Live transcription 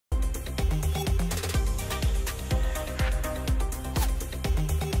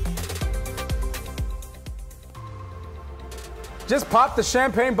Just pop the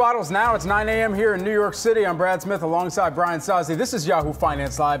champagne bottles now. It's 9 a.m. here in New York City. I'm Brad Smith alongside Brian Sozzi. This is Yahoo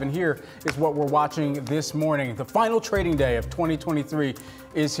Finance Live, and here is what we're watching this morning. The final trading day of 2023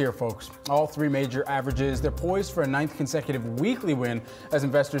 is here, folks. All three major averages, they're poised for a ninth consecutive weekly win as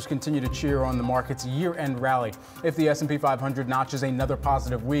investors continue to cheer on the market's year-end rally. If the S&P 500 notches another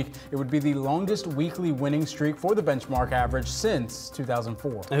positive week, it would be the longest weekly winning streak for the benchmark average since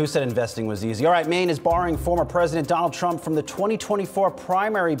 2004. And who said investing was easy? All right, Maine is barring former President Donald Trump from the 2024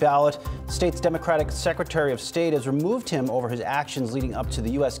 primary ballot. The state's Democratic Secretary of State has removed him over his actions leading up to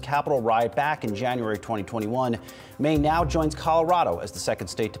the U.S. Capitol riot back in January 2021. Maine now joins Colorado as the second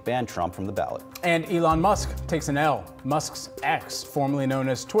state to ban Trump from the ballot. And Elon Musk takes an L. Musk's X, formerly known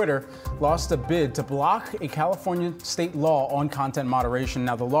as Twitter, lost a bid to block a California state law on content moderation.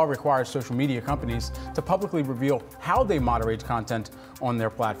 Now, the law requires social media companies to publicly reveal how they moderate content on their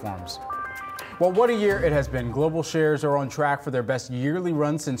platforms. Well, what a year it has been. Global shares are on track for their best yearly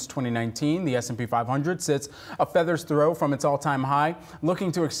run since 2019. The S&P 500 sits a feather's throw from its all-time high,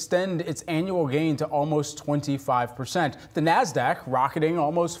 looking to extend its annual gain to almost 25%. The Nasdaq rocketing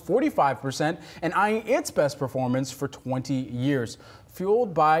almost 45% and eyeing its best performance for 20 years,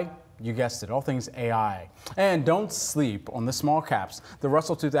 fueled by, you guessed it, all things AI. And don't sleep on the small caps. The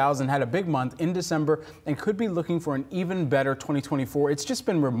Russell 2000 had a big month in December and could be looking for an even better 2024. It's just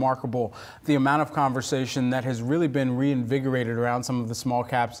been remarkable, the amount of conversation that has really been reinvigorated around some of the small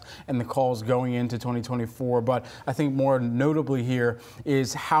caps and the calls going into 2024. But I think more notably here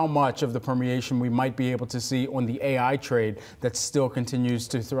is how much of the permeation we might be able to see on the AI trade that still continues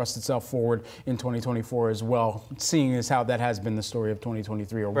to thrust itself forward in 2024 as well, seeing as how that has been the story of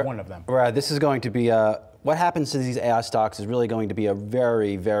 2023, or one of them. Right, this is going to be what happens to these AI stocks is really going to be a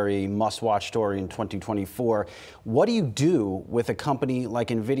very, very must-watch story in 2024. What do you do with a company like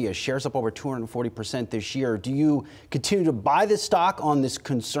NVIDIA? Shares up over 240% this year. Do you continue to buy this stock on this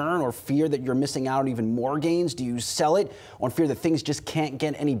concern or fear that you're missing out on even more gains? Do you sell it on fear that things just can't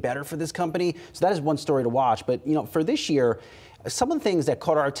get any better for this company? So that is one story to watch. But, you know, for this year, some of the things that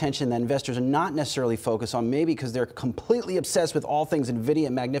caught our attention that investors are not necessarily focused on, maybe because they're completely obsessed with all things NVIDIA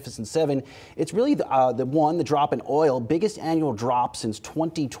and Magnificent Seven, it's really the drop in oil, biggest annual drop since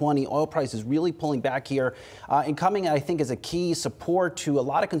 2020. Oil prices really pulling back here and coming, I think, as a key support to a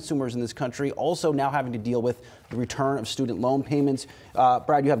lot of consumers in this country, also now having to deal with the return of student loan payments.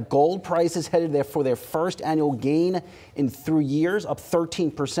 Brad, you have gold prices headed there for their first annual gain in 3 years, up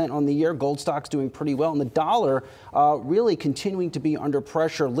 13% on the year. Gold stocks doing pretty well, and the dollar really continuing to be under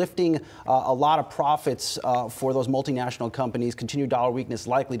pressure, lifting a lot of profits for those multinational companies. Continued dollar weakness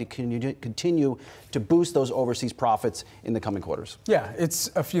likely to continue to boost those overseas profits in the coming quarters. Yeah, it's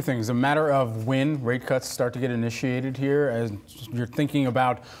a few things. A matter of when rate cuts start to get initiated here, as you're thinking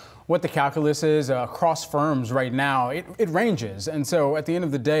about what the calculus is across firms right now, it ranges. And so at the end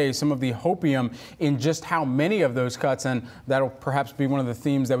of the day, some of the hopium in just how many of those cuts, and that'll perhaps be one of the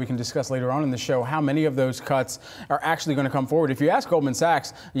themes that we can discuss later on in the show, how many of those cuts are actually going to come forward. If you ask Goldman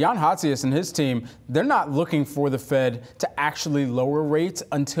Sachs, Jan Hatzius and his team, they're not looking for the Fed to actually lower rates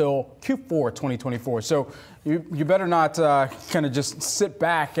until Q4 2024. So you better not kind of just sit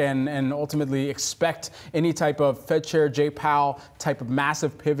back and ultimately expect any type of Fed Chair Jay Powell type of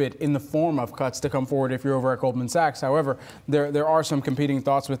massive pivot in the form of cuts to come forward if you're over at Goldman Sachs. However, there are some competing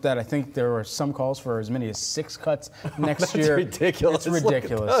thoughts with that. I think there are some calls for as many as 6 cuts next year. Ridiculous. It's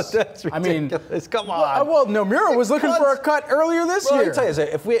ridiculous. That's ridiculous. I mean, come on. Well, Nomura was looking for a cut earlier this year. Let me tell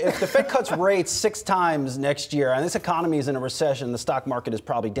you, if the Fed cuts rates 6 times next year, and this economy is in a recession, the stock market is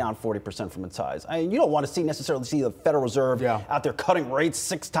probably down 40% from its highs. I mean, you don't want to necessarily see the Federal Reserve out there cutting rates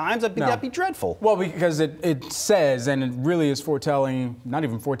 6 times. That'd be dreadful. Well, because it says, and it really is foretelling, not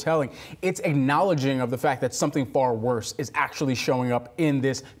even foretelling, it's acknowledging of the fact that something far worse is actually showing up in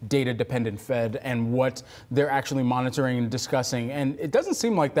this data-dependent Fed and what they're actually monitoring and discussing. And it doesn't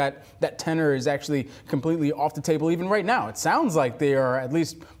seem like that tenor is actually completely off the table even right now. It sounds like they are at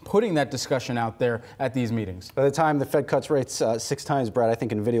least putting that discussion out there at these meetings. By the time the Fed cuts rates 6 times, Brad, I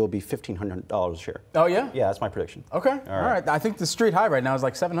think NVIDIA will be $1,500 a share. Oh, yeah? Yeah, that's my prediction. Okay. All right. I think the street high right now is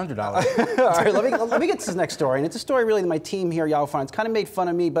like $700. All right, let me get to this next story. And it's a story really that my team here, Yahoo Finance, kind of made fun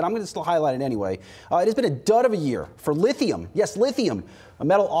of me, but I'm going to still highlight it anyway. It has been a dud of a year for lithium. Yes, lithium. A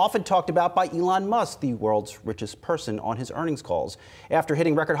metal often talked about by Elon Musk, the world's richest person, on his earnings calls. After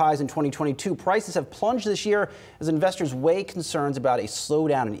hitting record highs in 2022, prices have plunged this year as investors weigh concerns about a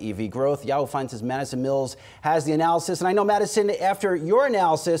slowdown in EV growth. Yahoo Finance's Madison Mills has the analysis. And I know, Madison, after your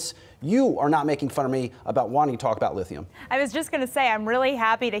analysis, you are not making fun of me about wanting to talk about lithium. I was just going to say, I'm really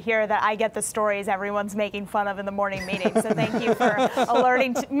happy to hear that I get the stories everyone's making fun of in the morning meeting. So thank you for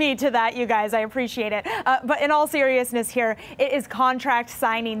alerting me to that, you guys. I appreciate it. But in all seriousness here, it is contract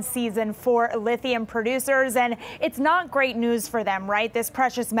signing season for lithium producers, and it's not great news for them, right? This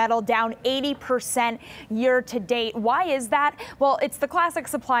precious metal down 80% year to date. Why is that? Well, it's the classic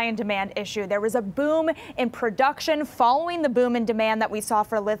supply and demand issue. There was a boom in production following the boom in demand that we saw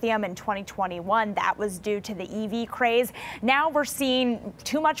for lithium in 2021. That was due to the EV craze. Now we're seeing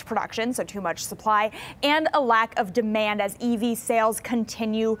too much production, so too much supply, and a lack of demand as EV sales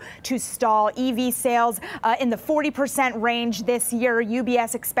continue to stall. EV sales in the 40% range this year.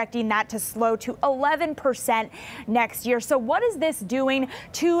 UBS expecting that to slow to 11% next year. So what is this doing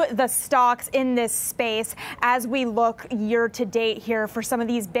to the stocks in this space as we look year to date here for some of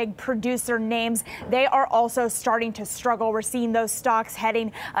these big producer names? They are also starting to struggle. We're seeing those stocks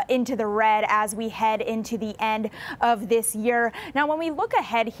heading into the red as we head into the end of this year. Now, when we look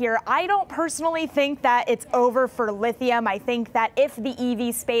ahead here, I don't personally think that it's over for lithium. I think that if the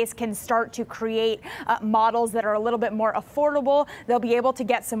EV space can start to create models that are a little bit more affordable, they'll be able to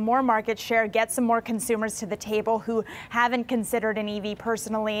get some more market share, get some more consumers to the table who haven't considered an EV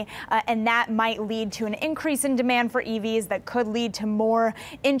personally, and that might lead to an increase in demand for EVs that could lead to more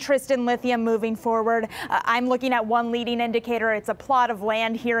interest in lithium moving forward. I'm looking at one leading indicator. It's a plot of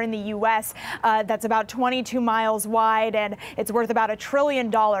land here in the U.S. That's about 22 miles wide, and it's worth about $1 trillion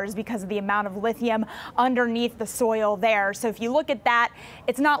because of the amount of lithium underneath the soil there. So if you look at that,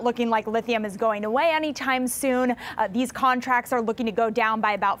 it's not looking like lithium is going away anytime soon. These contracts are looking to go down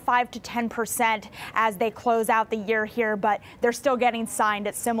by about 5 to 10% as they close out the year here, but they're still getting signed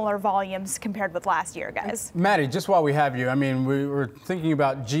at similar volumes compared with last year, guys. Maddie, just while we have you, I mean, we were thinking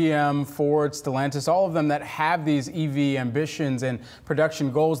about GM, Ford, Stellantis, all of them that have these EV ambitions and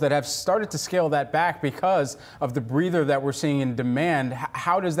production goals that have started to scale that back because of the breather that we're seeing in demand.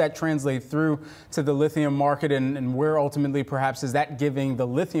 How does that translate through to the lithium market, and where ultimately perhaps is that giving the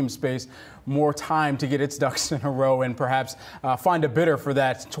lithium space more time to get its ducks in a row and perhaps find a bidder for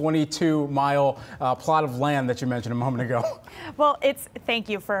that 22-mile plot of land that you mentioned a moment ago? Well, thank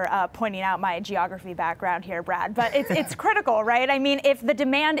you for pointing out my geography background here, Brad, but it's critical, right? I mean, if the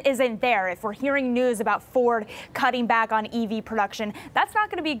demand isn't there, if we're hearing news about Ford cutting back on EV production, that's not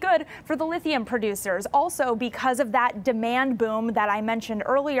going to be good for the lithium producers. Also, because of that demand boom that I mentioned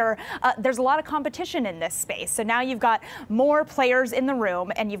earlier, there's a lot of competition in this space. So now you've got more players in the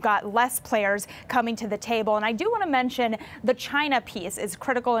room and you've got less players coming to the table. And I do want to mention the China piece is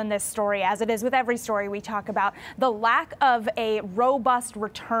critical in this story, as it is with every story we talk about. The lack of a robust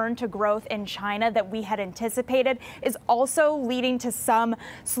return to growth in China that we had anticipated is also leading to some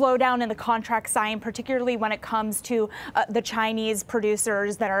slowdown in the contract sign, particularly when it comes to the Chinese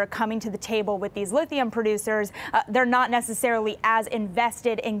producers that are coming to the table with these lithium producers. They're not necessarily as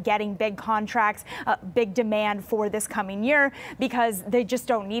invested in getting big contracts, big demand for this coming year, because they just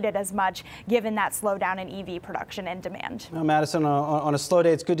don't need it as much given that slowdown in EV production and demand. Now, Madison, on a slow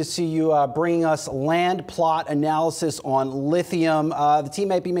day, it's good to see you bringing us land plot analysis on lithium. The team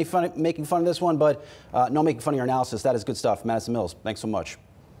might be making fun of this one, but no making fun of your analysis. That is good stuff. Madison Mills, thanks so much.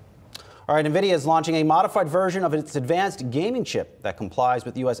 All right, NVIDIA is launching a modified version of its advanced gaming chip that complies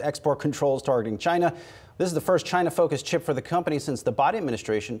with U.S. export controls targeting China. This is the first China-focused chip for the company since the Biden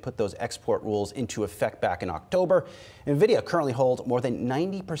administration put those export rules into effect back in October. NVIDIA currently holds more than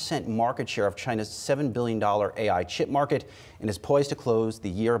 90% market share of China's $7 billion AI chip market and is poised to close the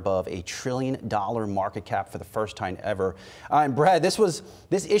year above $1 trillion market cap for the first time ever. And Brad, this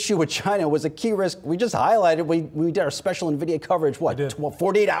issue with China was a key risk we just highlighted. We did our special NVIDIA coverage,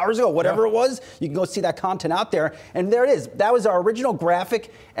 48 hours ago, whatever it was. You can go see that content out there. And there it is. That was our original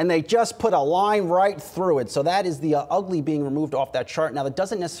graphic, and they just put a line right through it. So that is the ugly being removed off that chart. Now, that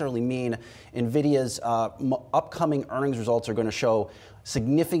doesn't necessarily mean NVIDIA's upcoming earnings results are going to show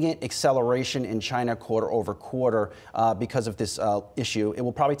significant acceleration in China quarter over quarter because of this issue. It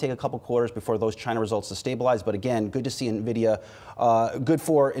will probably take a couple quarters before those China results to stabilize. But again, good to see NVIDIA, good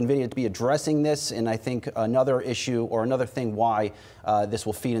for NVIDIA to be addressing this. And I think another issue or another thing why this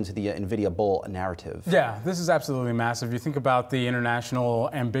will feed into the NVIDIA bull narrative. Yeah, this is absolutely massive. You think about the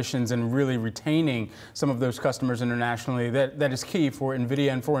international ambitions and really retaining some of those customers internationally. That is key for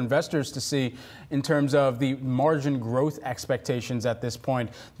NVIDIA and for investors to see in terms of the margin growth expectations at this point.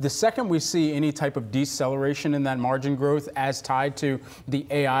 The second we see any type of deceleration in that margin growth as tied to the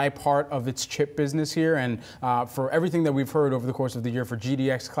AI part of its chip business here, and for everything that we've heard over the course of the year for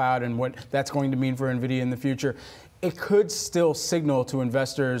GDX Cloud and what that's going to mean for NVIDIA in the future, it could still signal to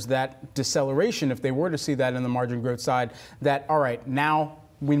investors that deceleration, if they were to see that in the margin growth side, that, all right, now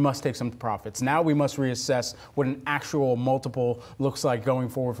we must take some profits. Now we must reassess what an actual multiple looks like going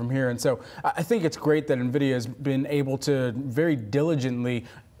forward from here. And so I think it's great that NVIDIA has been able to very diligently,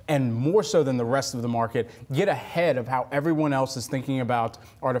 and more so than the rest of the market, get ahead of how everyone else is thinking about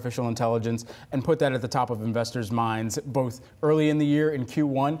artificial intelligence and put that at the top of investors' minds, both early in the year in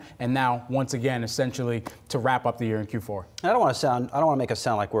Q1 and now, once again, essentially to wrap up the year in Q4. I don't want to make us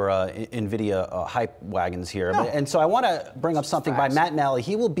sound like we're NVIDIA hype wagons here. No. And so I want to bring up something by Matt Nally.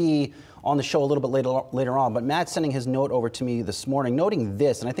 He will be on the show a little bit later on, but Matt's sending his note over to me this morning, noting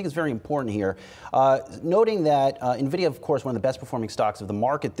this, and I think it's very important here, noting that NVIDIA, of course, one of the best performing stocks of the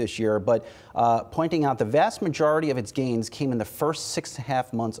market this year, but pointing out the vast majority of its gains came in the first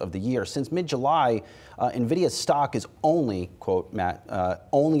 6.5 months of the year. Since mid-July, NVIDIA's stock is only, quote Matt,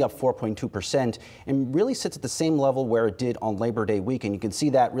 only up 4.2% and really sits at the same level where it did on Labor Day weekend. You can see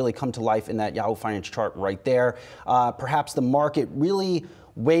that really come to life in that Yahoo Finance chart right there. Perhaps the market really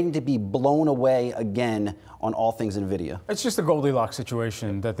waiting to be blown away again on all things NVIDIA. It's just a Goldilocks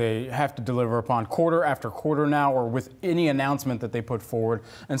situation that they have to deliver upon quarter after quarter now, or with any announcement that they put forward.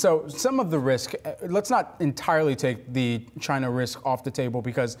 And so some of the risk, let's not entirely take the China risk off the table,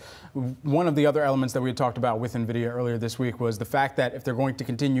 because one of the other elements that we had talked about with NVIDIA earlier this week was the fact that if they're going to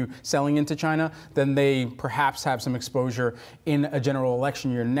continue selling into China, then they perhaps have some exposure in a general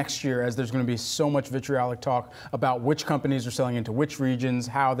election year next year, as there's going to be so much vitriolic talk about which companies are selling into which regions,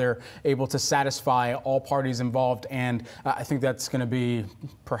 how they're able to satisfy all parties involved, and I think that's going to be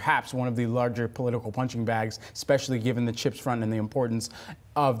perhaps one of the larger political punching bags, especially given the CHIPS front and the importance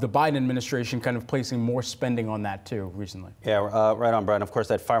of the Biden administration kind of placing more spending on that too recently. Yeah, right on, Brad. Of course,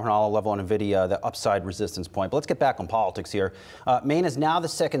 that $500 level on NVIDIA, the upside resistance point. But let's get back on politics here. Maine is now the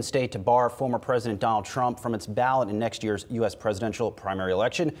second state to bar former President Donald Trump from its ballot in next year's U.S. presidential primary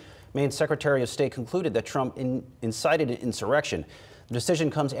election. Maine's Secretary of State concluded that Trump incited an insurrection. The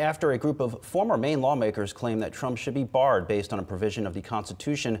decision comes after a group of former Maine lawmakers claim that Trump should be barred based on a provision of the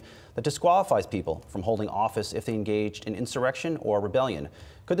Constitution that disqualifies people from holding office if they engaged in insurrection or rebellion.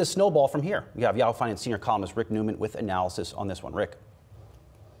 Could this snowball from here? We have Yahoo Finance senior columnist Rick Newman with analysis on this one. Rick.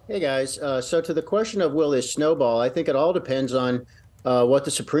 Hey, guys. So to the question of will this snowball, I think it all depends on what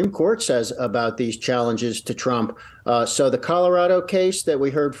the Supreme Court says about these challenges to Trump. So the Colorado case that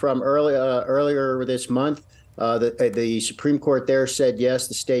we heard from earlier this month, the Supreme Court there said, yes,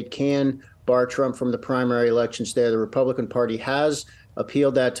 the state can bar Trump from the primary elections there. The Republican Party has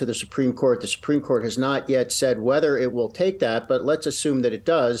appealed that to the Supreme Court. The Supreme Court has not yet said whether it will take that, but let's assume that it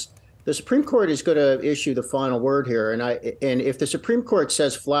does. The Supreme Court is going to issue the final word here. And if the Supreme Court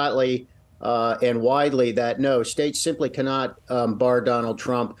says flatly and widely that no, states simply cannot bar Donald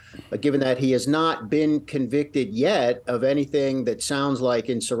Trump, given that he has not been convicted yet of anything that sounds like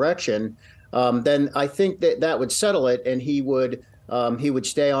insurrection, then I think that would settle it, and he would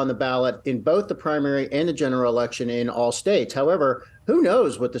stay on the ballot in both the primary and the general election in all states. However, who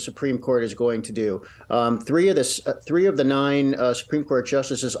knows what the Supreme Court is going to do? Three of the nine Supreme Court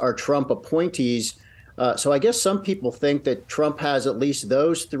justices are Trump appointees. So I guess some people think that Trump has at least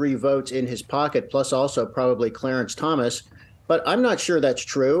those three votes in his pocket, plus also probably Clarence Thomas. But I'm not sure that's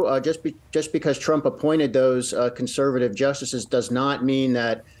true. Just because Trump appointed those conservative justices does not mean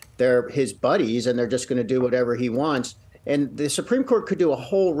that they're his buddies and they're just going to do whatever he wants. And the Supreme Court could do a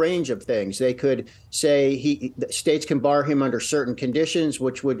whole range of things. They could say states can bar him under certain conditions,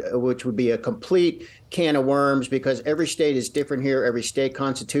 which would be a complete can of worms, because every state is different here. Every state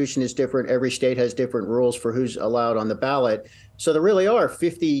constitution is different. Every state has different rules for who's allowed on the ballot. So there really are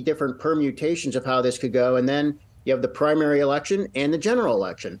 50 different permutations of how this could go. And then you have the primary election and the general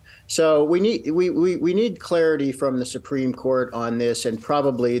election. So we need clarity from the Supreme Court on this, and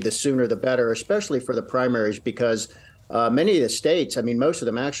probably the sooner the better, especially for the primaries, because many of the states, I mean, most of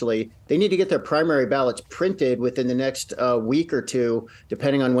them actually, they need to get their primary ballots printed within the next week or two,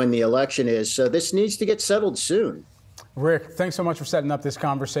 depending on when the election is. So this needs to get settled soon. Rick, thanks so much for setting up this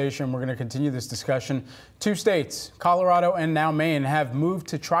conversation. We're going to continue this discussion. Two states, Colorado and now Maine, have moved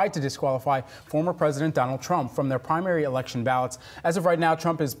to try to disqualify former President Donald Trump from their primary election ballots. As of right now,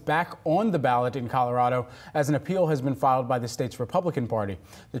 Trump is back on the ballot in Colorado as an appeal has been filed by the state's Republican Party.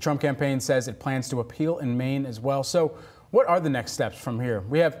 The Trump campaign says it plans to appeal in Maine as well. So what are the next steps from here?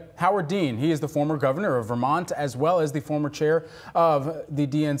 We have Howard Dean. He is the former governor of Vermont, as well as the former chair of the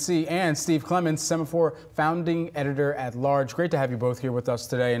DNC, and Steve Clements, Semaphore founding editor at large. Great to have you both here with us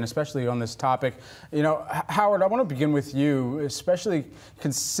today, and especially on this topic. You know, Howard, I want to begin with you, especially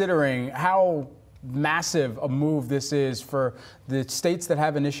considering how massive a move this is for the states that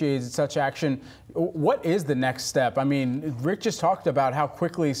have initiated such action. What is the next step? I mean, Rick just talked about how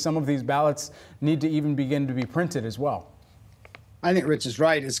quickly some of these ballots need to even begin to be printed as well. I think Rich is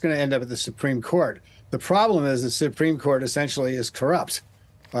right. It's going to end up at the Supreme Court. The problem is the Supreme Court essentially is corrupt.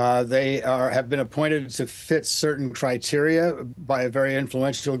 They have been appointed to fit certain criteria by a very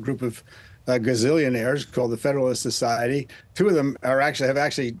influential group of gazillionaires called the Federalist Society. Two of them have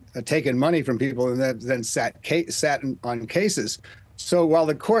actually taken money from people and then sat on cases. So while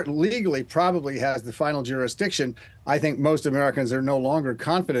the court legally probably has the final jurisdiction, I think most Americans are no longer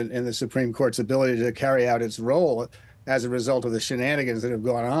confident in the Supreme Court's ability to carry out its role as a result of the shenanigans that have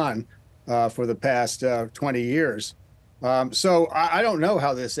gone on for the past 20 years. So I don't know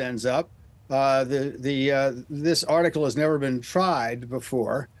how this ends up. This article has never been tried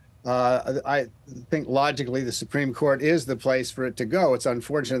before. I think logically the Supreme Court is the place for it to go. It's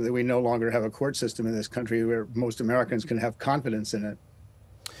unfortunate that we no longer have a court system in this country where most Americans can have confidence in it.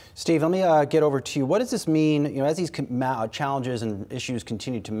 Steve, let me get over to you. What does this mean, as these challenges and issues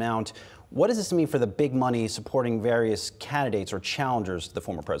continue to mount, what does this mean for the big money supporting various candidates or challengers to the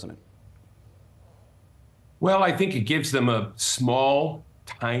former president? Well, I think it gives them a small,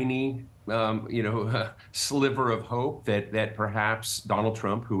 tiny, sliver of hope that perhaps Donald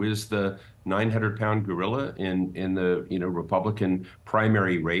Trump, who is the 900-pound gorilla in the Republican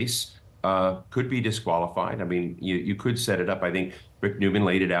primary race, could be disqualified. I mean, you could set it up. I think Rick Newman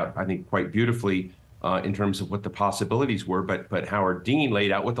laid it out, I think, quite beautifully in terms of what the possibilities were. But Howard Dean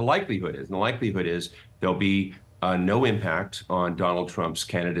laid out what the likelihood is. And the likelihood is there'll be no impact on Donald Trump's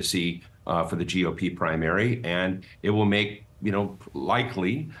candidacy for the GOP primary, and it will make,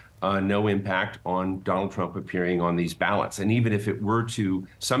 likely no impact on Donald Trump appearing on these ballots. And even if it were to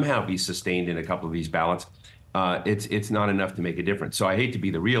somehow be sustained in a couple of these ballots, it's not enough to make a difference. So I hate to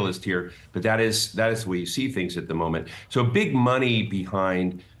be the realist here, but that is the way you see things at the moment. So big money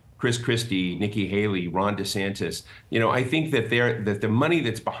behind Chris Christie, Nikki Haley, Ron DeSantis. I think that the money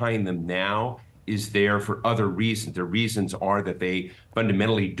that's behind them now is there for other reasons. The reasons are that they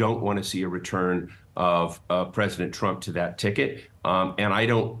fundamentally don't want to see a return of President Trump to that ticket. And I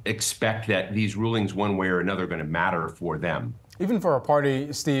don't expect that these rulings one way or another are going to matter for them. Even for a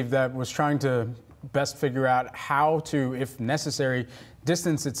party, Steve, that was trying to best figure out how to, if necessary,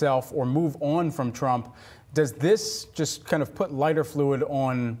 distance itself or move on from Trump, does this just kind of put lighter fluid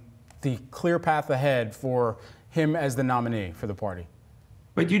on the clear path ahead for him as the nominee for the party?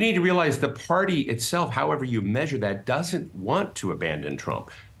 But you need to realize the party itself, however you measure that, doesn't want to abandon Trump.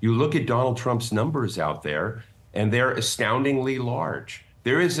 You look at Donald Trump's numbers out there, and they're astoundingly large.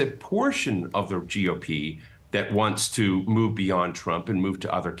 There is a portion of the GOP that wants to move beyond Trump and move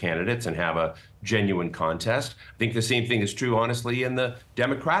to other candidates and have a genuine contest. I think the same thing is true, honestly, in the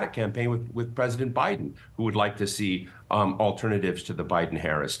Democratic campaign with President Biden, who would like to see alternatives to the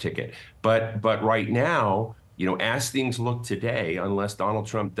Biden-Harris ticket. But right now, as things look today, unless Donald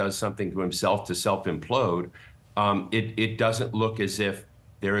Trump does something to himself to self-implode, it doesn't look as if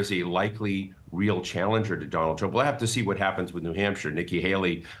there is a likely real challenger to Donald Trump. We'll have to see what happens with New Hampshire. Nikki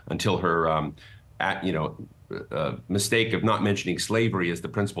Haley, until her mistake of not mentioning slavery as the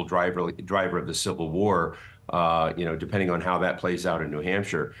principal driver of the Civil War, depending on how that plays out in New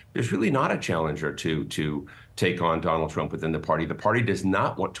Hampshire, there's really not a challenger to take on Donald Trump within the party. The party does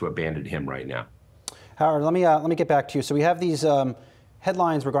not want to abandon him right now. Howard, let me get back to you. So we have these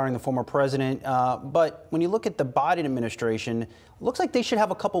headlines regarding the former president, but when you look at the Biden administration, it looks like they should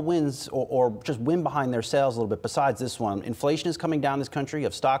have a couple wins or just win behind their sails a little bit besides this one. Inflation is coming down this country, you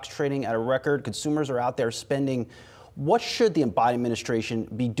have stocks trading at a record, consumers are out there spending. What should the Biden administration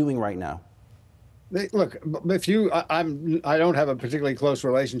be doing right now? Look, I don't have a particularly close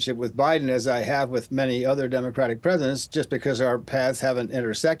relationship with Biden as I have with many other Democratic presidents, just because our paths haven't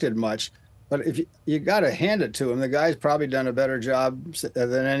intersected much. But if you got to hand it to him, the guy's probably done a better job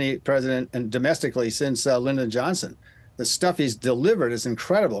than any president and domestically since Lyndon Johnson. The stuff he's delivered is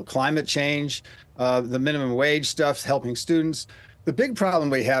incredible. Climate change, the minimum wage stuff, helping students. The big problem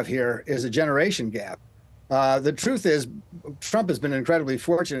we have here is a generation gap. The truth is, Trump has been incredibly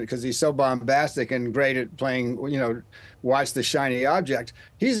fortunate because he's so bombastic and great at playing, watch the shiny object.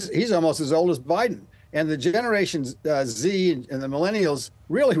 He's almost as old as Biden. And the generations Z and the millennials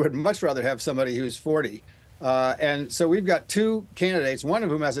really would much rather have somebody who's 40. And so we've got two candidates, one of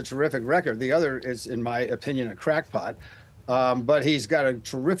whom has a terrific record. The other is, in my opinion, a crackpot. But he's got a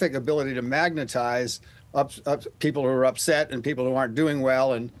terrific ability to magnetize up people who are upset and people who aren't doing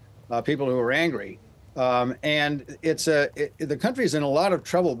well and people who are angry. And the country's in a lot of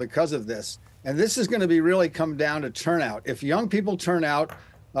trouble because of this. And this is going to be really come down to turnout. If young people turn out,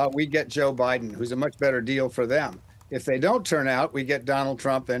 we get Joe Biden, who's a much better deal for them. If they don't turn out, we get Donald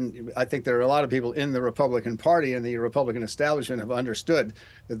Trump. And I think there are a lot of people in the Republican Party and the Republican establishment have understood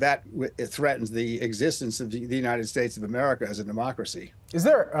that it threatens the existence of the United States of America as a democracy. Is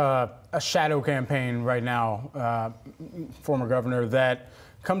there a shadow campaign right now, former governor, that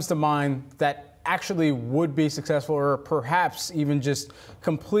comes to mind that actually would be successful, or perhaps even just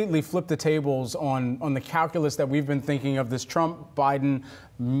completely flip the tables on the calculus that we've been thinking of this Trump-Biden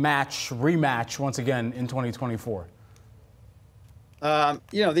rematch once again in 2024?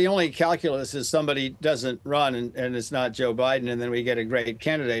 The only calculus is somebody doesn't run and it's not Joe Biden, and then we get a great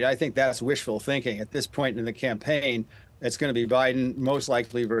candidate. I think that's wishful thinking. At this point in the campaign, it's going to be Biden most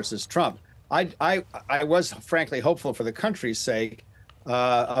likely versus Trump. I was frankly hopeful for the country's sake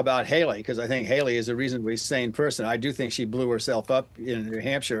about Haley, because I think Haley is a reasonably sane person. I do think she blew herself up in New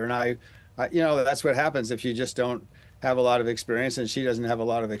Hampshire, and I that's what happens if you just don't have a lot of experience, and she doesn't have a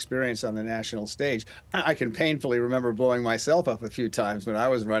lot of experience on the national stage. I can painfully remember blowing myself up a few times when I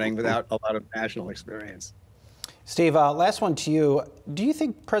was running without a lot of national experience. Steve, last one to you. Do you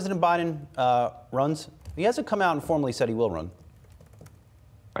think President Biden runs? He hasn't come out and formally said he will run.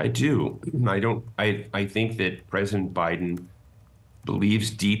 I do. I think that President Biden believes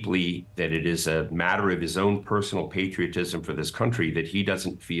deeply that it is a matter of his own personal patriotism for this country that he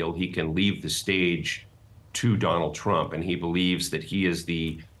doesn't feel he can leave the stage to Donald Trump. And he believes that he is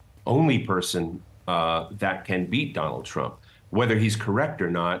the only person that can beat Donald Trump. Whether he's correct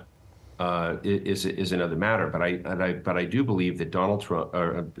or not is another matter. But I do believe that Donald Trump,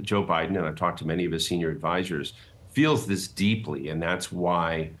 or Joe Biden, and I've talked to many of his senior advisors, feels this deeply. And that's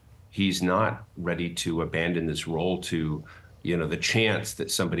why he's not ready to abandon this role to the chance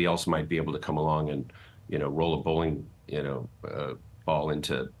that somebody else might be able to come along and, roll a bowling, ball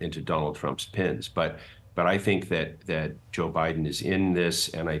into Donald Trump's pins. But I think that Joe Biden is in this,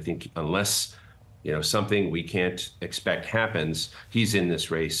 and I think unless, something we can't expect happens, he's in this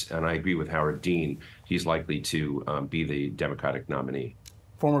race. And I agree with Howard Dean. He's likely to be the Democratic nominee.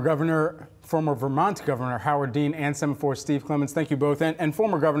 Former Vermont Governor Howard Dean and Semaphore Steve Clements, thank you both. And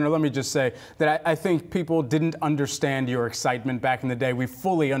former Governor, let me just say that I think people didn't understand your excitement back in the day. We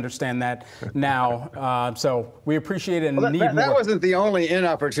fully understand that now. So we appreciate it and need more. That wasn't the only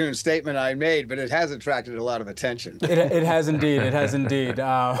inopportune statement I made, but it has attracted a lot of attention. It has indeed. It has indeed.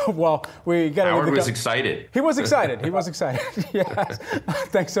 Well, we got to. Howard was excited. He was excited. He was excited. Yes.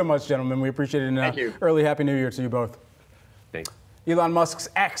 Thanks so much, gentlemen. We appreciate it. Thank you. Early Happy New Year to you both. Thanks. Elon Musk's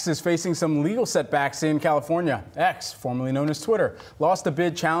X is facing some legal setbacks in California. X, formerly known as Twitter, lost a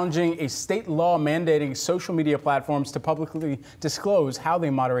bid challenging a state law mandating social media platforms to publicly disclose how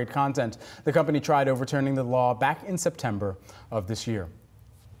they moderate content. The company tried overturning the law back in September of this year.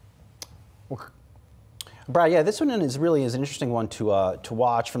 Brad, yeah, this one is really an interesting one to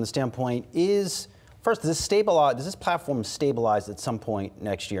watch from the standpoint first, does this platform stabilize at some point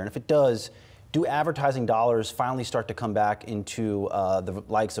next year? And if it does, do advertising dollars finally start to come back into the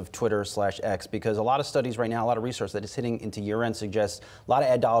likes of Twitter/X? Because a lot of studies right now, a lot of research that is hitting into year-end suggests a lot of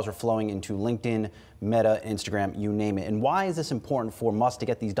ad dollars are flowing into LinkedIn, Meta, Instagram, you name it. And why is this important for Musk to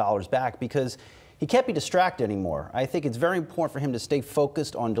get these dollars back? Because he can't be distracted anymore. I think it's very important for him to stay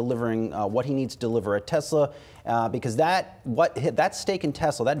focused on delivering what he needs to deliver at Tesla, because that stake in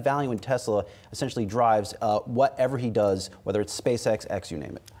Tesla, that value in Tesla, essentially drives whatever he does, whether it's SpaceX, X, you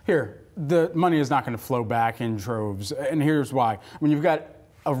name it. Here, the money is not going to flow back in droves, and here's why. When you've got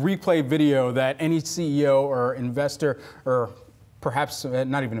a replay video that any CEO or investor, or perhaps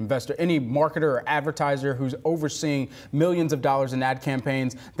not even investor, any marketer or advertiser who's overseeing millions of dollars in ad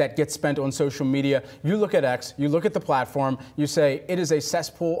campaigns that get spent on social media, you look at X, you look at the platform, you say it is a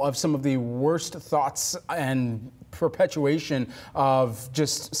cesspool of some of the worst thoughts and perpetuation of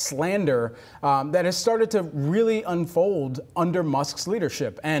just slander that has started to really unfold under Musk's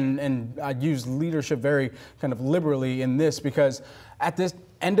leadership. And I use leadership very kind of liberally in this, because at this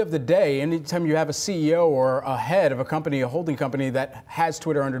end of the day, anytime you have a CEO or a head of a company, a holding company that has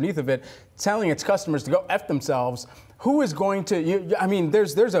Twitter underneath of it, telling its customers to go F themselves, who is going to, I mean,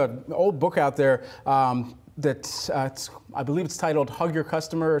 there's an old book out there that I believe it's titled Hug Your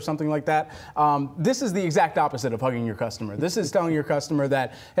Customer or something like that. This is the exact opposite of hugging your customer. This is telling your customer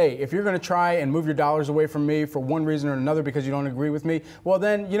that, hey, if you're going to try and move your dollars away from me for one reason or another because you don't agree with me, well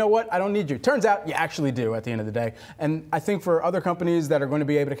then, you know what, I don't need you. Turns out you actually do at the end of the day. And I think for other companies that are going to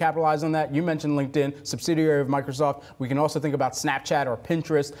be able to capitalize on that, you mentioned LinkedIn, subsidiary of Microsoft. We can also think about Snapchat or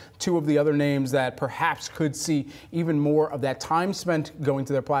Pinterest, two of the other names that perhaps could see even more of that time spent going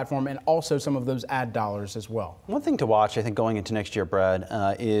to their platform, and also some of those ad dollars as well. One thing to watch, I think, going into next year, Brad,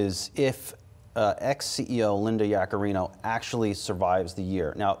 is if ex-CEO Linda Yaccarino actually survives the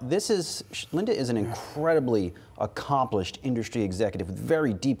year. Now, Linda is an incredibly accomplished industry executive with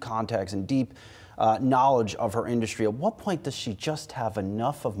very deep contacts and deep knowledge of her industry. At what point does she just have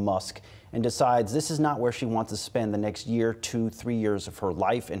enough of Musk and decides this is not where she wants to spend the next year, 2, 3 years of her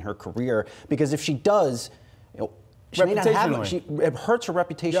life and her career? Because if she does, she may not have it. It hurts her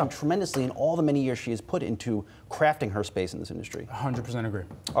reputation tremendously in all the many years she has put into crafting her space in this industry. 100% agree.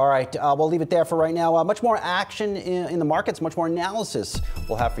 All right, we'll leave it there for right now. Much more action in the markets, much more analysis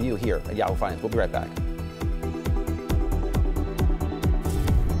we'll have for you here at Yahoo Finance. We'll be right back.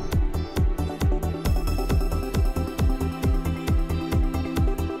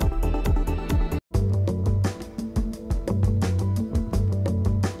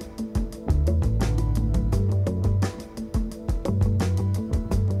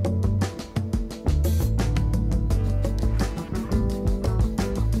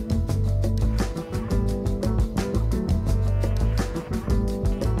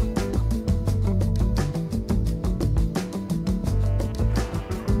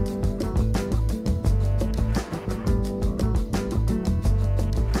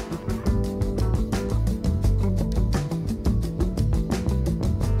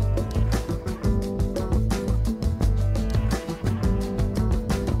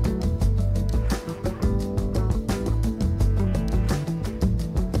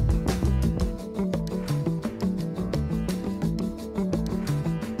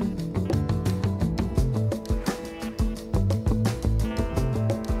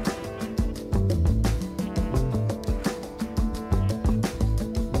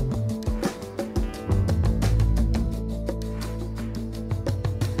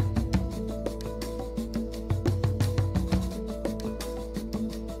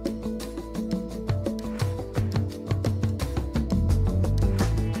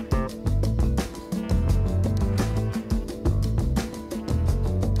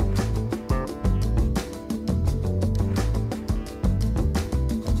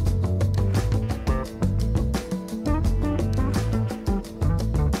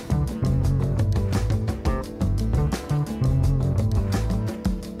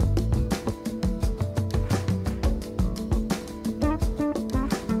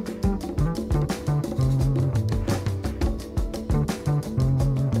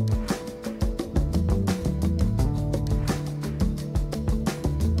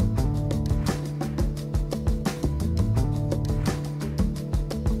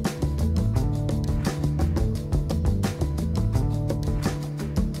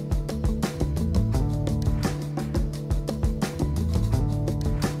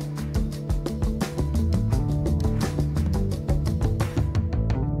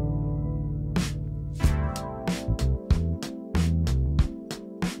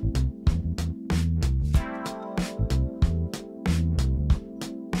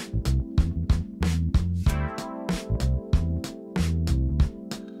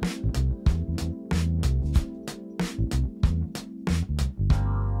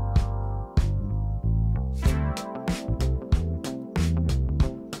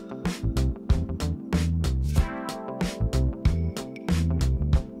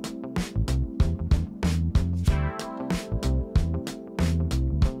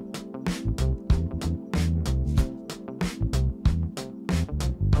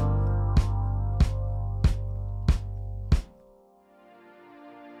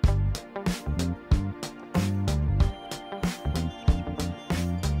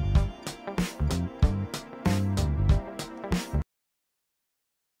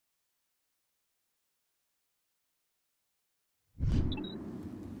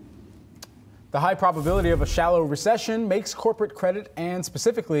 The high probability of a shallow recession makes corporate credit and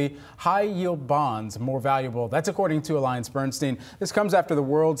specifically high-yield bonds more valuable. That's according to AllianceBernstein. This comes after the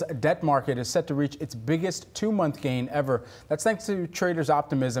world's debt market is set to reach its biggest two-month gain ever. That's thanks to traders'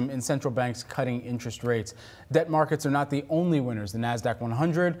 optimism in central banks cutting interest rates. Debt markets are not the only winners. The Nasdaq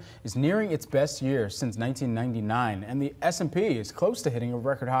 100 is nearing its best year since 1999, and the S&P is close to hitting a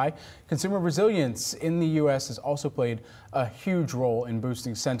record high. Consumer resilience in the U.S. has also played a huge role in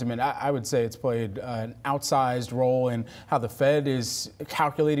boosting sentiment. I would say it's played an outsized role in how the Fed is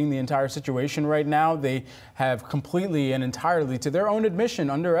calculating the entire situation right now. They have completely and entirely, to their own admission,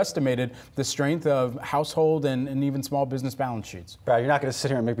 underestimated the strength of household and even small business balance sheets. Brad, you're not going to sit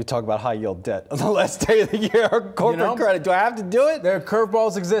here and make me talk about high yield debt on the last day of the year or corporate credit. Do I have to do it? There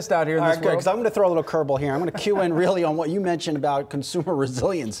curveballs exist out here in this world. Because I'm going to throw a little curveball here. I'm going to cue in really on what you mentioned about consumer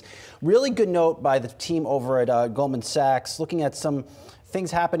resilience. Really good note by the team over at Goldman Sachs, looking at some things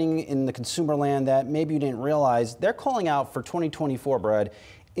happening in the consumer land that maybe you didn't realize. They're calling out for 2024, Brad,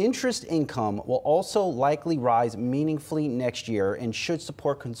 Interest income will also likely rise meaningfully next year and should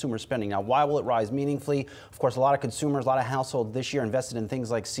support consumer spending. Now, why will it rise meaningfully? Of course, a lot of consumers, a lot of households this year invested in things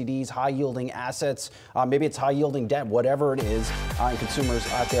like CDs, high-yielding assets, maybe it's high-yielding debt, whatever it is, and consumers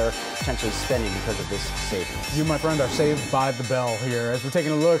out there potentially spending because of this savings. You, my friend, are saved by the bell here as we're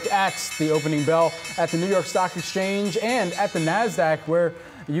taking a look at the opening bell at the New York Stock Exchange and at the Nasdaq, where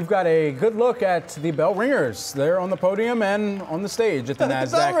you've got a good look at the bell ringers. They're on the podium and on the stage at the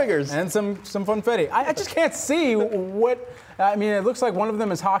Nasdaq. Bell ringers. And some funfetti. I just can't see what. I mean, it looks like one of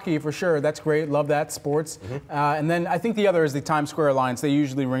them is hockey for sure. That's great. Love that, sports. And then I think the other is the Times Square Alliance. They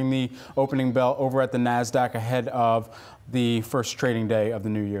usually ring the opening bell over at the Nasdaq ahead of the first trading day of the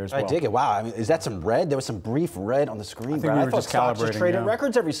new year as well. I dig it. Wow. I mean, is that some red? There was some brief red on the screen. I think we were just stocks calibrating. Trade at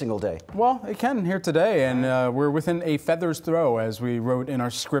records every single day. Well, it can here today, and we're within a feather's throw, as we wrote in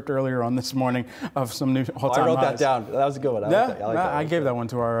our script earlier on this morning, of some new all-time I wrote highs. that down. That was a good one. I gave that one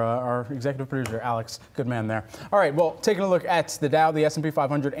to our executive producer, Alex. Good man there. All right, well, taking a look at the Dow, the S&P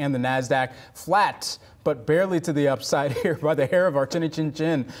 500, and the Nasdaq, flat, but barely to the upside here by the hair of our chinny chin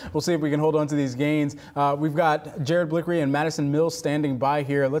chin. We'll see if we can hold on to these gains. We've got Jared Blickery and Madison Mills standing by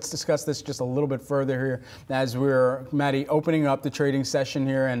here. Let's discuss this just a little bit further here as we're, Maddie, opening up the trading session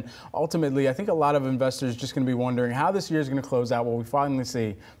here. And ultimately, I think a lot of investors are just going to be wondering how this year is going to close out. Will we finally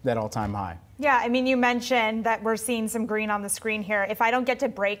see that all-time high? Yeah, I mean, you mentioned that we're seeing some green on the screen here. If I don't get to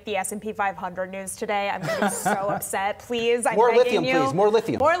break the S&P 500 news today, I'm going to be so upset. Please, I'm more begging lithium, you. please. More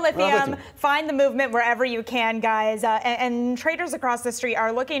lithium. More lithium. Find the movement wherever you can, guys. And traders across the street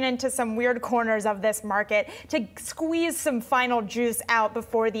are looking into some weird corners of this market to squeeze some final juice out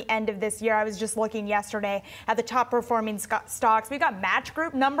before the end of this year. I was just looking yesterday at the top performing stocks. We got Match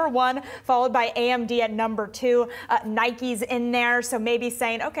Group #1, followed by AMD at #2. Nike's in there, so maybe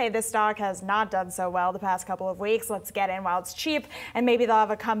saying, okay, this stock has not done so well the past couple of weeks. Let's get in while it's cheap, and maybe they'll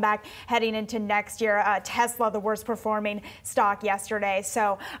have a comeback heading into next year. Tesla, the worst performing stock yesterday.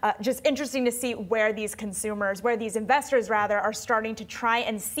 So just interesting to see where these consumers, where these investors rather, are starting to try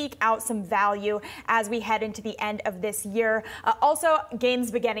and seek out some value as we head into the end of this year. Also,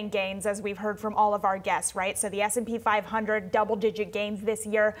 gains begetting gains, as we've heard from all of our guests, right? So the S&P 500, double-digit gains this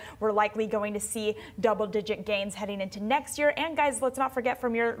year. We're likely going to see double-digit gains heading into next year. And guys, let's not forget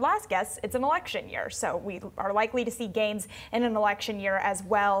from your last guess, it's an election year. So we are likely to see gains in an election year as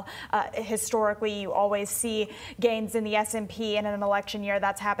well. Historically, you always see gains in the S&P in an election year.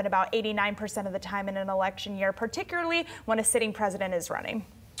 That's happened about 89% of the time in an election year, particularly when a sitting president is running.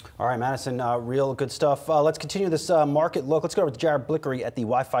 All right, Madison, real good stuff. Let's continue this market look. Let's go over to Jared Blickery at the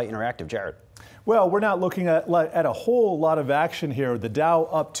Wi-Fi Interactive. Jared. Well, we're not looking at a whole lot of action here. The Dow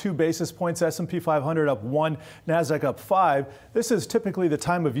up 2 basis points, S&P 500 up 1, Nasdaq up 5. This is typically the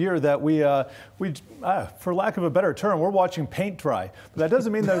time of year that we for lack of a better term, we're watching paint dry. But that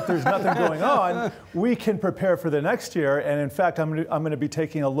doesn't mean that there's nothing going on. We can prepare for the next year. And in fact, I'm going to be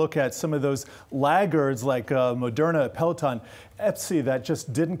taking a look at some of those laggards like Moderna, Peloton, IXIC that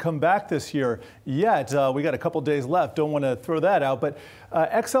just didn't come back this year yet. We got a couple days left. Don't want to throw that out. But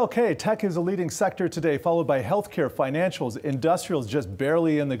XLK, tech is a leading sector today, followed by healthcare, financials, industrials just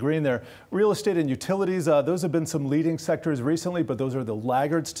barely in the green there. Real estate and utilities, those have been some leading sectors recently, but those are the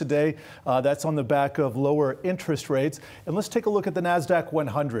laggards today. That's on the back of lower interest rates. And let's take a look at the Nasdaq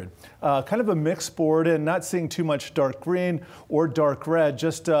 100. Kind of a mixed board and not seeing too much dark green or dark red.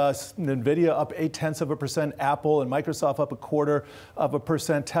 Just NVIDIA up 0.8%, Apple and Microsoft up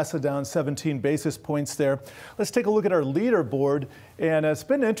 0.25%, Tesla down 17 basis points there. Let's take a look at our leaderboard. And it's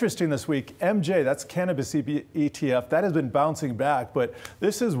been interesting this week. MJ, that's cannabis ETF, that has been bouncing back, but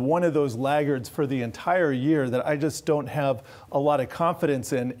this is one of those laggards for the entire year that I just don't have a lot of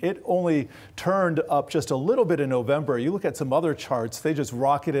confidence in. It only turned up just a little bit in November. You look at some other charts, they just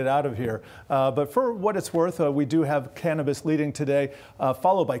rocketed out of here. But for what it's worth, we do have cannabis leading today,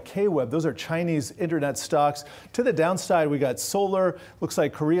 followed by KWeb. Those are Chinese internet stocks. To the downside, we got solar, looks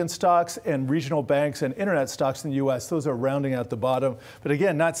like Korean stocks, and regional banks and internet stocks in the U.S. Those are rounding out the bottom. But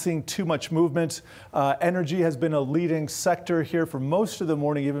again, not seeing too much movement. Energy has been a leading sector here for most of the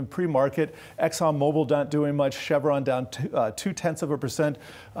morning, even pre-market. ExxonMobil not doing much. Chevron down 0.2%.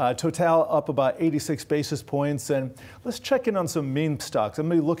 Total up about 86 basis points. And let's check in on some meme stocks. I'm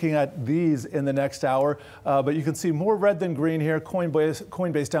going to be looking at these in the next hour. But you can see more red than green here.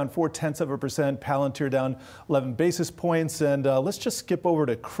 Coinbase down 0.4%. Palantir down 11 basis points. And let's just skip over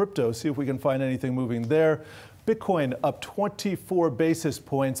to crypto, see if we can find anything moving there. Bitcoin up 24 basis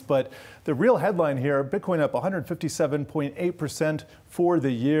points, but the real headline here, Bitcoin up 157.8% for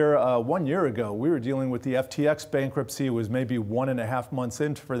the year. 1 year ago, we were dealing with the FTX bankruptcy. It was maybe 1.5 months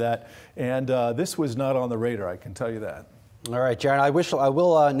in for that, and this was not on the radar, I can tell you that. All right, Jared, I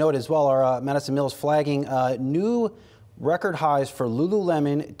will note as well, our Madison Mills flagging new record highs for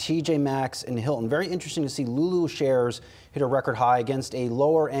Lululemon, TJ Maxx, and Hilton. Very interesting to see Lulu shares hit a record high against a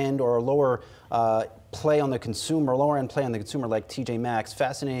lower end or a lower play on the consumer, lower end play on the consumer like TJ Maxx.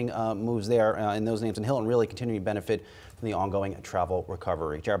 Fascinating moves there in those names, and Hilton really continuing to benefit from the ongoing travel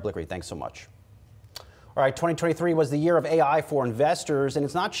recovery. Jared Blickery, thanks so much. All right, 2023 was the year of AI for investors, and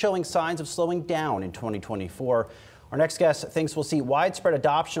it's not showing signs of slowing down in 2024. Our next guest thinks we'll see widespread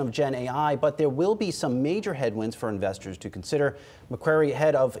adoption of Gen AI, but there will be some major headwinds for investors to consider. Macquarie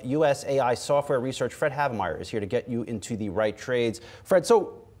head of U.S. AI software research, Fred Havemeyer, is here to get you into the right trades. Fred,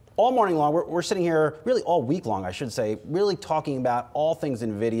 so all morning long, we're sitting here, really all week long, I should say, really talking about all things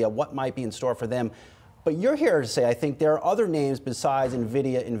NVIDIA, what might be in store for them. But you're here to say, I think there are other names besides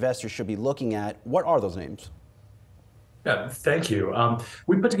NVIDIA investors should be looking at. What are those names? Yeah, thank you.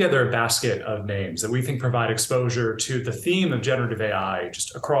 We put together a basket of names that we think provide exposure to the theme of generative AI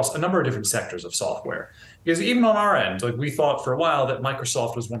just across a number of different sectors of software. Because even on our end, like we thought for a while that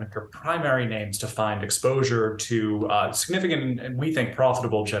Microsoft was one of our primary names to find exposure to significant and we think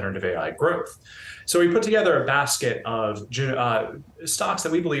profitable generative AI growth. So we put together a basket of stocks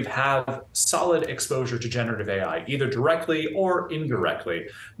that we believe have solid exposure to generative AI, either directly or indirectly.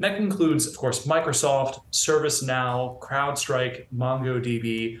 And that includes, of course, Microsoft, ServiceNow, CrowdStrike,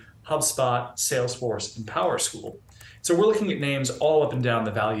 MongoDB, HubSpot, Salesforce, and PowerSchool. So we're looking at names all up and down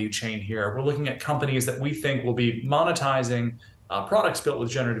the value chain here. We're looking at companies that we think will be monetizing products built with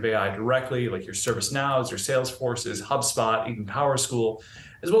generative AI directly, like your ServiceNows, your Salesforces, HubSpot, even PowerSchool,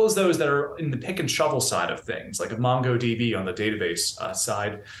 as well as those that are in the pick and shovel side of things, like a MongoDB on the database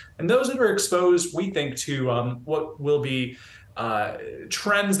side. And those that are exposed, we think, to what will be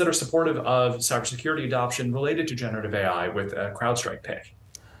trends that are supportive of cybersecurity adoption related to generative AI with a CrowdStrike pick.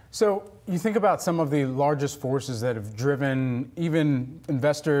 So you think about some of the largest forces that have driven even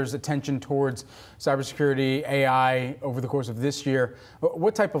investors' attention towards cybersecurity, AI over the course of this year.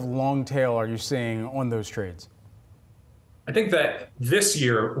 What type of long tail are you seeing on those trades? I think that this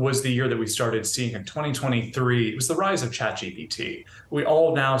year was the year that we started seeing in 2023. It was the rise of ChatGPT. We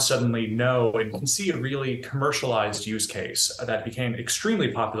all now suddenly know and can see a really commercialized use case that became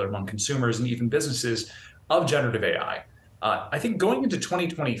extremely popular among consumers and even businesses of generative AI. I think going into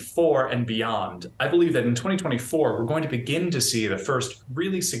 2024 and beyond, I believe that in 2024, we're going to begin to see the first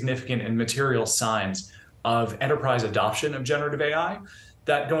really significant and material signs of enterprise adoption of generative AI.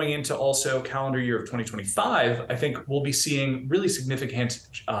 That going into also calendar year of 2025, I think we'll be seeing really significant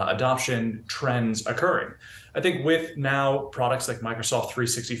adoption trends occurring. I think with now products like Microsoft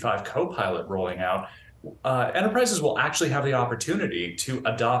 365 Copilot rolling out, enterprises will actually have the opportunity to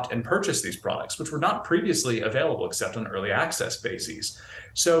adopt and purchase these products, which were not previously available except on early access bases.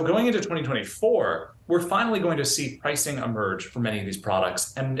 So going into 2024, we're finally going to see pricing emerge for many of these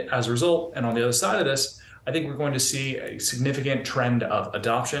products. And as a result, and on the other side of this, I think we're going to see a significant trend of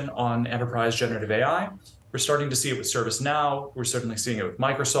adoption on enterprise generative AI. We're starting to see it with ServiceNow. We're certainly seeing it with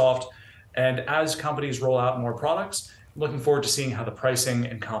Microsoft. And as companies roll out more products, I'm looking forward to seeing how the pricing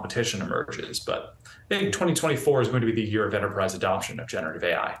and competition emerges. But I think 2024 is going to be the year of enterprise adoption of generative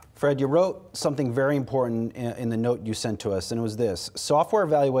AI. Fred, you wrote something very important in the note you sent to us, and it was this: software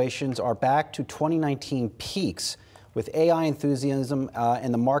valuations are back to 2019 peaks with AI enthusiasm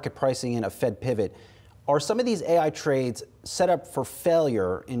and the market pricing in a Fed pivot. Are some of these AI trades set up for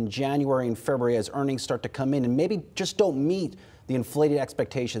failure in January and February as earnings start to come in and maybe just don't meet the inflated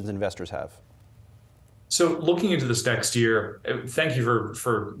expectations investors have? So looking into this next year, thank you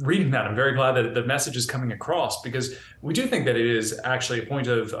for reading that. I'm very glad that the message is coming across, because we do think that it is actually a point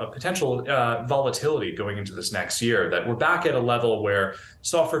of potential volatility going into this next year, that we're back at a level where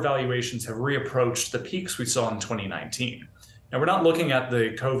software valuations have reapproached the peaks we saw in 2019. Now, we're not looking at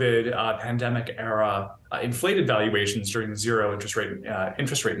the COVID pandemic era inflated valuations during the zero interest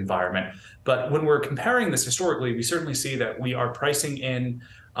rate environment. But when we're comparing this historically, we certainly see that we are pricing in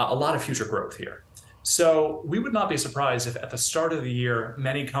a lot of future growth here. So we would not be surprised if at the start of the year,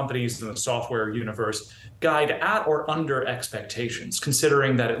 many companies in the software universe guide at or under expectations,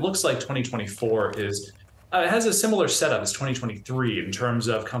 considering that it looks like 2024 has a similar setup as 2023 in terms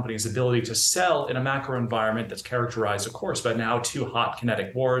of companies' ability to sell in a macro environment that's characterized, of course, by now two hot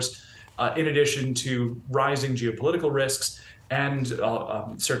kinetic wars, in addition to rising geopolitical risks and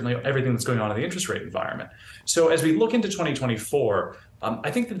certainly everything that's going on in the interest rate environment. So as we look into 2024,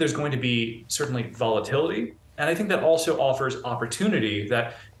 I think that there's going to be certainly volatility. And I think that also offers opportunity,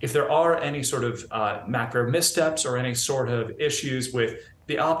 that if there are any sort of macro missteps or any sort of issues with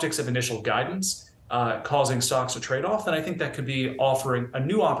the optics of initial guidance, causing stocks to trade off, then I think that could be offering a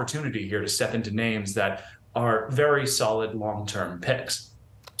new opportunity here to step into names that are very solid long-term picks.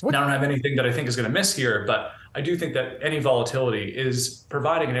 Now, I don't have anything that I think is going to miss here, but I do think that any volatility is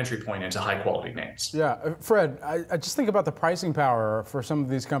providing an entry point into high-quality names. Yeah, Fred, I just think about the pricing power for some of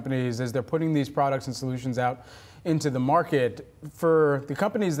these companies as they're putting these products and solutions out into the market. For the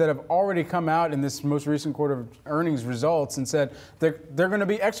companies that have already come out in this most recent quarter of earnings results and said they're going to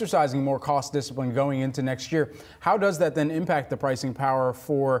be exercising more cost discipline going into next year, how does that then impact the pricing power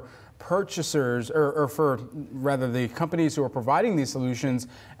for purchasers, or for rather the companies who are providing these solutions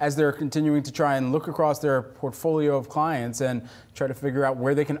as they're continuing to try and look across their portfolio of clients and try to figure out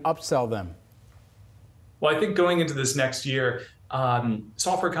where they can upsell them? Well, I think going into this next year,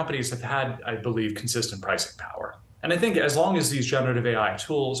 software companies have had, I believe, consistent pricing power. And I think as long as these generative AI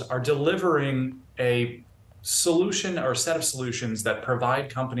tools are delivering a solution or a set of solutions that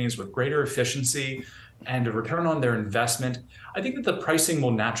provide companies with greater efficiency and a return on their investment, I think that the pricing will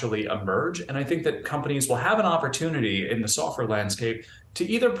naturally emerge. And I think that companies will have an opportunity in the software landscape to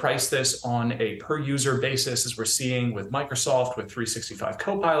either price this on a per user basis, as we're seeing with Microsoft with 365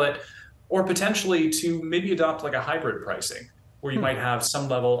 Copilot, or potentially to maybe adopt like a hybrid pricing, where you might have some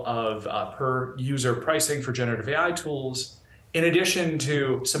level of per user pricing for generative AI tools, in addition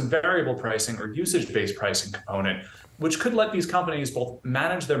to some variable pricing or usage-based pricing component, which could let these companies both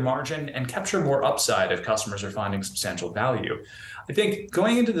manage their margin and capture more upside if customers are finding substantial value. I think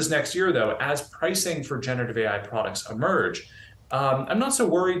going into this next year, though, as pricing for generative AI products emerge, I'm not so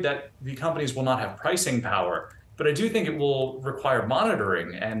worried that the companies will not have pricing power, but I do think it will require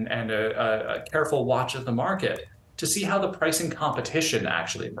monitoring and a careful watch of the market to see how the pricing competition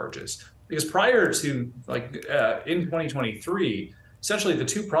actually emerges. Because prior to in 2023, essentially the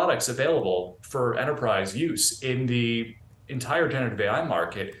two products available for enterprise use in the entire generative AI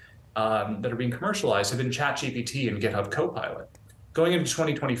market that are being commercialized have been ChatGPT and GitHub Copilot. Going into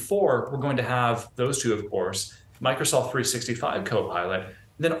 2024, we're going to have those two, of course, Microsoft 365 Copilot, and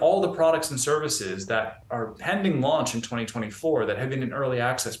then all the products and services that are pending launch in 2024 that have been in early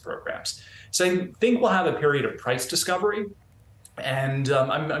access programs. So I think we'll have a period of price discovery, and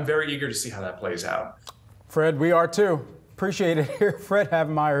I'm very eager to see how that plays out. Fred, we are too. Appreciate it here. Fred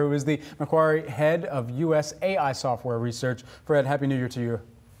Havemeyer, who is the Macquarie Head of U.S. AI Software Research. Fred, Happy New Year to you.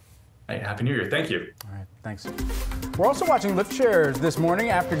 Hey, Happy New Year. Thank you. All right, thanks. We're also watching Lyft shares this morning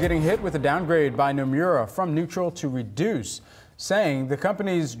after getting hit with a downgrade by Nomura from neutral to reduce, saying the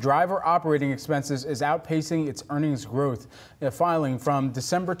company's driver operating expenses is outpacing its earnings growth. A filing from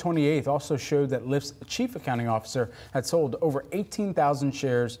December 28th also showed that Lyft's chief accounting officer had sold over 18,000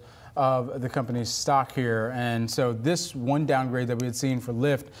 shares of the company's stock here. And so this one downgrade that we had seen for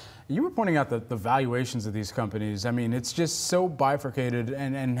Lyft, you were pointing out the valuations of these companies. I mean, it's just so bifurcated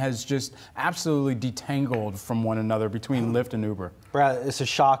and has just absolutely detangled from one another between Lyft and Uber. Brad, this is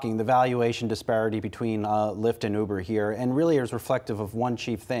shocking, the valuation disparity between Lyft and Uber here, and really is reflective of one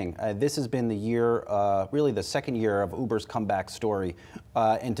chief thing. This has been the year, really the second year of Uber's comeback story.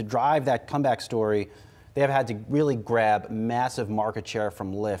 And to drive that comeback story, they have had to really grab massive market share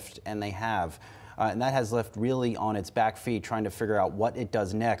from Lyft, and they have. And that has Lyft really on its back feet trying to figure out what it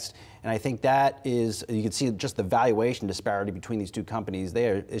does next. And I think that is, you can see just the valuation disparity between these two companies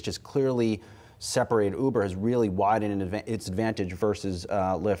there is just clearly separated. Uber has really widened its advantage versus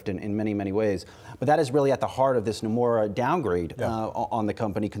Lyft in many, many ways. But that is really at the heart of this Nomura downgrade on the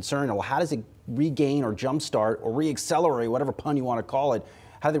company, concern, well, how does it regain or jumpstart or reaccelerate, whatever pun you want to call it,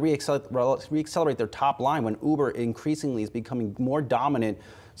 how do they reaccelerate their top line when Uber increasingly is becoming more dominant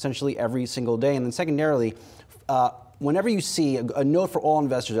essentially every single day? And then secondarily, whenever you see, a note for all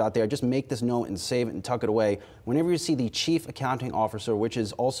investors out there, just make this note and save it and tuck it away. Whenever you see the chief accounting officer, who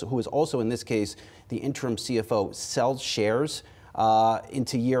is also in this case the interim CFO, sell shares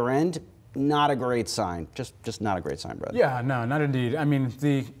into year end, not a great sign. Just not a great sign, Brad. Yeah, no, not indeed. I mean,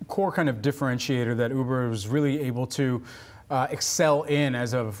 the core kind of differentiator that Uber was really able to excel in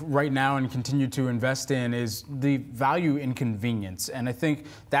as of right now and continue to invest in is the value in convenience. And I think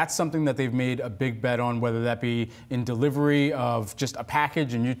that's something that they've made a big bet on, whether that be in delivery of just a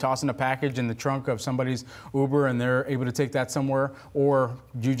package and you tossing a package in the trunk of somebody's Uber and they're able to take that somewhere, or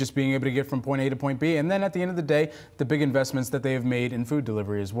you just being able to get from point A to point B. And then at the end of the day, the big investments that they have made in food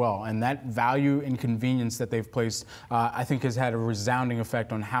delivery as well. And that value in convenience that they've placed, I think has had a resounding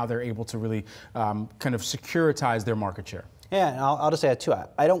effect on how they're able to really kind of securitize their market share. Yeah, and I'll just add too.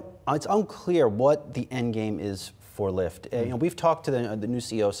 It's unclear what the end game is for Lyft. You know, we've talked to the new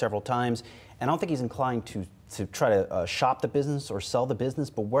CEO several times, and I don't think he's inclined to try to shop the business or sell the business.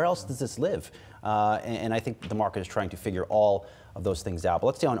 But where else does this live? And I think the market is trying to figure all of those things out. But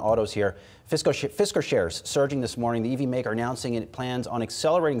let's stay on autos here. Fisker shares surging this morning. The EV maker announcing it plans on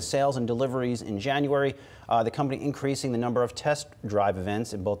accelerating sales and deliveries in January. The company increasing the number of test drive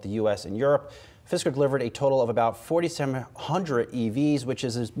events in both the U.S. and Europe. Fisker delivered a total of about 4,700 EVs, which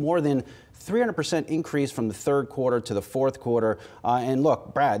is more than 300% increase from the third quarter to the fourth quarter. And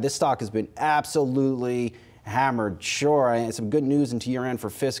look, Brad, this stock has been absolutely hammered. Sure, and some good news into year end for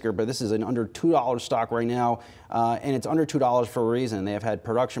Fisker, but this is an under $2 stock right now, and it's under $2 for a reason. They have had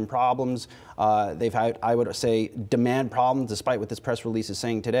production problems. They've had, I would say, demand problems, despite what this press release is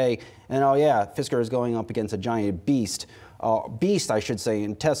saying today. And oh yeah, Fisker is going up against a giant beast. I should say,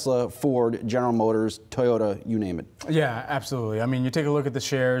 in Tesla, Ford, General Motors, Toyota, you name it. Yeah, absolutely. I mean, you take a look at the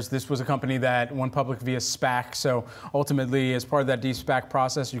shares. This was a company that went public via SPAC. So ultimately, as part of that de-SPAC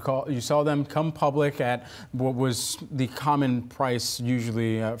process, you saw them come public at what was the common price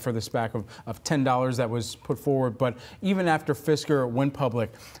usually for the SPAC of $10 that was put forward. But even after Fisker went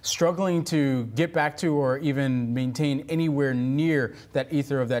public, struggling to get back to or even maintain anywhere near that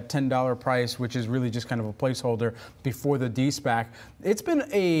ether of that $10 price, which is really just kind of a placeholder before the de-SPAC. It's been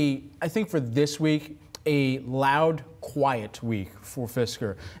I think for this week, a loud, quiet week for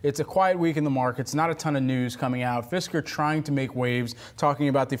Fisker. It's a quiet week in the markets, not a ton of news coming out. Fisker trying to make waves, talking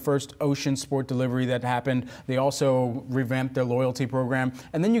about the first ocean sport delivery that happened. They also revamped their loyalty program.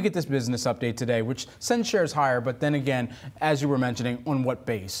 And then you get this business update today, which sends shares higher. But then again, as you were mentioning, on what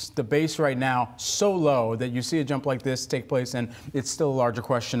base? The base right now, so low that you see a jump like this take place, and it's still a larger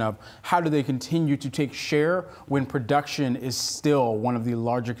question of how do they continue to take share when production is still one of the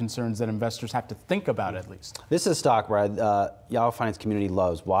larger concerns that investors have to think about, at least. This is a stock Yahoo Finance community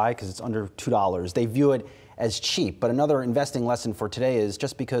loves. Why? Because it's under $2. They view it as cheap. But another investing lesson for today is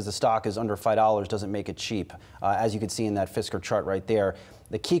just because the stock is under $5 doesn't make it cheap. As you can see in that Fisker chart right there,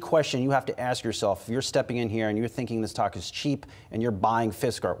 the key question you have to ask yourself, if you're stepping in here and you're thinking the stock is cheap and you're buying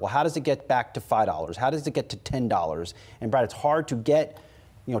Fisker, well, how does it get back to $5? How does it get to $10? And Brad, it's hard to get,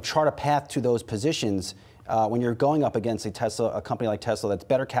 chart a path to those positions when you're going up against a company like Tesla that's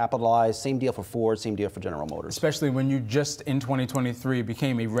better capitalized. Same deal for Ford, same deal for General Motors. Especially when you just in 2023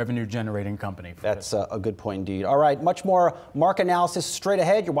 became a revenue generating company. That's a good point indeed. All right, much more market analysis straight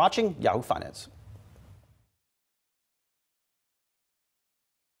ahead. You're watching Yahoo Finance.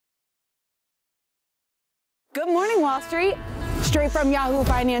 Good morning, Wall Street. Straight from Yahoo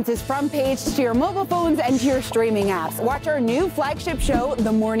Finance's front page to your mobile phones and to your streaming apps. Watch our new flagship show,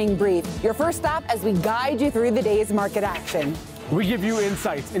 The Morning Brief, your first stop as we guide you through the day's market action. We give you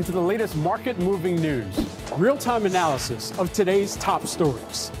insights into the latest market-moving news, real-time analysis of today's top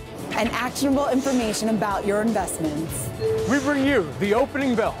stories, and actionable information about your investments. We bring you the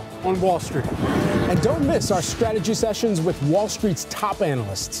opening bell on Wall Street. And don't miss our strategy sessions with Wall Street's top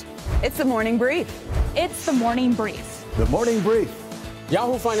analysts. It's The Morning Brief. It's The Morning Brief. The Morning Brief.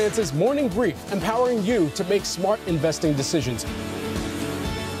 Yahoo Finance's Morning Brief, empowering you to make smart investing decisions.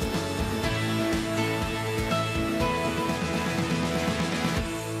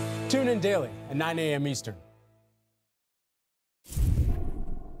 Tune in daily at 9 a.m. Eastern.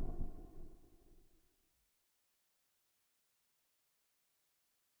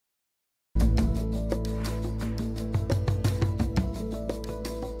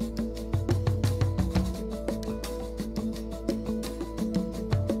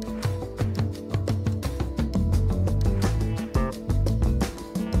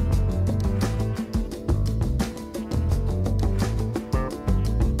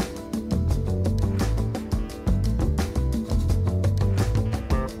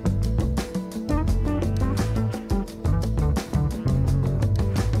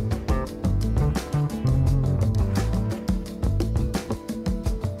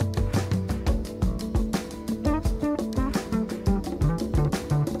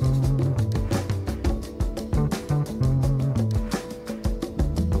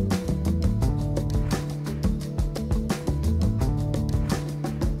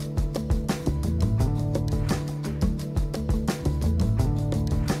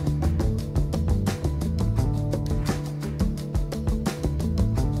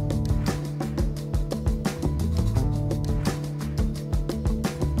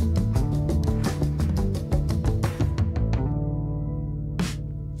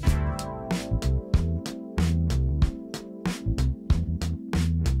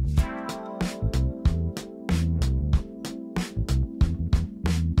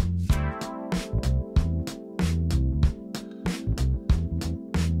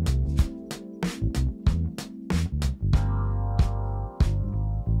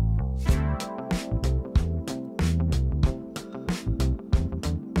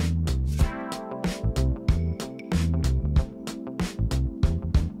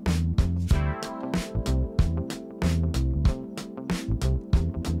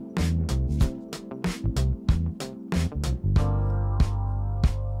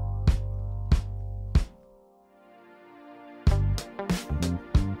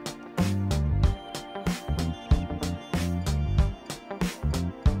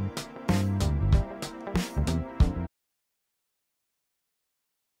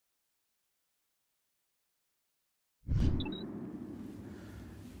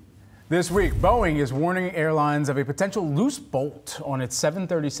 This week, Boeing is warning airlines of a potential loose bolt on its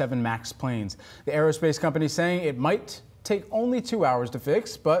 737 MAX planes. The aerospace company saying it might take only 2 hours to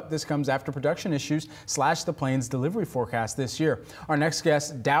fix, but this comes after production issues slashed the plane's delivery forecast this year. Our next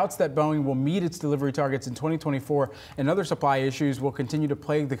guest doubts that Boeing will meet its delivery targets in 2024, and other supply issues will continue to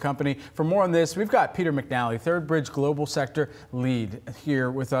plague the company. For more on this, we've got Peter McNally, Third Bridge Global Sector Lead, here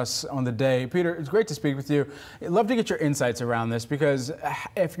with us on the day. Peter, it's great to speak with you. I'd love to get your insights around this, because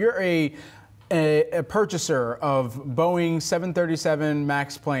if you're a purchaser of Boeing 737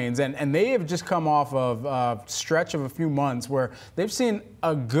 MAX planes, and they have just come off of a stretch of a few months where they've seen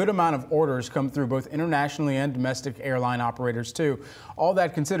a good amount of orders come through, both internationally and domestic airline operators too. All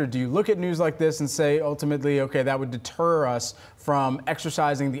that considered, do you look at news like this and say ultimately, okay, that would deter us from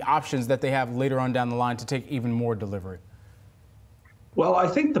exercising the options that they have later on down the line to take even more delivery? Well, I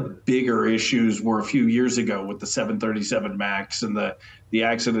think the bigger issues were a few years ago with the 737 MAX and the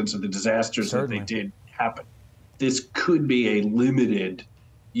accidents and the disasters Certainly. That they did happen. This could be a limited,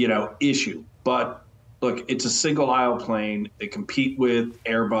 issue. But look, it's a single aisle plane. They compete with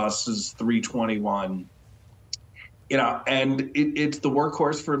Airbus's 321, and it's the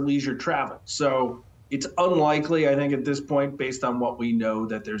workhorse for leisure travel. So it's unlikely, I think, at this point, based on what we know,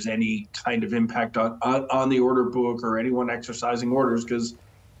 that there's any kind of impact on the order book or anyone exercising orders, because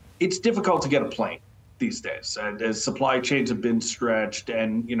it's difficult to get a plane these days. And as supply chains have been stretched,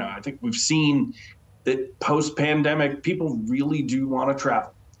 and I think we've seen that post-pandemic, people really do want to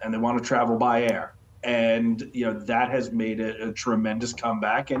travel, and they want to travel by air. And that has made a tremendous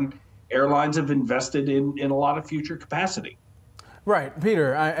comeback, and airlines have invested in a lot of future capacity. Right,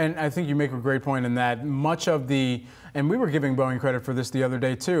 Peter, and I think you make a great point in that much of and we were giving Boeing credit for this the other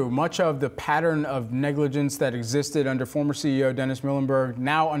day too, much of the pattern of negligence that existed under former CEO Dennis Muilenburg,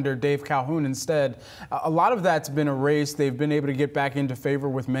 now under Dave Calhoun instead, a lot of that's been erased. They've been able to get back into favor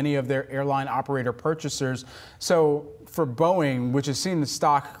with many of their airline operator purchasers. So for Boeing, which has seen the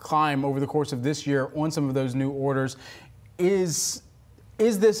stock climb over the course of this year on some of those new orders, is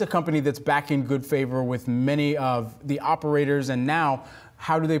this a company that's back in good favor with many of the operators? And now,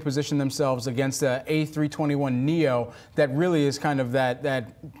 how do they position themselves against the A321neo that really is kind of that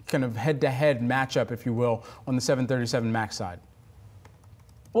kind of head-to-head matchup, if you will, on the 737 MAX side?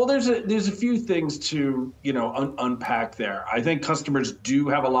 Well, there's a few things to unpack there. I think customers do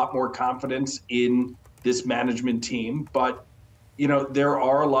have a lot more confidence in this management team, but there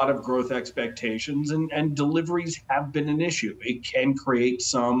are a lot of growth expectations, and deliveries have been an issue. It can create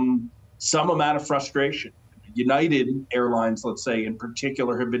some amount of frustration. United Airlines, let's say in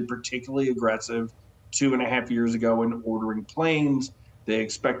particular, have been particularly aggressive 2.5 years ago in ordering planes. They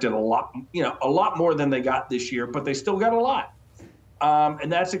expected a lot more than they got this year, but they still got a lot.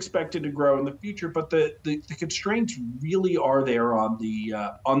 And that's expected to grow in the future. But the constraints really are there on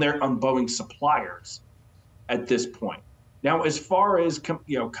Boeing suppliers at this point. Now, as far as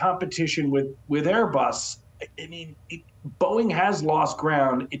competition with Airbus, I mean, Boeing has lost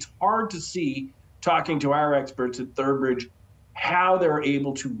ground. It's hard to see, talking to our experts at Third Bridge, how they're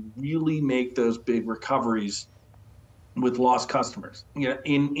able to really make those big recoveries with lost customers.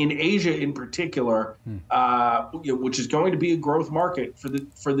 In Asia, in particular, which is going to be a growth market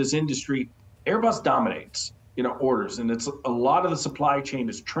for this industry, Airbus dominates orders, and it's a lot of the supply chain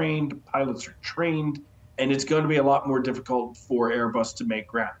is trained, pilots are trained. And it's going to be a lot more difficult for Airbus to make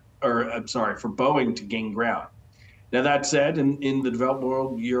ground, for Boeing to gain ground. Now, that said, in the developed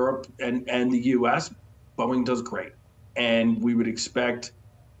world, Europe and the US, Boeing does great. And we would expect,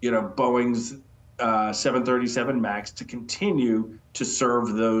 Boeing's 737 MAX to continue to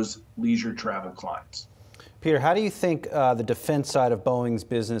serve those leisure travel clients. Peter, how do you think the defense side of Boeing's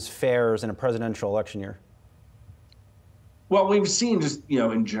business fares in a presidential election year? Well, we've seen just,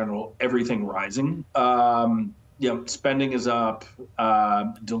 in general, everything rising. Spending is up,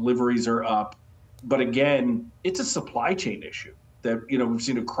 deliveries are up. But again, it's a supply chain issue that, we've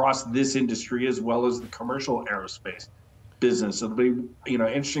seen across this industry as well as the commercial aerospace business. It'll be,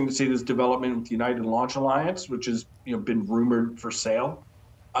 interesting to see this development with United Launch Alliance, which has, been rumored for sale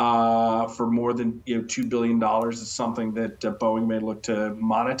for more than, $2 billion is something that Boeing may look to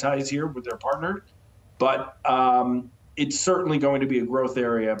monetize here with their partner. But it's certainly going to be a growth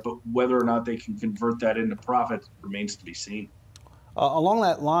area, but whether or not they can convert that into profit remains to be seen. Along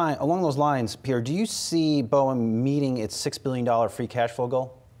those lines, Pierre, do you see Boeing meeting its $6 billion free cash flow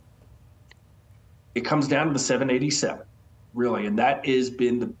goal? It comes down to the 787, really, and that has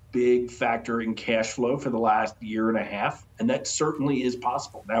been the big factor in cash flow for the last year and a half, and that certainly is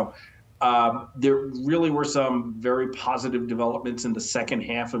possible. Now, there really were some very positive developments in the second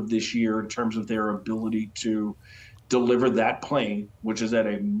half of this year in terms of their ability to deliver that plane, which is at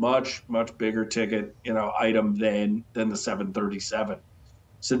a much, much bigger ticket, item than the 737.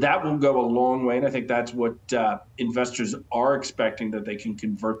 So that will go a long way, and I think that's what investors are expecting, that they can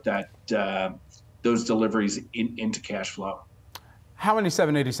convert those deliveries into cash flow. How many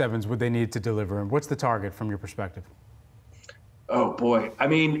 787s would they need to deliver, and what's the target from your perspective? Oh boy, I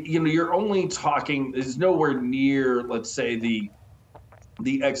mean, you're only talking. It's nowhere near, let's say, the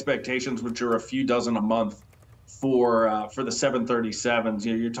expectations, which are a few dozen a month for the 737s.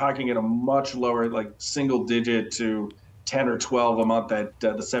 You're talking at a much lower, like single digit to 10 or 12 a month that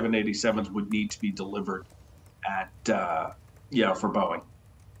the 787s would need to be delivered at, for Boeing.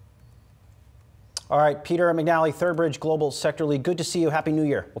 All right, Peter McNally, Third Bridge Global Sector Lead. Good to see you. Happy New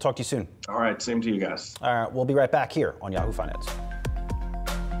Year. We'll talk to you soon. All right, same to you guys. All right, we'll be right back here on Yahoo Finance.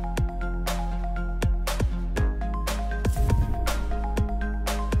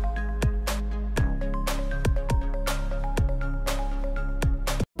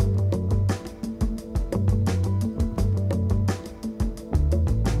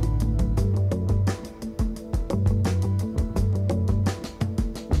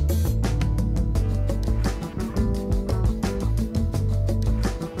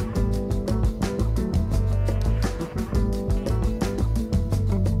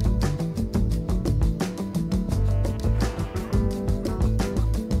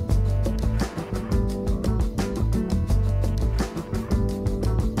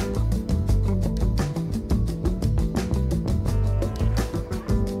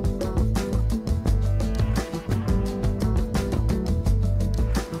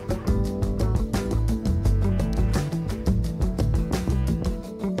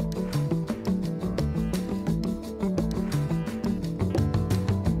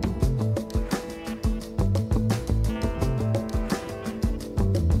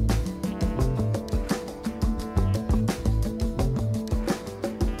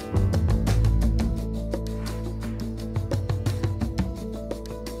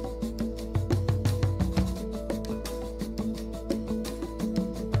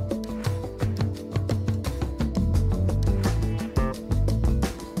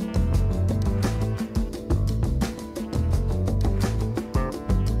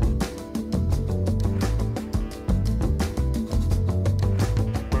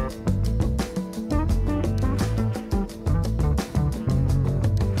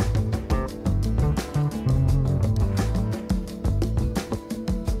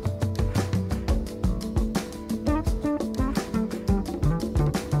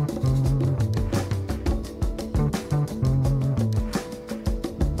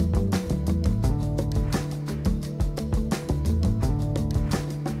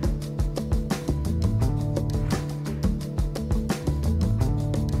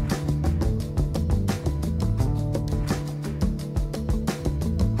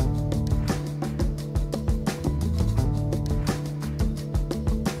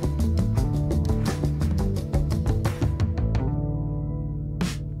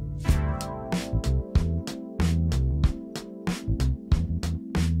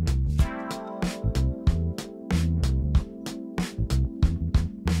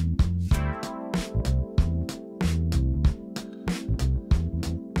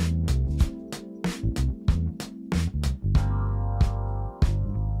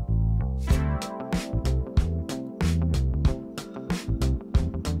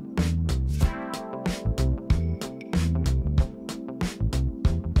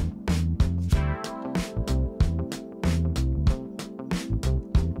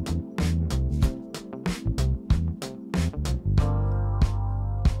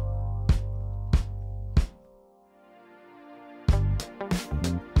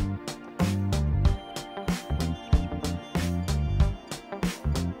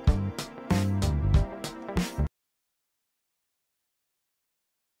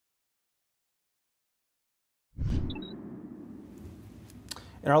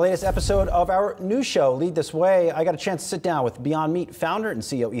 In our latest episode of our news show, Lead This Way, I got a chance to sit down with Beyond Meat founder and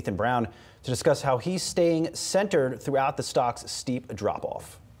CEO Ethan Brown to discuss how he's staying centered throughout the stock's steep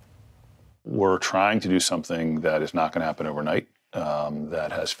drop-off. We're trying to do something that is not going to happen overnight, that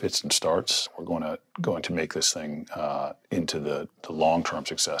has fits and starts. We're going to make this thing into the long-term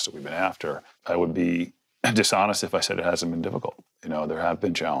success that we've been after. I would be dishonest if I said it hasn't been difficult. You know, there have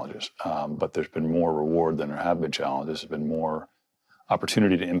been challenges, but there's been more reward than there have been challenges. There's been more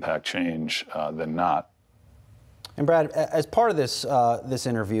opportunity to impact change than not. And Brad, as part of this this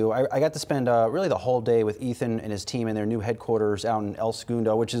interview, I got to spend really the whole day with Ethan and his team in their new headquarters out in El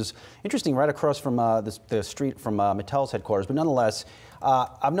Segundo, which is interesting, right across from the street from Mattel's headquarters. But nonetheless,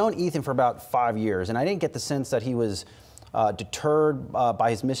 I've known Ethan for about 5 years, and I didn't get the sense that he was deterred by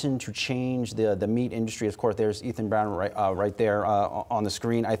his mission to change the meat industry. Of course, there's Ethan Brown right there on the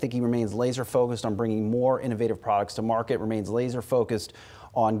screen. I think he remains laser focused on bringing more innovative products to market, remains laser focused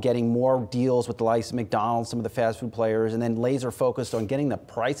on getting more deals with the likes of McDonald's, some of the fast food players, and then laser focused on getting the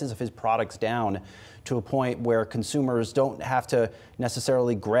prices of his products down to a point where consumers don't have to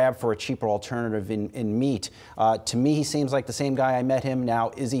necessarily grab for a cheaper alternative in meat. To me, he seems like the same guy I met him.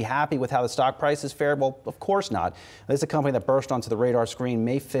 Now, is he happy with how the stock price has fared? Well, of course not. This is a company that burst onto the radar screen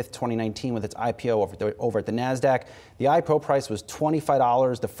May 5th, 2019 with its IPO over at the Nasdaq. The IPO price was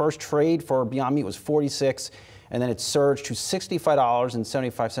 $25. The first trade for Beyond Meat was $46. And then it surged to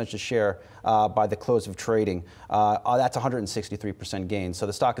 $65.75 a share by the close of trading. That's 163% gain. So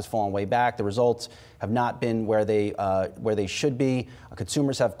the stock has fallen way back. The results have not been where they should be.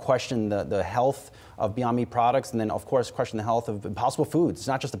 Consumers have questioned the health of Beyond Meat products, and then of course question the health of Impossible Foods. It's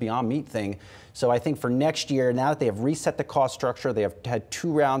not just a Beyond Meat thing. So I think for next year, now that they have reset the cost structure, they have had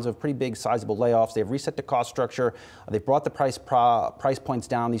 2 rounds of pretty big sizable layoffs, they have reset the cost structure, they've brought the price points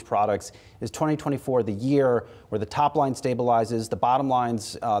down these products. Is 2024 the year where the top line stabilizes, the bottom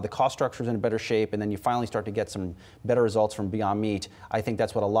lines, the cost structure is in a better shape, and then you finally start to get some better results from Beyond Meat? I think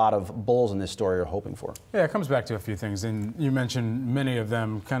that's what a lot of bulls in this story are hoping for. Yeah, it comes back to a few things, and you mentioned many of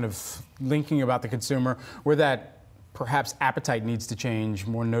them kind of linking about the consumer, where that perhaps appetite needs to change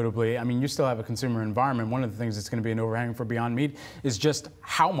more notably. I mean, you still have a consumer environment. One of the things that's going to be an overhang for Beyond Meat is just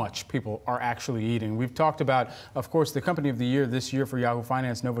how much people are actually eating. We've talked about, of course, the company of the year this year for Yahoo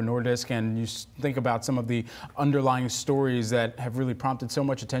Finance, Novo Nordisk, and you think about some of the underlying stories that have really prompted so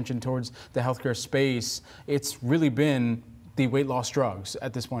much attention towards the healthcare space. It's really been the weight loss drugs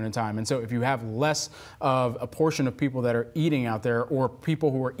at this point in time. And so if you have less of a portion of people that are eating out there, or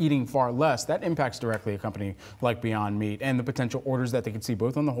people who are eating far less, that impacts directly a company like Beyond Meat and the potential orders that they could see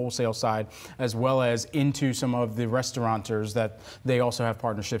both on the wholesale side as well as into some of the restaurateurs that they also have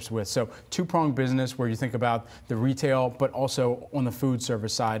partnerships with. So two-pronged business where you think about the retail, but also on the food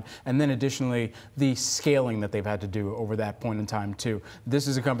service side. And then additionally, the scaling that they've had to do over that point in time too. This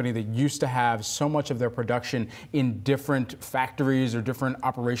is a company that used to have so much of their production in different factories or different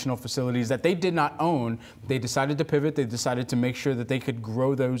operational facilities that they did not own. They decided to pivot. They decided to make sure that they could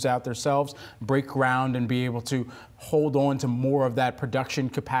grow those out themselves, break ground, and be able to hold on to more of that production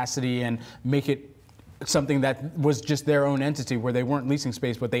capacity and make it something that was just their own entity where they weren't leasing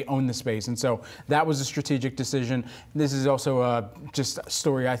space, but they owned the space. And so that was a strategic decision. This is also just a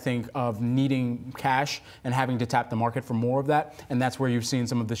story, I think, of needing cash and having to tap the market for more of that. And that's where you've seen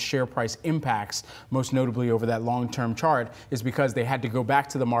some of the share price impacts, most notably over that long-term chart, is because they had to go back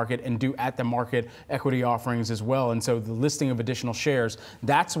to the market and do at the market equity offerings as well. And so the listing of additional shares,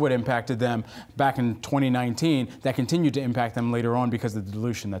 that's what impacted them back in 2019. That continued to impact them later on because of the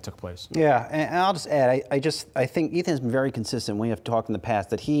dilution that took place. Yeah, and I'll just add, I think Ethan's been very consistent. We have talked in the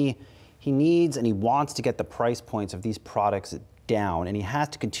past that he needs and he wants to get the price points of these products down, and he has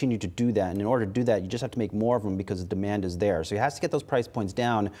to continue to do that. And in order to do that, you just have to make more of them because the demand is there. So he has to get those price points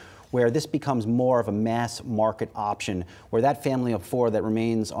down where this becomes more of a mass market option, where that family of 4 that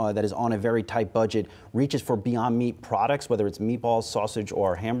remains, that is on a very tight budget, reaches for Beyond Meat products, whether it's meatballs, sausage,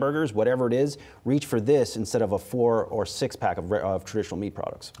 or hamburgers, whatever it is, reach for this instead of a 4 or 6 pack of traditional meat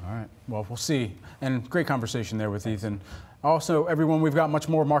products. All right, well, we'll see. And great conversation there with Ethan. Also, everyone, we've got much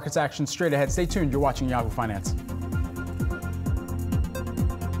more markets action straight ahead. Stay tuned, you're watching Yahoo Finance.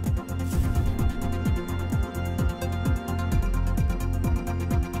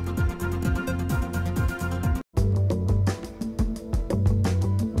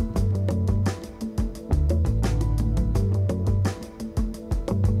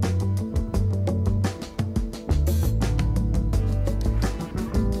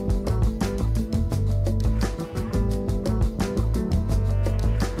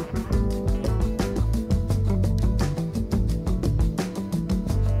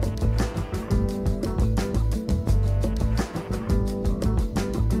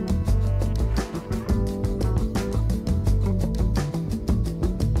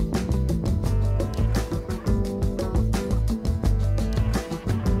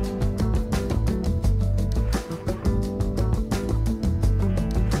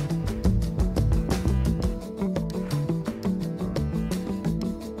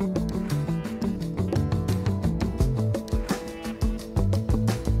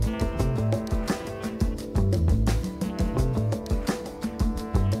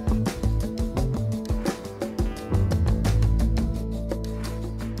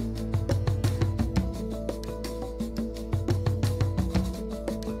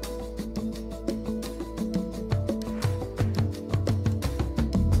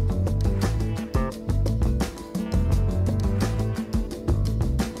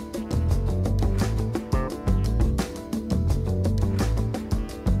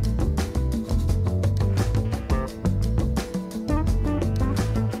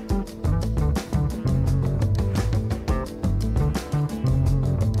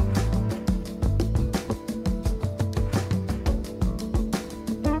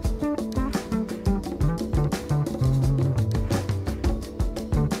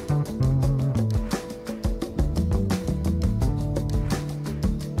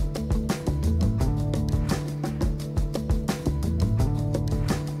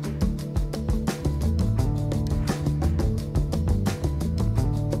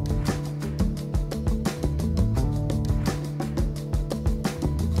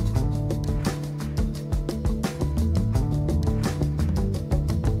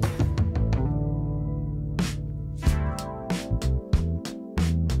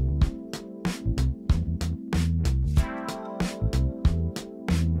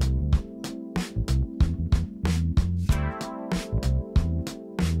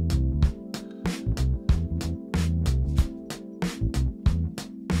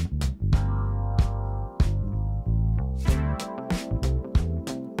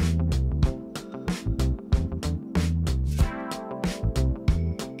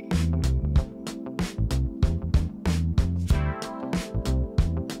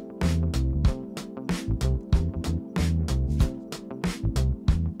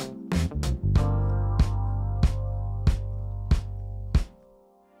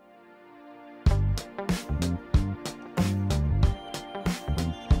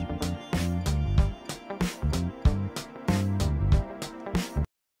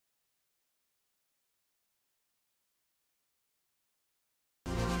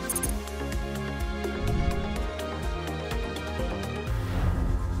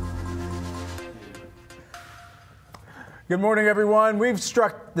 Good morning, everyone. We've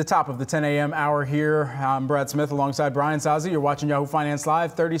struck the top of the 10 a.m. hour here. I'm Brad Smith alongside Brian Sazi. You're watching Yahoo Finance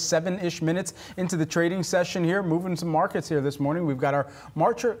Live, 37-ish minutes into the trading session here. Moving some markets here this morning. We've got our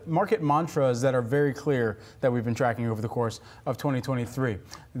market mantras that are very clear that we've been tracking over the course of 2023.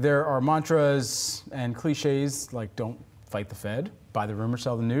 There are mantras and cliches like don't fight the Fed, buy the rumor,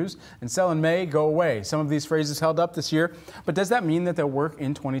 sell the news, and sell in May, go away. Some of these phrases held up this year, but does that mean that they'll work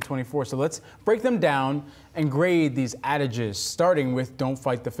in 2024? So let's break them down and grade these adages, starting with don't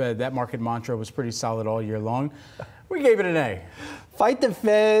fight the Fed. That market mantra was pretty solid all year long. We gave it an A. Fight the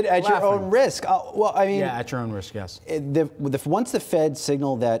Fed at your own risk. Well, I mean, yeah, at your own risk, yes. Once the Fed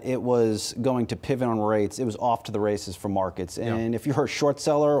signaled that it was going to pivot on rates, it was off to the races for markets. And if you're a short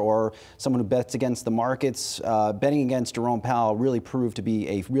seller or someone who bets against the markets, betting against Jerome Powell really proved to be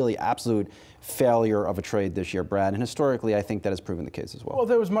a really absolute failure of a trade this year, Brad. And historically, I think that has proven the case as well. Well,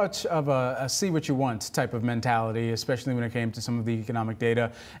 there was much of a see what you want type of mentality, especially when it came to some of the economic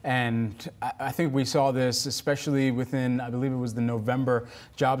data. And I think we saw this especially within, I believe it was the November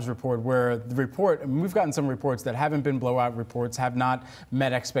jobs report, where the report, and we've gotten some reports that haven't been blowout reports, have not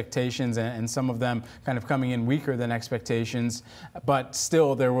met expectations, and some of them kind of coming in weaker than expectations. But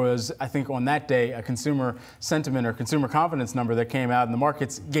still, there was, I think on that day, a consumer sentiment or consumer confidence number that came out, and the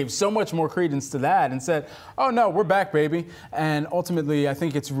markets gave so much more credence to that and said, oh no, we're back, baby. And ultimately, I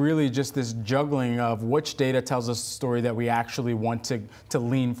think it's really just this juggling of which data tells us the story that we actually want to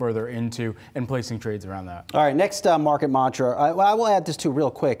lean further into and placing trades around that. All right, next market mantra. I will add this too real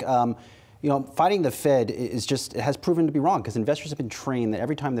quick. You know, fighting the Fed is just, it has proven to be wrong because investors have been trained that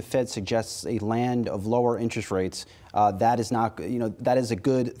every time the Fed suggests a land of lower interest rates, that is not, you know, that is a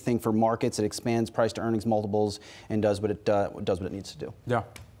good thing for markets. It expands price to earnings multiples and does what it needs to do. Yeah.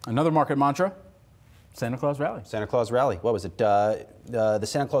 Another market mantra, Santa Claus rally. Santa Claus rally. What was it? The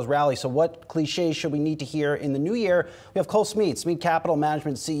Santa Claus rally. So what cliches should we need to hear in the new year? We have Cole Smead, Smead Capital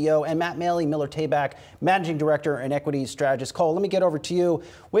Management CEO, and Matt Maley, Miller Tabak, Managing Director and Equity Strategist. Cole, let me get over to you.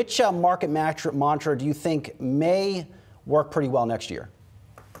 Which market mantra do you think may work pretty well next year?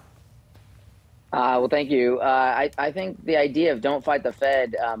 Well, thank you. I think the idea of don't fight the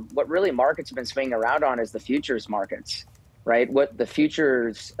Fed, what really markets have been swinging around on is the futures markets. Right, what the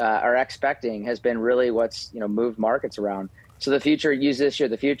futures are expecting has been really what's moved markets around. So the future this year,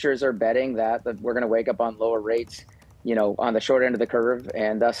 the futures are betting that we're going to wake up on lower rates, on the short end of the curve,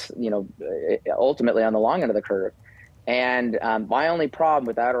 and thus ultimately on the long end of the curve. And my only problem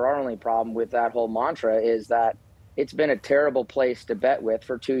with that, or our only problem with that whole mantra, is that it's been a terrible place to bet with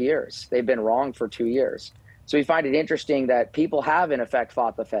for 2 years. They've been wrong for 2 years. So we find it interesting that people have in effect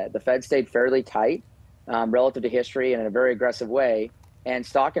fought the Fed. The Fed stayed fairly tight. Relative to history and in a very aggressive way. And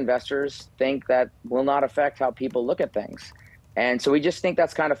stock investors think that will not affect how people look at things. And so we just think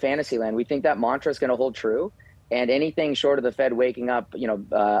that's kind of fantasy land. We think that mantra is going to hold true. And anything short of the Fed waking up,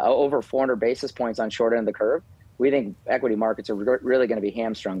 over 400 basis points on short end of the curve, we think equity markets are really going to be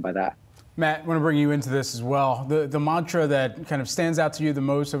hamstrung by that. Matt, I want to bring you into this as well. The mantra that kind of stands out to you the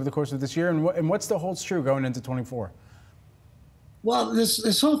most over the course of this year, and what still holds true going into 24? Well,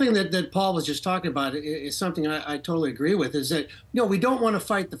 this whole thing that Paul was just talking about is something I totally agree with, is that, we don't want to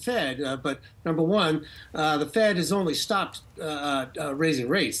fight the Fed, but number one, the Fed has only stopped raising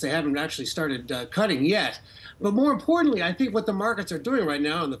rates. They haven't actually started cutting yet. But more importantly, I think what the markets are doing right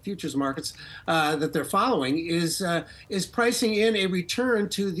now, and the futures markets that they're following, is pricing in a return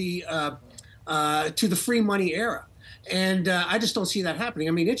to the free money era. And I just don't see that happening.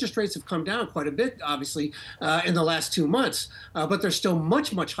 I mean, interest rates have come down quite a bit, obviously, in the last 2 months, but they're still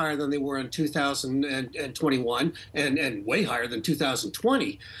much, much higher than they were in 2021 and way higher than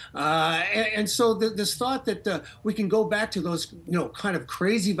 2020. And so this thought that we can go back to those, kind of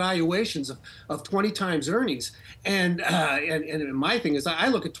crazy valuations of 20 times earnings. And my thing is, I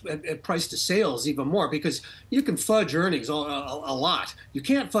look at price to sales even more, because you can fudge earnings a lot. You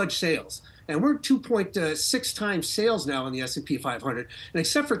can't fudge sales. And we're 2.6 times sales now in the S&P 500. And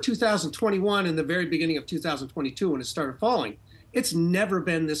except for 2021 and the very beginning of 2022 when it started falling, it's never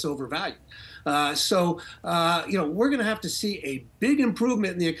been this overvalued. So we're going to have to see a big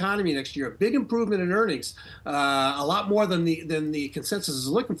improvement in the economy next year, a big improvement in earnings, a lot more than the consensus is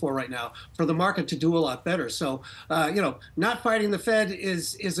looking for right now, for the market to do a lot better. So, not fighting the Fed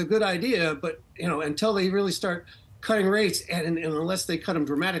is a good idea, but, until they really start cutting rates, and unless they cut them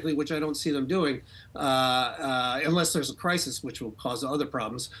dramatically, which I don't see them doing, unless there's a crisis, which will cause other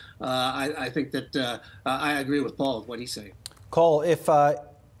problems, I think that I agree with Paul with what he's saying. Cole,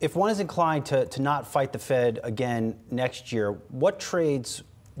 if one is inclined to not fight the Fed again next year, what trades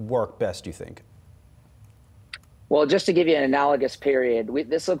work best, do you think? Well, just to give you an analogous period,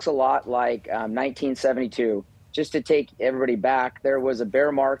 this looks a lot like 1972. Just to take everybody back, there was a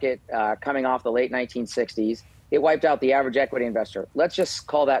bear market coming off the late 1960s. It wiped out the average equity investor. Let's just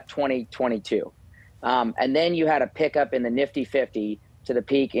call that 2022. And then you had a pickup in the Nifty 50 to the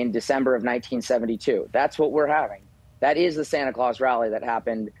peak in December of 1972. That's what we're having. That is the Santa Claus rally that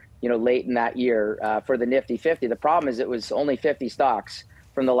happened, late in that year for the Nifty 50. The problem is it was only 50 stocks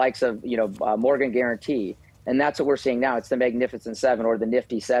from the likes of, Morgan Guarantee. And that's what we're seeing now. It's the Magnificent Seven, or the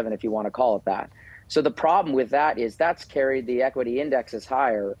Nifty 7, if you want to call it that. So the problem with that is that's carried the equity indexes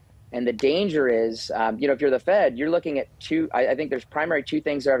higher. And the danger is, if you're the Fed, you're looking at I think there's primary two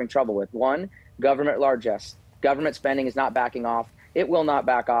things they're having trouble with. One, government largesse. Government spending is not backing off. It will not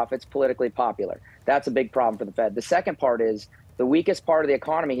back off. It's politically popular. That's a big problem for the Fed. The second part is the weakest part of the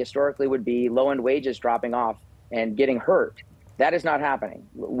economy historically would be low-end wages dropping off and getting hurt. That is not happening.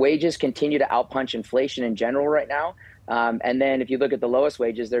 Wages continue to outpunch inflation in general right now. And then if you look at the lowest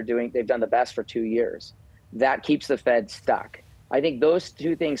wages, they've done the best for 2 years. That keeps the Fed stuck. I think those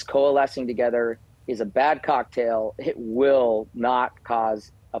two things coalescing together is a bad cocktail. It will not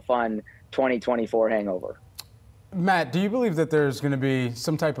cause a fun 2024 hangover. Matt, do you believe that there's going to be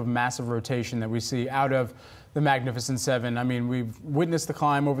some type of massive rotation that we see out of the Magnificent Seven? I mean, we've witnessed the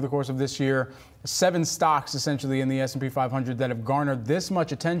climb over the course of this year. 7 stocks essentially in the S&P 500 that have garnered this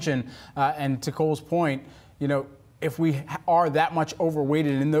much attention. And to Cole's point, if we are that much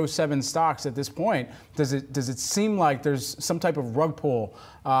overweighted in those 7 stocks at this point, does it seem like there's some type of rug pull,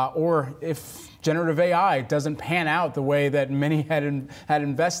 or if generative AI doesn't pan out the way that many had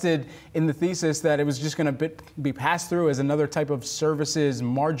invested in the thesis that it was just going to be passed through as another type of services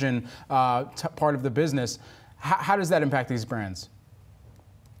margin part of the business, how does that impact these brands?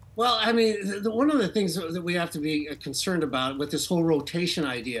 Well, I mean, one of the things that we have to be concerned about with this whole rotation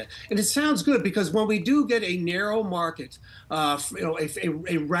idea, and it sounds good because when we do get a narrow market, a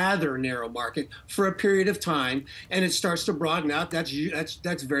rather narrow market for a period of time, and it starts to broaden out, that's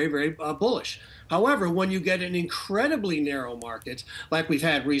very, very bullish. However, when you get an incredibly narrow market, like we've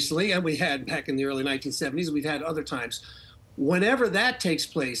had recently, and we had back in the early 1970s, we've had other times, whenever that takes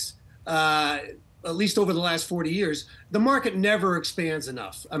place, at least over the last 40 years, the market never expands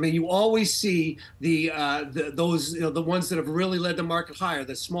enough. I mean, you always see those the ones that have really led the market higher,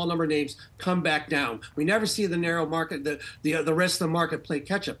 the small number of names, come back down. We never see the narrow market, the rest of the market play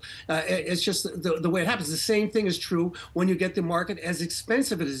catch up. It's just the way it happens. The same thing is true when you get the market as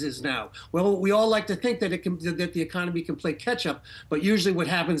expensive as it is now. Well, we all like to think that that the economy can play catch up, but usually what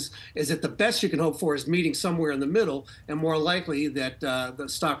happens is that the best you can hope for is meeting somewhere in the middle, and more likely that the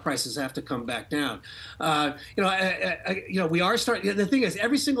stock prices have to come back down. We are starting. The thing is,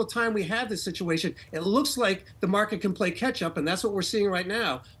 every single time we have this situation, it looks like the market can play catch up, and that's what we're seeing right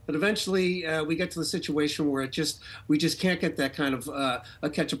now. But eventually, we get to the situation where we just can't get that kind of a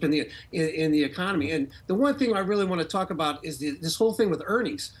catch up in the economy. And the one thing I really want to talk about is this whole thing with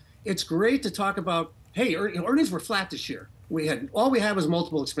earnings. It's great to talk about. Hey, earnings were flat this year. All we had was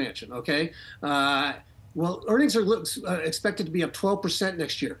multiple expansion. Okay. Well, earnings are expected to be up 12%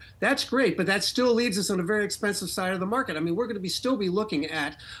 next year. That's great, but that still leaves us on a very expensive side of the market. I mean, we're going to still be looking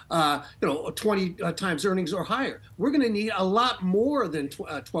at 20 times earnings or higher. We're going to need a lot more than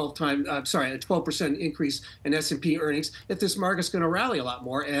a 12% increase in S&P earnings if this market's going to rally a lot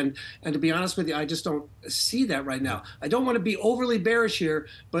more. And to be honest with you, I just don't see that right now. I don't want to be overly bearish here,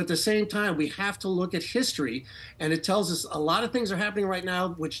 but at the same time, we have to look at history, and it tells us a lot of things are happening right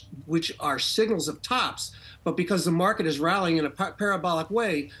now, which are signals of tops. But because the market is rallying in a parabolic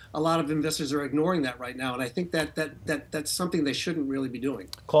way, a lot of investors are ignoring that right now. And I think that's something they shouldn't really be doing.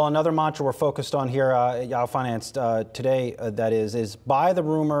 Cole, another mantra we're focused on here at Yahoo Finance today, that is buy the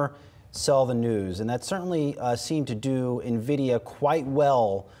rumor, sell the news. And that certainly seemed to do NVIDIA quite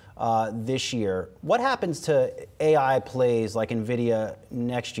well this year. What happens to AI plays like NVIDIA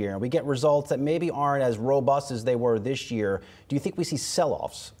next year? We get results that maybe aren't as robust as they were this year. Do you think we see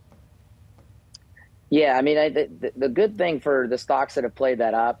sell-offs? Yeah, I mean, the good thing for the stocks that have played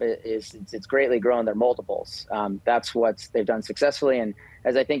that up is it's greatly grown their multiples. That's what they've done successfully. And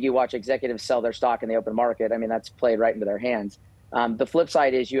as I think you watch executives sell their stock in the open market, I mean, that's played right into their hands. The flip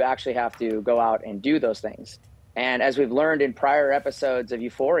side is you actually have to go out and do those things. And as we've learned in prior episodes of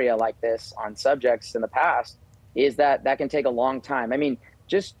Euphoria like this on subjects in the past, is that can take a long time. I mean,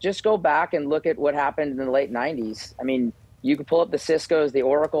 Just go back and look at what happened in the late 90s. I mean, you could pull up the Ciscos, the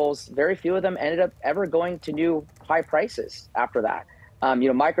Oracles. Very few of them ended up ever going to new high prices after that.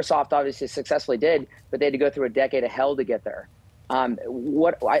 Microsoft obviously successfully did, but they had to go through a decade of hell to get there.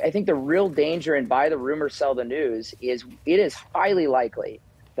 What I think the real danger in buy the rumor, sell the news is it is highly likely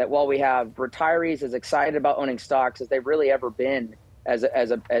that while we have retirees as excited about owning stocks as they've really ever been as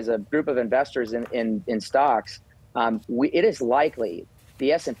a group of investors in stocks, it is likely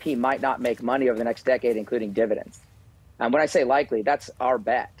the S&P might not make money over the next decade, including dividends. When I say likely, that's our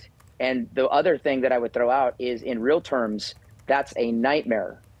bet. And the other thing that I would throw out is, in real terms, that's a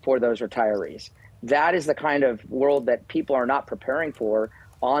nightmare for those retirees. That is the kind of world that people are not preparing for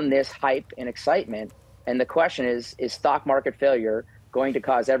on this hype and excitement. And the question is stock market failure going to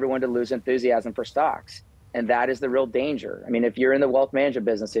cause everyone to lose enthusiasm for stocks? And that is the real danger. I mean, if you're in the wealth management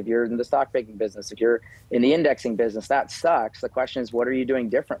business, if you're in the stock picking business, if you're in the indexing business, that sucks. The question is, what are you doing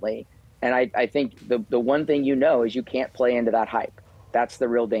differently? And I think the one thing is you can't play into that hype. That's the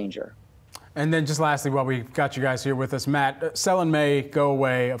real danger. And then just lastly, while we've got you guys here with us, Matt, sell in May, go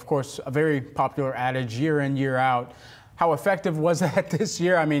away. Of course, a very popular adage year in, year out. How effective was that this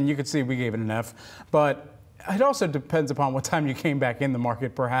year? I mean, you could see we gave it an F, but it also depends upon what time you came back in the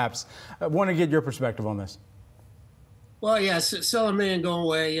market, perhaps. I want to get your perspective on this. Well, yes, sell in May and go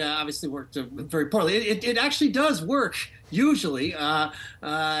away obviously worked very poorly. It actually does work usually, and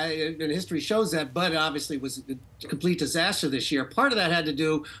history shows that, but obviously it was a complete disaster this year. Part of that had to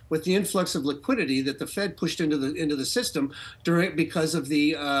do with the influx of liquidity that the Fed pushed into the system because of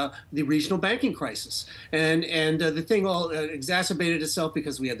the regional banking crisis, and the thing all exacerbated itself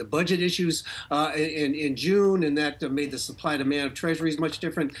because we had the budget issues in June, and that made the supply demand of treasuries much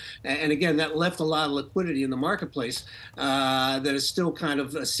different, and again that left a lot of liquidity in the marketplace that is still kind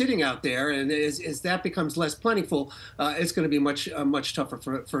of sitting out there, and as that becomes less plentiful, it's going to be much tougher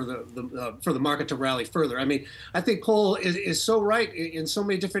for the market to rally further. I mean, I think Cole is so right in so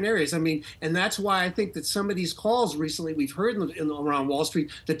many different areas. I mean, and that's why I think that some of these calls recently we've heard around Wall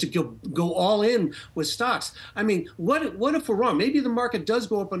Street that to go all in with stocks. I mean, what if we're wrong? Maybe the market does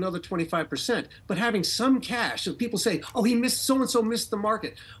go up another 25%, but having some cash. So people say, oh, so-and-so missed the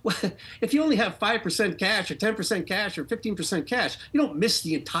market. Well, if you only have 5% cash or 10% cash or 15% cash, you don't miss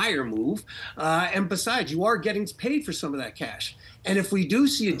the entire move. And besides, you are getting paid for some of that cash. And if we do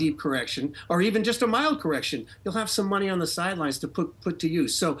see a deep correction or even just a mild correction, you'll have some money on the sidelines to put to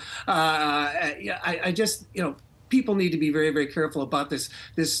use. So I just, people need to be very, very careful about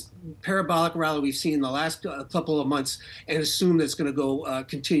this parabolic rally we've seen in the last couple of months and assume that's going to go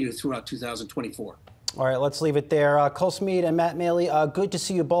continue throughout 2024. All right, let's leave it there. Cole Smead and Matt Maley, good to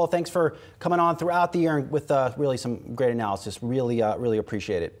see you both. Thanks for coming on throughout the year with really some great analysis. Really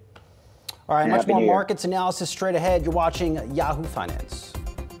appreciate it. All right, much more markets analysis straight ahead. You're watching Yahoo Finance.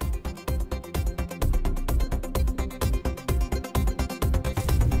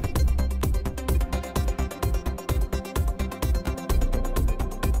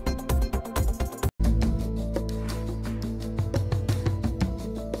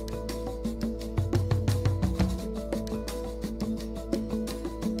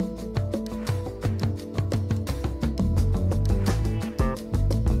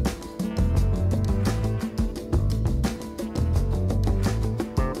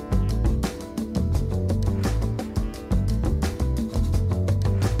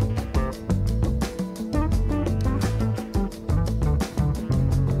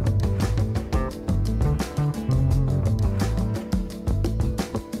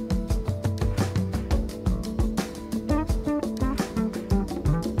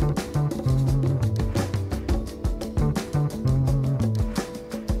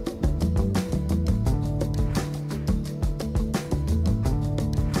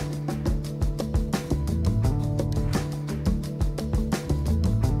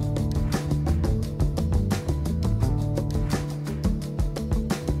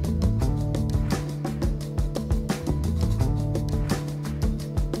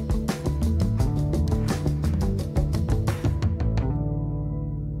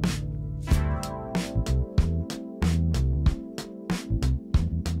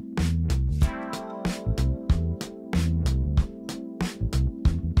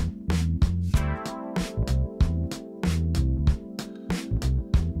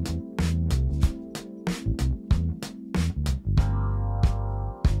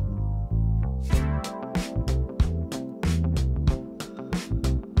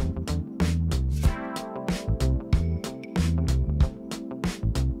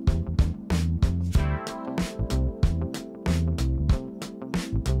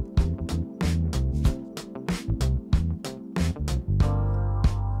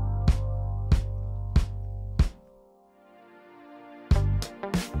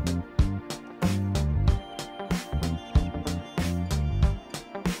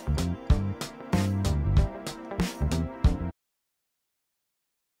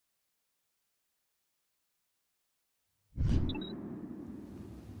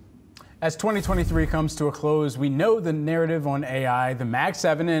 As 2023 comes to a close, we know the narrative on AI, the Mag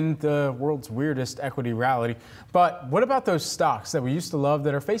 7, and the world's weirdest equity rally. But what about those stocks that we used to love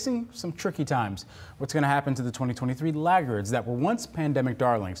that are facing some tricky times? What's going to happen to the 2023 laggards that were once pandemic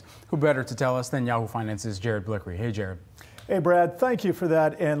darlings? Who better to tell us than Yahoo Finance's Jared Blickery? Hey, Jared. Hey, Brad, thank you for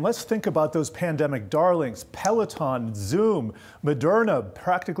that. And let's think about those pandemic darlings. Peloton, Zoom, Moderna,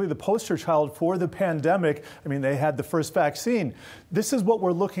 practically the poster child for the pandemic. I mean, they had the first vaccine. This is what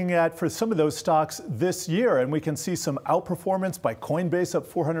we're looking at for some of those stocks this year. And we can see some outperformance by Coinbase up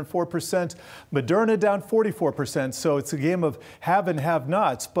 404%, Moderna down 44%. So it's a game of have and have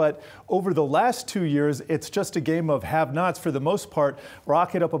nots. But over the last 2 years, it's just a game of have nots for the most part.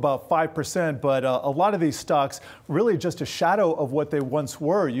 Rocket up about 5%. But a lot of these stocks really just a shadow of what they once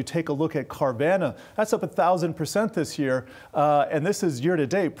were. You take a look at Carvana, that's up 1,000% this year. And this is year to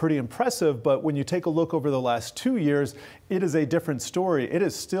date, pretty impressive. But when you take a look over the last 2 years, it is a different story. It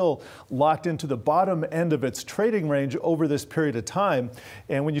is still locked into the bottom end of its trading range over this period of time.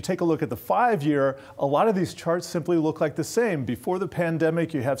 And when you take a look at the 5-year, a lot of these charts simply look like the same. Before the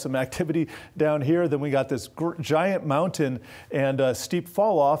pandemic, you have some activity down here. Then we got this giant mountain and steep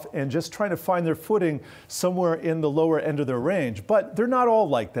fall off and just trying to find their footing somewhere in the lower end of their range. But they're not all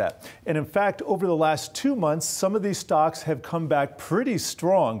like that. And in fact, over the last 2 months, some of these stocks have come back pretty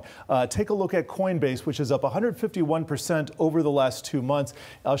strong. Take a look at Coinbase, which is up 151% over the last 2 months.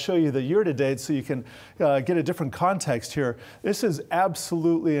 I'll show you the year to date so you can get a different context here. This is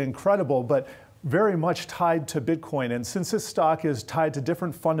absolutely incredible, but very much tied to Bitcoin. And since this stock is tied to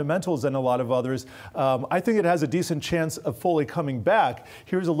different fundamentals than a lot of others, I think it has a decent chance of fully coming back.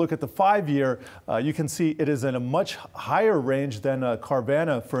 Here's a look at the 5-year. You can see it is in a much higher range than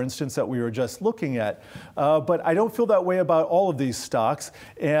Carvana, for instance, that we were just looking at. But I don't feel that way about all of these stocks.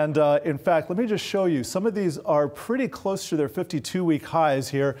 And in fact, let me just show you. Some of these are pretty close to their 52-week highs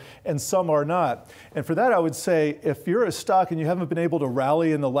here, and some are not. And for that, I would say if you're a stock and you haven't been able to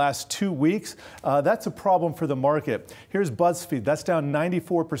rally in the last 2 weeks, that's a problem for the market. Here's BuzzFeed. That's down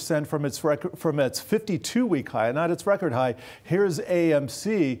 94% from its 52-week high, not its record high. Here's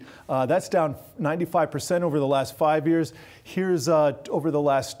AMC. That's down 95% over the last 5 years. Here's over the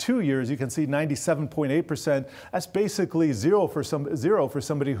last 2 years, you can see 97.8%. That's basically zero for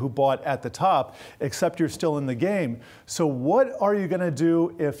somebody who bought at the top, except you're still in the game. So what are you going to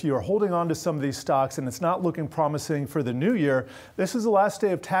do if you're holding on to some of these stocks and it's not looking promising for the new year? This is the last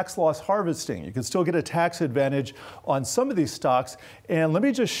day of tax loss harvesting. You can still get a tax advantage on some of these stocks. And let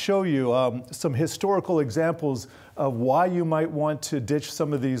me just show you some historical examples of why you might want to ditch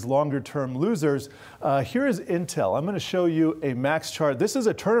some of these longer-term losers. Here is Intel. I'm going to show you a max chart. This is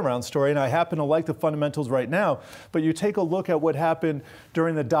a turnaround story, and I happen to like the fundamentals right now. But you take a look at what happened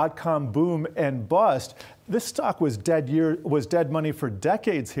during the dot-com boom and bust. This stock was dead money for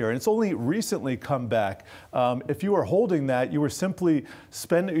decades here, and it's only recently come back. If you were holding that, you were simply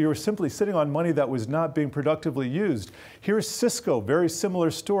sitting on money that was not being productively used. Here's Cisco, very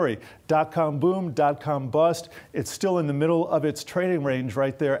similar story. Dot-com boom, dot-com bust. It's still in the middle of its trading range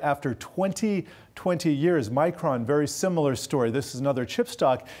right there after 20 years. Micron, very similar story. This is another chip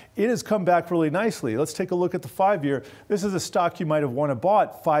stock. It has come back really nicely. Let's take a look at the 5-year. This is a stock you might have wanted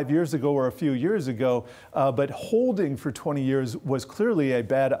bought 5 years ago or a few years ago, but holding for 20 years was clearly a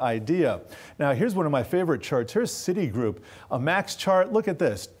bad idea. Now, here's one of my favorite charts. Here's Citigroup, a max chart. Look at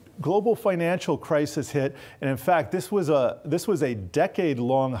this. Global financial crisis hit, and in fact, this was a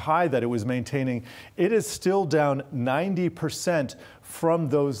decade-long high that it was maintaining. It is still down 90% from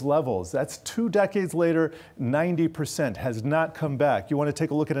those levels. That's 2 decades later, 90% has not come back. You want to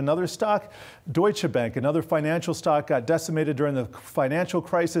take a look at another stock? Deutsche Bank, another financial stock, got decimated during the financial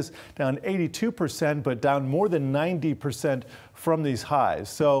crisis, down 82%, but down more than 90% from these highs.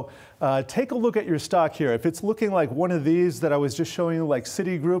 So take a look at your stock here. If it's looking like one of these that I was just showing you, like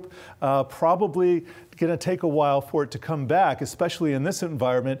Citigroup, probably going to take a while for it to come back, especially in this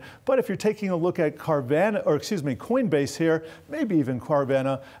environment. But if you're taking a look at Coinbase here, maybe even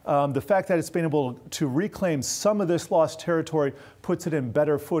Carvana, the fact that it's been able to reclaim some of this lost territory puts it in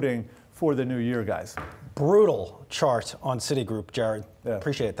better footing for the new year, guys. Brutal chart on Citigroup, Jared. Yeah.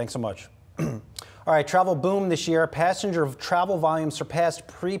 Appreciate it. Thanks so much. All right, travel boom this year. Passenger travel volume surpassed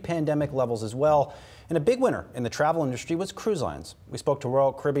pre-pandemic levels as well. And a big winner in the travel industry was cruise lines. We spoke to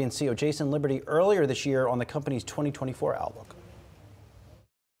Royal Caribbean CEO Jason Liberty earlier this year on the company's 2024 outlook.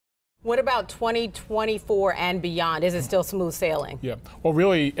 What about 2024 and beyond? Is it still smooth sailing? Yeah, well,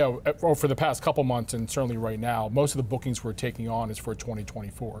 really, for the past couple months and certainly right now, most of the bookings we're taking on is for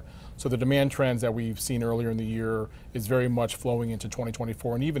 2024. So the demand trends that we've seen earlier in the year is very much flowing into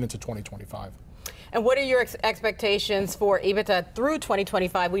 2024 and even into 2025. And what are your expectations for EBITDA through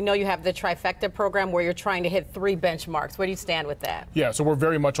 2025? We know you have the trifecta program where you're trying to hit 3 benchmarks. Where do you stand with that? Yeah, so we're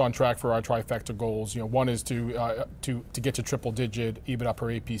very much on track for our trifecta goals. One is to get to triple-digit EBITDA per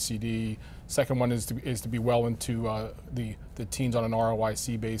APCD. Second one is to be well into the teens on an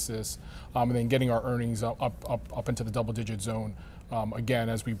ROIC basis, and then getting our earnings up into the double-digit zone. Again,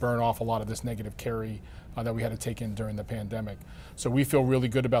 as we burn off a lot of this negative carry that we had to take in during the pandemic. So we feel really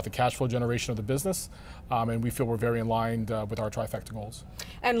good about the cash flow generation of the business, and we feel we're very in line with our trifecta goals.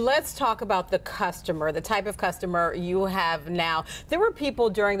 And let's talk about the customer, the type of customer you have now. There were people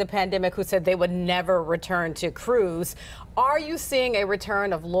during the pandemic who said they would never return to cruise. Are you seeing a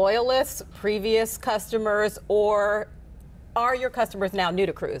return of loyalists, previous customers, or are your customers now new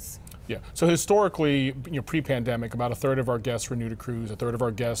to cruise? Yeah. So historically, pre-pandemic, about a third of our guests were new to cruise, a third of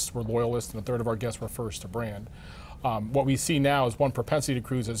our guests were loyalists, and a third of our guests were first to brand. What we see now is propensity to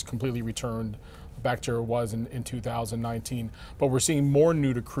cruise has completely returned back to where it was in 2019. But we're seeing more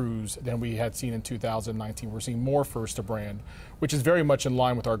new to cruise than we had seen in 2019. We're seeing more first to brand, which is very much in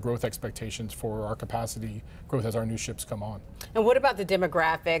line with our growth expectations for our capacity growth as our new ships come on. And what about the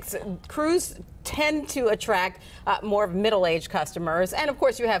demographics? Cruise tend to attract more of middle-aged customers, and of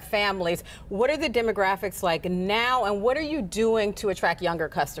course you have families. What are the demographics like now, and what are you doing to attract younger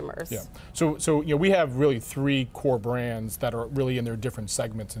customers? Yeah. So we have really 3 core brands that are really in their different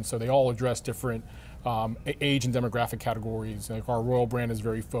segments, and so they all address different age and demographic categories. Like our Royal brand is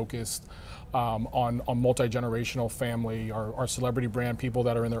very focused on multi-generational family. Our Celebrity brand, people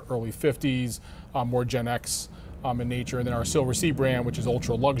that are in their early 50s, more Gen X in nature. And then our Silver Sea brand, which is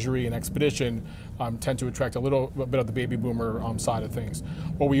ultra luxury and expedition, tend to attract a little bit of the baby boomer side of things.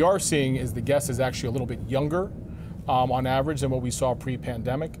 What we are seeing is the guest is actually a little bit younger on average than what we saw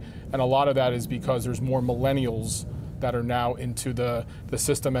pre-pandemic. And a lot of that is because there's more millennials that are now into the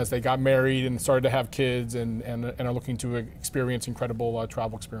system as they got married and started to have kids and are looking to experience incredible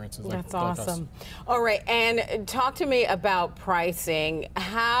travel experiences. That's awesome. All right, and talk to me about pricing.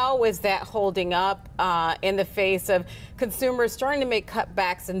 How is that holding up in the face of consumers starting to make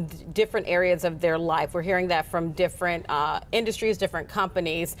cutbacks in different areas of their life? We're hearing that from different industries, different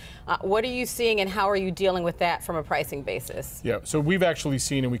companies. What are you seeing, and how are you dealing with that from a pricing basis? Yeah, so we've actually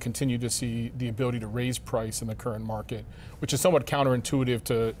seen, and we continue to see, the ability to raise price in the current market, which is somewhat counterintuitive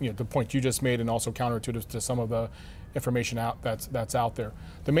to the point you just made, and also counterintuitive to some of the information that's out there.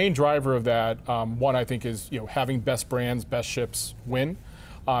 The main driver of that, one, I think, is having best brands, best ships win,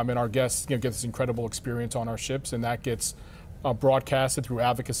 and our guests get this incredible experience on our ships, and that gets broadcasted through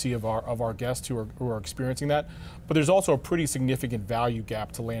advocacy of our guests who are experiencing that. But there's also a pretty significant value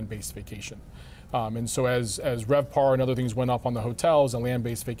gap to land-based vacation. And so as RevPAR and other things went up on the hotels and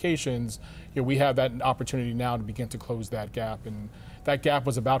land-based vacations, we have that opportunity now to begin to close that gap. And that gap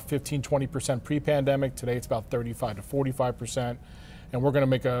was about 15–20% pre-pandemic. Today it's about 35 to 45%. And we're going to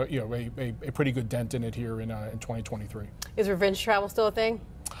make a pretty good dent in it here in 2023. Is revenge travel still a thing?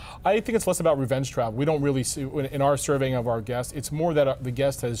 I think it's less about revenge travel. We don't really see, in our surveying of our guests, it's more that the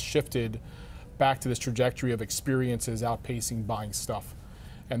guest has shifted back to this trajectory of experiences outpacing buying stuff.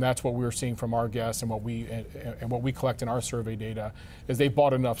 And that's what we're seeing from our guests, and what we collect in our survey data is they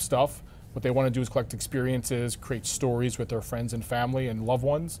bought enough stuff. What they want to do is collect experiences, create stories with their friends and family and loved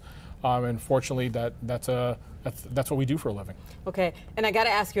ones. And fortunately, that's what we do for a living. Okay, and I got to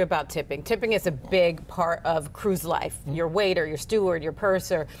ask you about tipping. Tipping is a big part of cruise life. Your waiter, your steward, your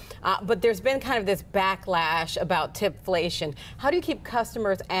purser. But there's been kind of this backlash about tipflation. How do you keep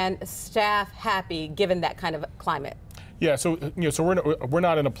customers and staff happy given that kind of climate? Yeah, so we're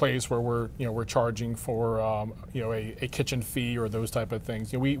not in a place where we're charging for a kitchen fee or those type of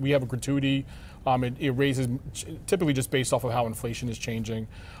things. We have a gratuity. It raises typically just based off of how inflation is changing,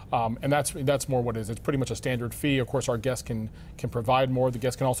 and that's more what it is. It's pretty much a standard fee. Of course, our guests can provide more. The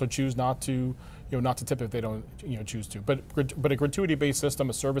guests can also choose not to tip if they don't choose to. But a gratuity-based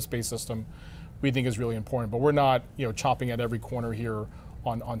system, a service-based system, we think is really important. But we're not chopping at every corner here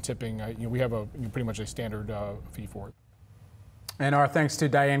on tipping. We have pretty much a standard fee for it. And our thanks to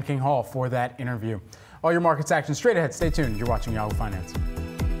Diane King Hall for that interview. All your markets action straight ahead. Stay tuned. You're watching Yahoo Finance.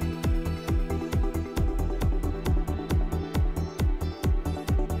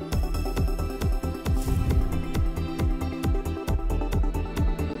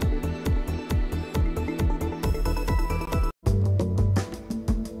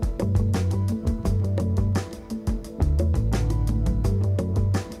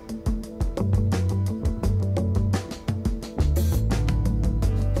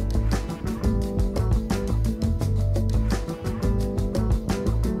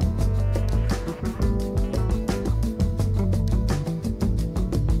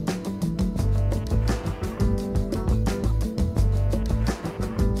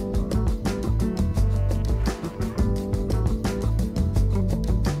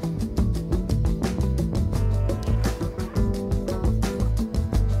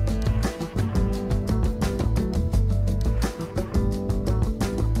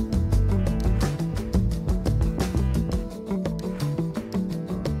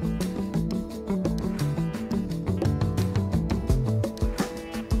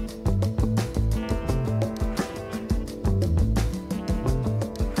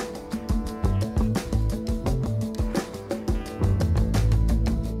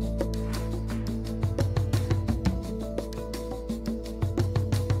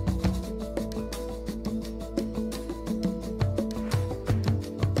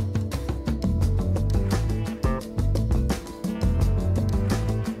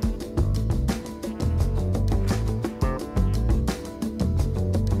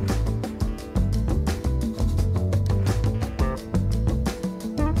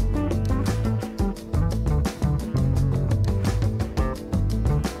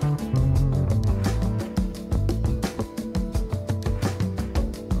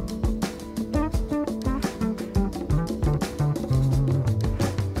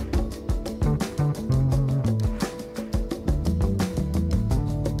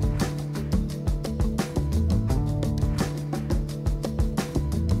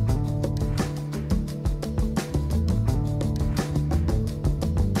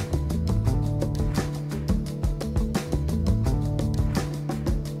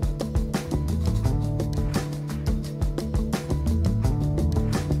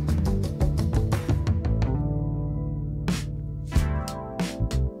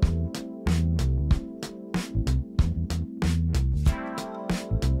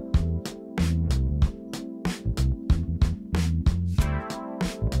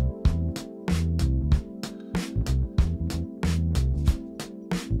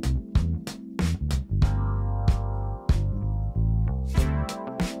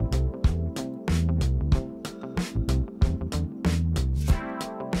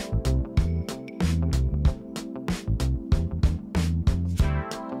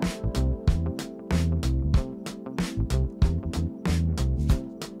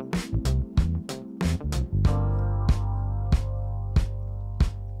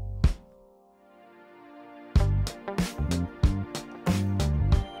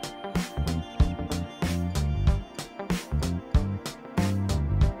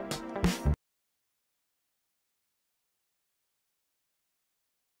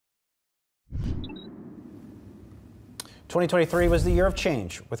 2023 was the year of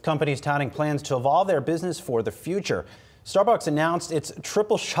change, with companies touting plans to evolve their business for the future. Starbucks announced its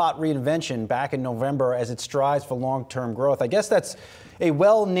triple shot reinvention back in November as it strives for long-term growth. I guess that's a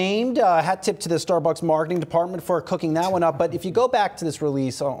well-named hat tip to the Starbucks marketing department for cooking that one up. But if you go back to this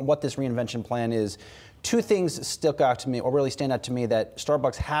release on what this reinvention plan is, two things stuck out to me, or really stand out to me, that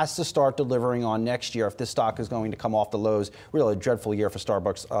Starbucks has to start delivering on next year if this stock is going to come off the lows. Really a dreadful year for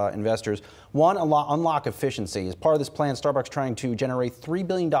Starbucks investors. One, unlock efficiency. As part of this plan, Starbucks trying to generate $3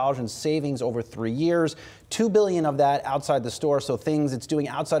 billion in savings over 3 years, $2 billion of that outside the store, so things it's doing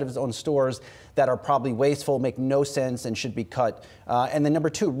outside of its own stores that are probably wasteful, make no sense, and should be cut. And then number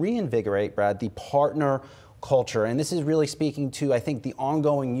two, reinvigorate, Brad, the partner culture. And this is really speaking to, I think, the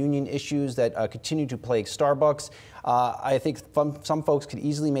ongoing union issues that continue to plague Starbucks. I think some folks could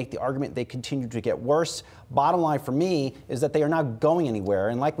easily make the argument they continue to get worse. Bottom line for me is that they are not going anywhere.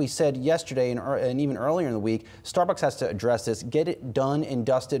 And like we said yesterday and even earlier in the week, Starbucks has to address this, get it done and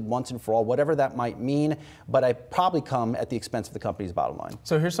dusted once and for all, whatever that might mean. But I probably come at the expense of the company's bottom line.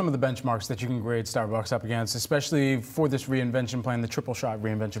 So here's some of the benchmarks that you can grade Starbucks up against, especially for this reinvention plan, the triple shot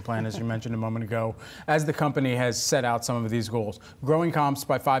reinvention plan, as you mentioned a moment ago, as the company has set out some of these goals. Growing comps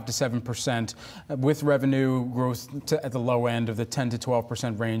by 5 to 7%, with revenue growth at the low end of the 10 to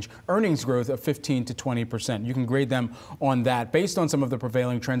 12% range, earnings growth of 15 to 20%. You can grade them on that based on some of the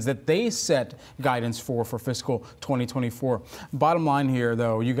prevailing trends that they set guidance for fiscal 2024. Bottom line here,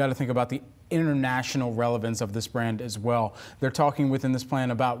 though, you got to think about the international relevance of this brand as well. They're talking within this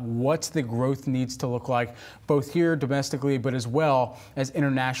plan about what the growth needs to look like, both here domestically, but as well as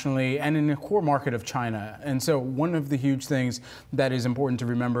internationally and in the core market of China. And so one of the huge things that is important to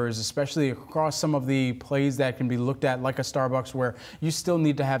remember is, especially across some of the plays that can be looked at like a Starbucks, where you still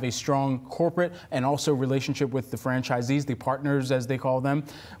need to have a strong corporate and also relationship with the franchisees, the partners as they call them,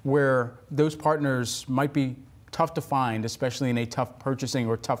 where those partners might be tough to find, especially in a tough purchasing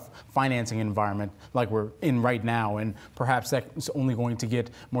or tough financing environment like we're in right now. And perhaps that's only going to get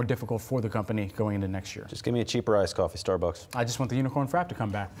more difficult for the company going into next year. Just give me a cheaper iced coffee, Starbucks. I just want the unicorn frap to come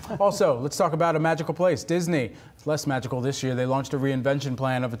back. Also, let's talk about a magical place, Disney. It's less magical this year. They launched a reinvention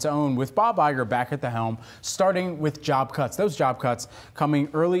plan of its own with Bob Iger back at the helm, starting with job cuts. Those job cuts coming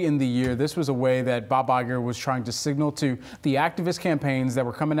early in the year. This was a way that Bob Iger was trying to signal to the activist campaigns that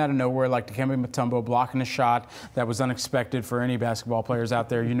were coming out of nowhere, like Dikembe Mutombo blocking a shot that was unexpected for any basketball players out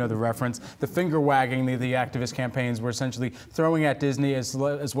there. You know the reference. The finger wagging the activist campaigns were essentially throwing at Disney as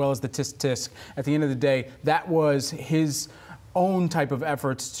well as the tisk tisk. At the end of the day, that was his own type of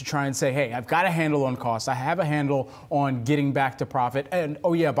efforts to try and say, hey, I've got a handle on costs. I have a handle on getting back to profit. And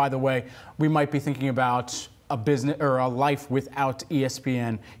oh yeah, by the way, we might be thinking about a business or a life without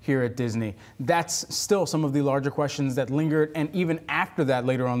ESPN here at Disney. That's still some of the larger questions that lingered. And even after that,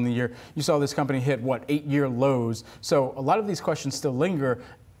 later on in the year, you saw this company hit, 8-year lows. So a lot of these questions still linger,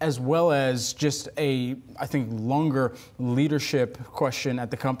 as well as just I think, longer leadership question at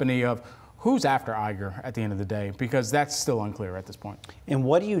the company of who's after Iger at the end of the day, because that's still unclear at this point. And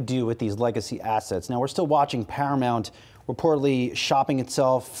what do you do with these legacy assets? Now, we're still watching Paramount reportedly shopping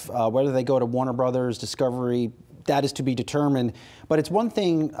itself, whether they go to Warner Brothers, Discovery, that is to be determined. But it's one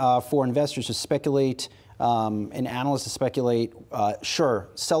thing for investors to speculate and analysts to speculate, sure,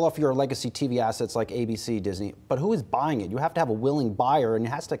 sell off your legacy TV assets like ABC, Disney, but who is buying it? You have to have a willing buyer, and it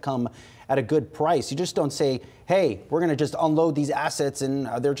has to come at a good price. You just don't say, hey, we're going to just unload these assets and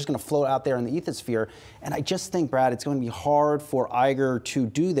they're just going to float out there in the ethosphere. And I just think, Brad, it's going to be hard for Iger to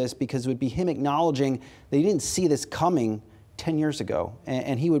do this, because it would be him acknowledging that he didn't see this coming 10 years ago.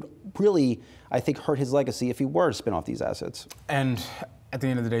 And he would really, I think, hurt his legacy if he were to spin off these assets. And at the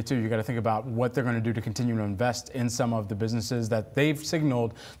end of the day, too, you got to think about what they're going to do to continue to invest in some of the businesses that they've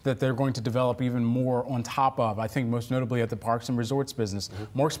signaled that they're going to develop even more on top of. I think most notably at the parks and resorts business.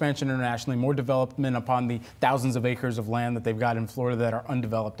 More expansion internationally, more development upon the thousands of acres of land that they've got in Florida that are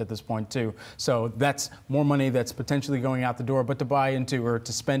undeveloped at this point, too. So that's more money that's potentially going out the door, but to buy into or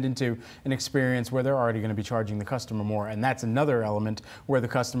to spend into an experience where they're already going to be charging the customer more. And that's another element where the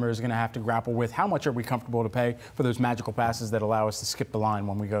customer is going to have to grapple with how much are we comfortable to pay for those magical passes that allow us to skip the line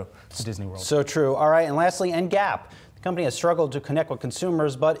when we go to Disney World. So true. All right, and lastly, Gap. The company has struggled to connect with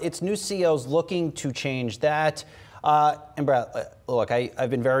consumers, but its new CEO is looking to change that. And Brad, look,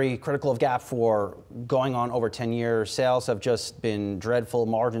 I've been very critical of Gap for going on over 10 years. Sales have just been dreadful,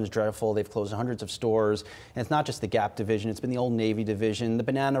 margins dreadful. They've closed hundreds of stores. And it's not just the Gap division, it's been the Old Navy division. The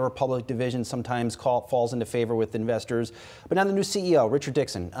Banana Republic division sometimes falls into favor with investors. But now the new CEO, Richard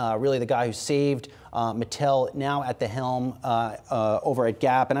Dixon, really the guy who saved Mattel, now at the helm over at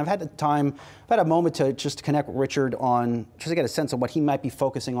Gap. And I've had a moment to just connect with Richard on, just to get a sense of what he might be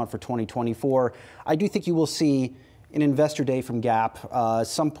focusing on for 2024. I do think you will see an investor day from Gap,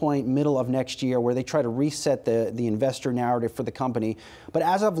 some point middle of next year, where they try to reset the investor narrative for the company. But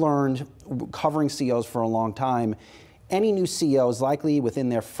as I've learned, covering CEOs for a long time, any new CEO is likely within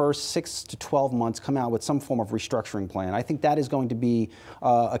their first 6 to 12 months come out with some form of restructuring plan. I think that is going to be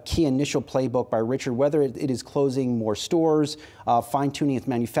a key initial playbook by Richard, whether it is closing more stores, fine-tuning its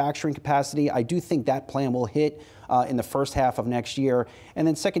manufacturing capacity. I do think that plan will hit in the first half of next year. And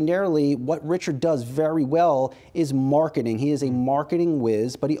then secondarily, what Richard does very well is marketing. He is a marketing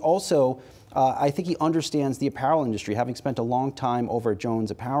whiz, but he also I think he understands the apparel industry. Having spent a long time over at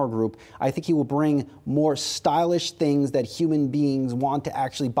Jones Apparel Group, I think he will bring more stylish things that human beings want to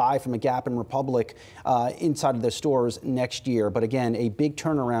actually buy from a Gap and Republic inside of their stores next year. But again, a big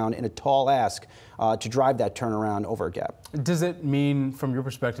turnaround and a tall ask to drive that turnaround over at Gap. Does it mean, from your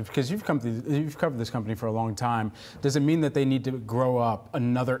perspective, because you've covered this company for a long time, does it mean that they need to grow up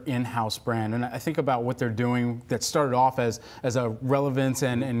another in-house brand? And I think about what they're doing that started off as a relevance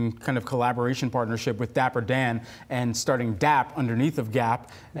and kind of collaboration partnership with Dapper Dan and starting DAP underneath of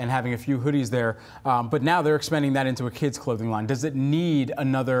Gap and having a few hoodies there. But now they're expanding that into a kids clothing line. Does it need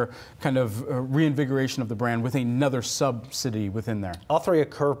another kind of reinvigoration of the brand with another subsidy within there? I'll throw you a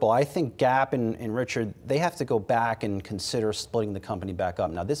curveball. I think Gap and Richard, they have to go back and consider splitting the company back up.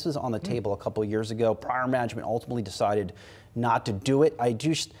 Now, this was on the table a couple of years ago. Prior management ultimately decided not to do it. I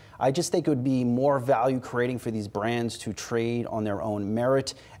just think it would be more value creating for these brands to trade on their own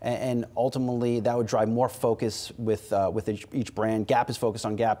merit, and ultimately that would drive more focus with each brand. Gap is focused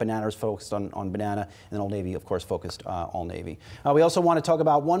on Gap, Banana is focused on Banana, and then Old Navy, of course, focused Old Navy. We also want to talk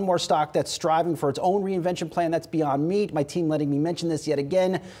about one more stock that's striving for its own reinvention plan. That's Beyond Meat. My team letting me mention this yet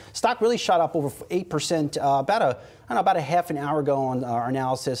again. Stock really shot up over 8% about a half an hour ago on our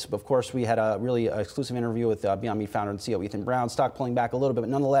analysis. Of course, we had a really exclusive interview with Beyond Meat founder and CEO Ethan Brown. Stock pulling back a little bit, but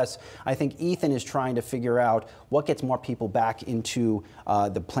nonetheless, I think Ethan is trying to figure out what gets more people back into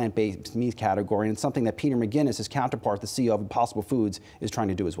the plant-based meat category, and something that Peter McGinnis, his counterpart, the CEO of Impossible Foods, is trying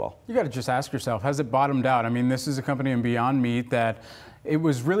to do as well. You got to just ask yourself, has it bottomed out? I mean, this is a company in Beyond Meat that it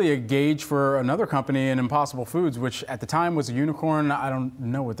was really a gauge for another company in Impossible Foods, which at the time was a unicorn. I don't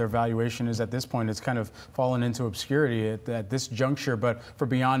know what their valuation is at this point. It's kind of fallen into obscurity at this juncture. But for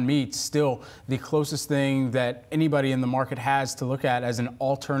Beyond Meat, still the closest thing that anybody in the market has to look at as an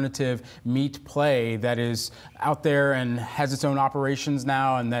alternative meat play that is out there and has its own operations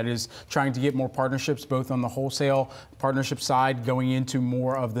now, and that is trying to get more partnerships, both on the wholesale partnership side, going into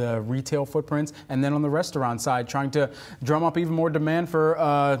more of the retail footprints, and then on the restaurant side, trying to drum up even more demand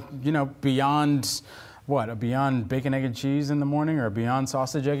for, beyond, what, a Beyond bacon, egg, and cheese in the morning, or a Beyond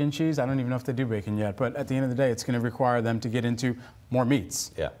sausage, egg, and cheese? I don't even know if they do bacon yet, but at the end of the day, it's going to require them to get into more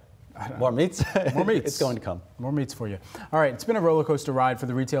meats. Yeah. More meats? More meats. It's going to come. More meats for you. All right, it's been a roller coaster ride for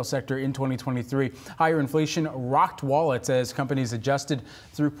the retail sector in 2023. Higher inflation rocked wallets as companies adjusted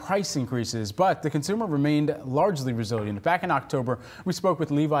through price increases, but the consumer remained largely resilient. Back in October, we spoke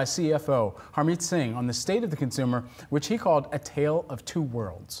with Levi's CFO, Harmeet Singh, on the state of the consumer, which he called a tale of two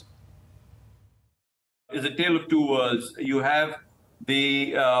worlds. It's a tale of two worlds. You have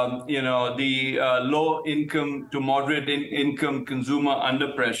the low income to moderate income consumer under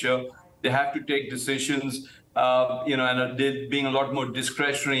pressure. They have to take decisions, and they're being a lot more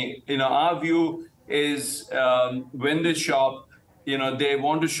discretionary. Our view is when they shop, they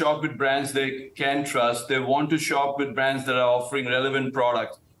want to shop with brands they can trust. They want to shop with brands that are offering relevant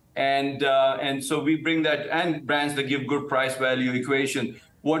products. And so we bring that, and brands that give good price value equation.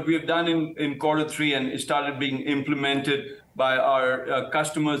 What we have done in quarter three, and it started being implemented by our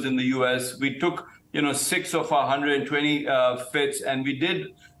customers in the US, we took 6 of our 120 fits, and we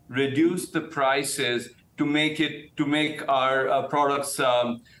did reduce the prices to make our products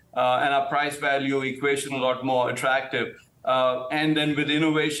and our price value equation a lot more attractive. And then with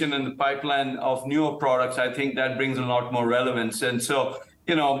innovation and the pipeline of newer products, I think that brings a lot more relevance. And so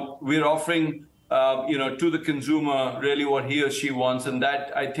we're offering to the consumer really what he or she wants, and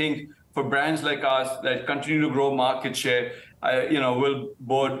that, I think, for brands like us that continue to grow market share, will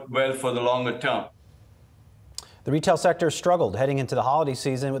bode well for the longer term. The retail sector struggled heading into the holiday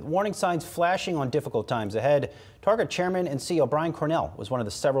season, with warning signs flashing on difficult times ahead. Target Chairman and CEO Brian Cornell was one of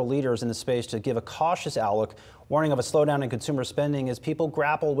the several leaders in the space to give a cautious outlook, warning of a slowdown in consumer spending as people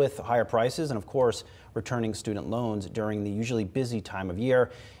grapple with higher prices and, of course, returning student loans during the usually busy time of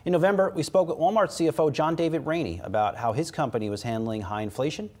year. In November, we spoke with Walmart CFO John David Rainey about how his company was handling high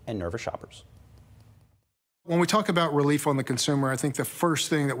inflation and nervous shoppers. When we talk about relief on the consumer, I think the first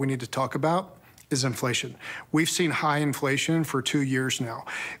thing that we need to talk about is inflation. We've seen high inflation for 2 years now.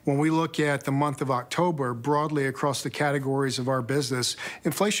 When we look at the month of October, broadly across the categories of our business,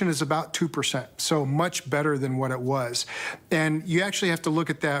 inflation is about 2%, so much better than what it was. And you actually have to look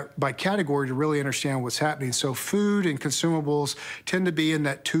at that by category to really understand what's happening. So food and consumables tend to be in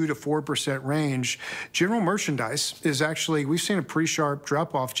that 2 to 4% range. General merchandise is actually, we've seen a pretty sharp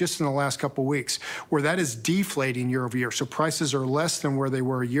drop off just in the last couple of weeks, where that is deflating year over year. So prices are less than where they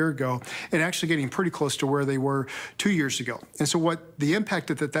were a year ago, and actually getting pretty close to where they were 2 years ago. And so what the impact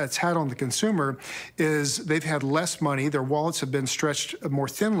that that's had on the consumer is they've had less money. Their wallets have been stretched more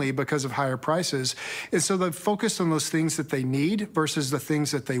thinly because of higher prices. And so they've focused on those things that they need versus the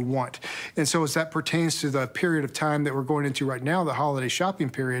things that they want. And so as that pertains to the period of time that we're going into right now, the holiday shopping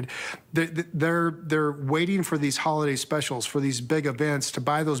period, they're waiting for these holiday specials, for these big events to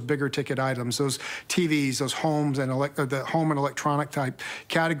buy those bigger ticket items, those TVs, those homes, and the home and electronic type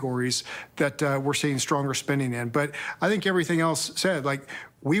categories that we're seeing stronger spending in. But I think everything else said, like,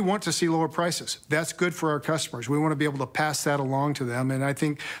 we want to see lower prices. That's good for our customers. We want to be able to pass that along to them. And I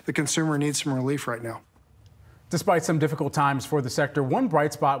think the consumer needs some relief right now. Despite some difficult times for the sector, one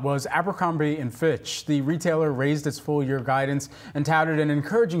bright spot was Abercrombie & Fitch. The retailer raised its full-year guidance and touted an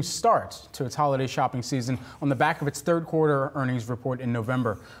encouraging start to its holiday shopping season on the back of its third-quarter earnings report in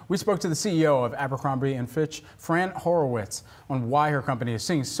November. We spoke to the CEO of Abercrombie & Fitch, Fran Horowitz, on why her company is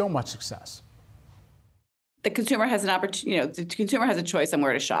seeing so much success. The consumer has an opportunity, the consumer has a choice on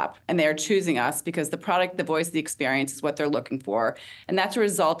where to shop, and they are choosing us because the product, the voice, the experience is what they're looking for. And that's a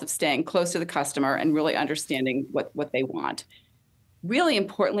result of staying close to the customer and really understanding what they want. Really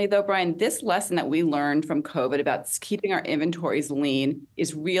importantly, though, Brian, this lesson that we learned from COVID about keeping our inventories lean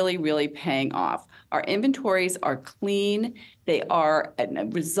is really, really paying off. Our inventories are clean. They are a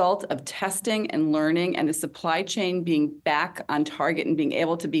result of testing and learning, and the supply chain being back on target and being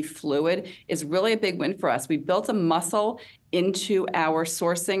able to be fluid is really a big win for us. We built a muscle into our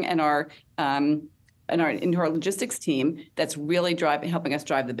sourcing and into our logistics team that's really helping us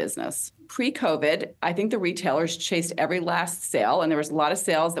drive the business. Pre-COVID, I think the retailers chased every last sale, and there was a lot of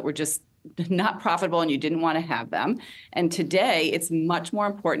sales that were just not profitable and you didn't want to have them. And today, it's much more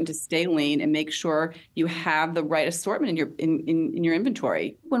important to stay lean and make sure you have the right assortment in your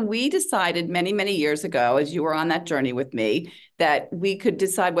inventory. When we decided many, many years ago, as you were on that journey with me, that we could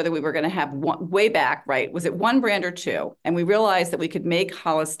decide whether we were going to have way back, right? Was it one brand or two? And we realized that we could make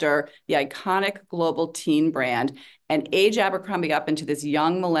Hollister the iconic global teen brand and age Abercrombie up into this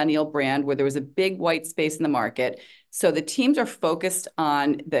young millennial brand where there was a big white space in the market. So the teams are focused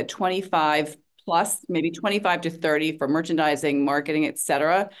on the 25 plus, maybe 25 to 30 for merchandising, marketing, et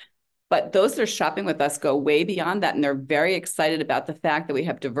cetera. But those that are shopping with us go way beyond that, and they're very excited about the fact that we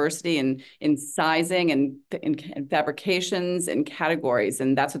have diversity in sizing and in fabrications and categories,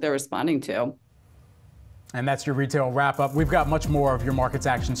 and that's what they're responding to. And that's your retail wrap-up. We've got much more of your markets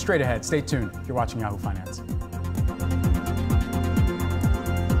action straight ahead. Stay tuned. You're watching Yahoo Finance.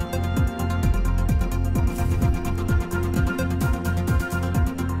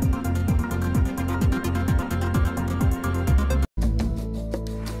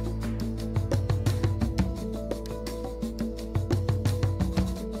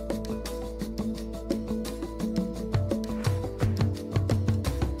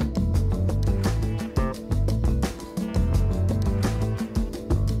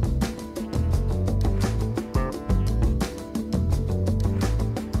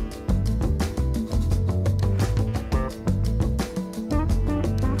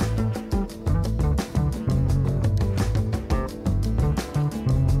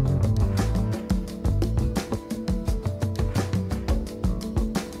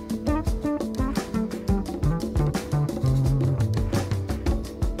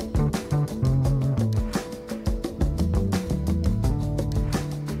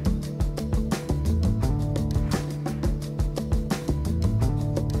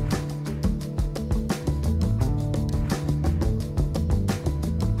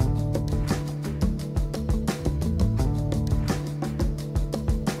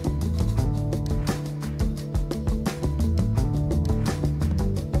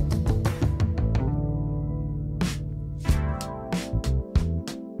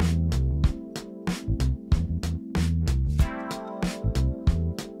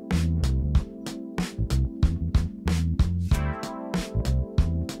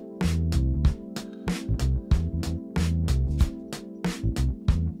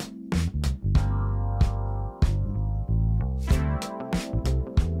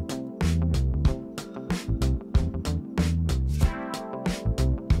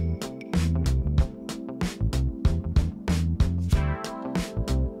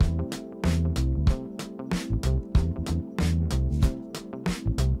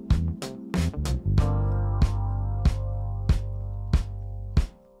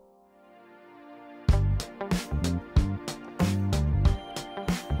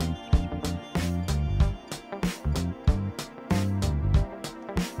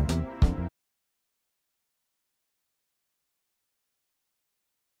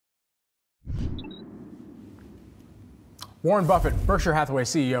 Warren Buffett, Berkshire Hathaway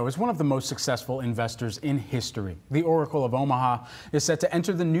CEO, is one of the most successful investors in history. The Oracle of Omaha is set to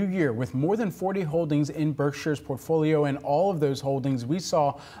enter the new year with more than 40 holdings in Berkshire's portfolio, and all of those holdings we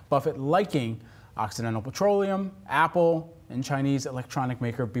saw Buffett liking Occidental Petroleum, Apple, and Chinese electronic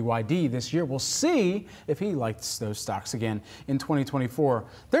maker BYD this year. We'll see if he likes those stocks again in 2024.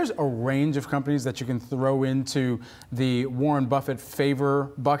 There's a range of companies that you can throw into the Warren Buffett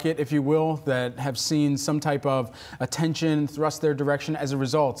favor bucket, if you will, that have seen some type of attention thrust their direction as a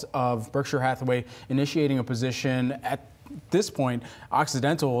result of Berkshire Hathaway initiating a position. At this point,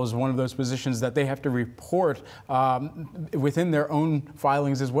 Occidental is one of those positions that they have to report within their own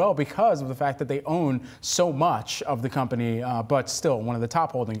filings as well, because of the fact that they own so much of the company. But still, one of the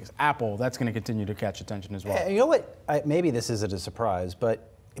top holdings, Apple, that's going to continue to catch attention as well. You know what? Maybe this isn't a surprise, but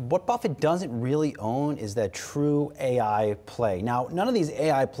what Buffett doesn't really own is that true AI play. Now, none of these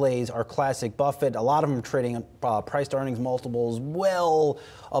AI plays are classic Buffett. A lot of them are trading price to earnings multiples well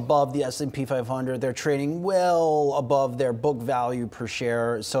above the S&P 500. They're trading well above their book value per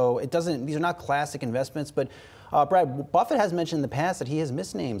share. So these are not classic investments, but Brad, Buffett has mentioned in the past that he has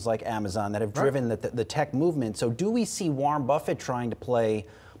missed names like Amazon that have driven the tech movement. So do we see Warren Buffett trying to play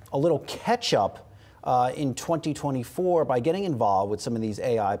a little catch-up in 2024 by getting involved with some of these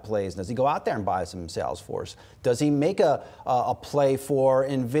AI plays? Does he go out there and buy some Salesforce? Does he make a play for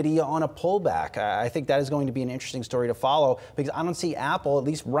NVIDIA on a pullback? I think that is going to be an interesting story to follow, because I don't see Apple, at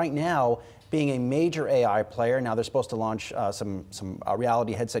least right now, being a major AI player. Now they're supposed to launch some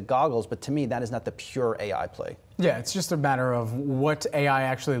reality headset goggles, but to me that is not the pure AI play. Yeah, it's just a matter of what AI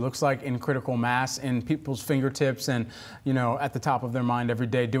actually looks like in critical mass, in people's fingertips, and at the top of their mind every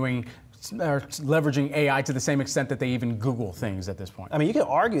day, leveraging AI to the same extent that they even Google things at this point. I mean, you could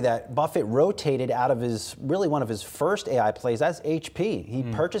argue that Buffett rotated out of one of his first AI plays. That's HP. He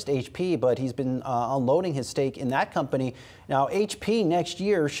purchased HP, but he's been unloading his stake in that company. Now, HP next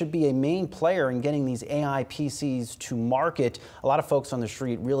year should be a main player in getting these AI PCs to market. A lot of folks on the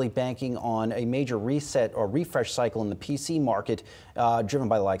street really banking on a major reset or refresh cycle in the PC market, driven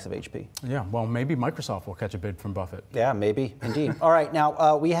by the likes of HP. Yeah, well, maybe Microsoft will catch a bid from Buffett. Yeah, maybe, indeed. All right,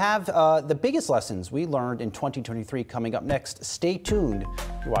 now we have the biggest lessons we learned in 2023 coming up next. Stay tuned.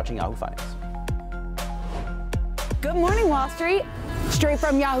 You're watching Yahoo Finance. Good morning, Wall Street. Straight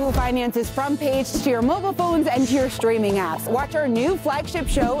from Yahoo Finance's front page to your mobile phones and to your streaming apps. Watch our new flagship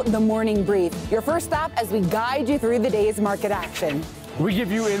show, The Morning Brief. Your first stop as we guide you through the day's market action. We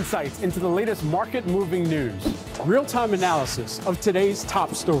give you insights into the latest market-moving news, real-time analysis of today's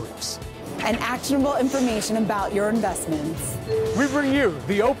top stories, and actionable information about your investments. We bring you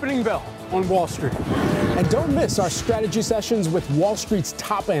the opening bell on Wall Street. And don't miss our strategy sessions with Wall Street's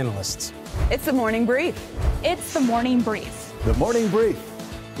top analysts. It's The Morning Brief. It's The Morning Brief. The Morning Brief.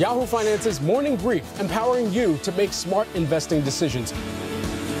 Yahoo Finance's Morning Brief, empowering you to make smart investing decisions.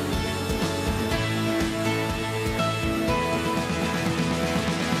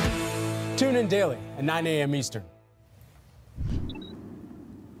 Tune in daily at 9 a.m. Eastern.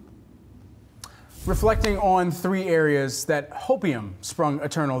 Reflecting on three areas that hopium sprung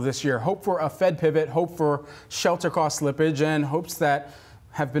eternal this year. Hope for a Fed pivot, hope for shelter cost slippage, and hopes that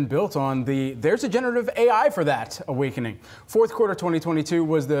have been built on there's a generative AI for that awakening. Fourth quarter 2022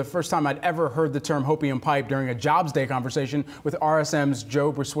 was the first time I'd ever heard the term hopium pipe during a Jobs Day conversation with RSM's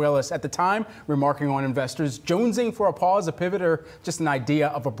Joe Brusuelis, at the time remarking on investors jonesing for a pause, a pivot, or just an idea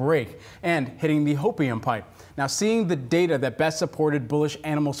of a break, and hitting the hopium pipe. Now, seeing the data that best supported bullish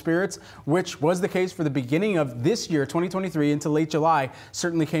animal spirits, which was the case for the beginning of this year, 2023, into late July,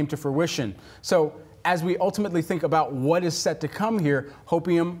 certainly came to fruition. So, as we ultimately think about what is set to come here,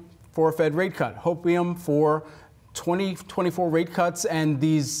 hopium for a Fed rate cut, hopium for 2024 rate cuts, and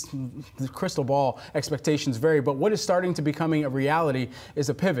the crystal ball expectations vary, but what is starting to becoming a reality is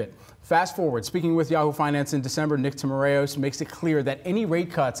a pivot. Fast forward, speaking with Yahoo Finance in December, Nick Timoreos makes it clear that any rate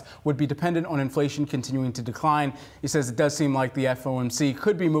cuts would be dependent on inflation continuing to decline. He says it does seem like the FOMC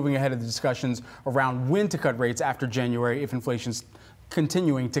could be moving ahead of the discussions around when to cut rates after January if inflation's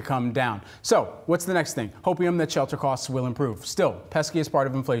continuing to come down. So what's the next thing? Hopium that shelter costs will improve. Still, peskiest part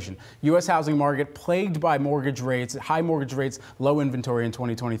of inflation. U.S. housing market plagued by mortgage rates, high mortgage rates, low inventory in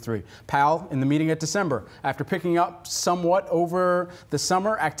 2023. Powell in the meeting at December, after picking up somewhat over the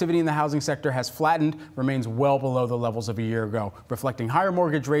summer, activity in the housing sector has flattened, remains well below the levels of a year ago. Reflecting higher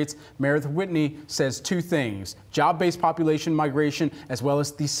mortgage rates, Meredith Whitney says two things. Job-based population migration, as well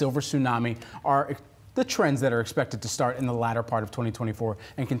as the silver tsunami, are the trends that are expected to start in the latter part of 2024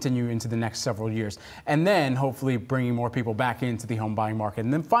 and continue into the next several years. And then hopefully bringing more people back into the home buying market.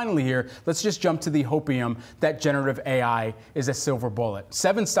 And then finally here, let's just jump to the hopium that generative AI is a silver bullet.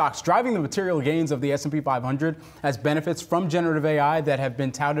 7 stocks driving the material gains of the S&P 500 as benefits from generative AI that have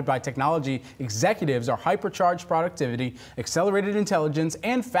been touted by technology executives are hypercharged productivity, accelerated intelligence,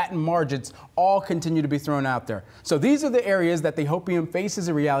 and fattened margins all continue to be thrown out there. So these are the areas that the hopium faces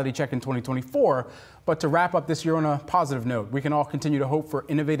a reality check in 2024. But to wrap up this year on a positive note, we can all continue to hope for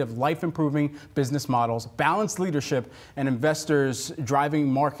innovative, life-improving business models, balanced leadership, and investors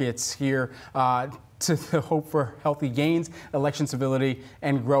driving markets here to hope for healthy gains, election stability,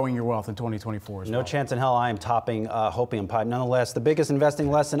 and growing your wealth in 2024 as well. No chance in hell I am topping hopium pipe. Nonetheless, the biggest investing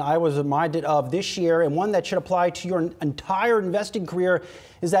lesson I was reminded of this year, and one that should apply to your entire investing career,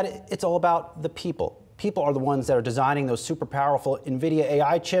 is that it's all about the people. People are the ones that are designing those super powerful NVIDIA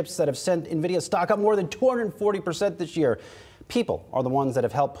AI chips that have sent NVIDIA stock up more than 240% this year. People are the ones that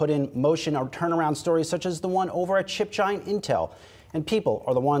have helped put in motion our turnaround stories such as the one over at chip giant Intel. And people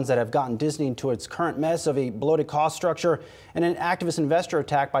are the ones that have gotten Disney into its current mess of a bloated cost structure and an activist investor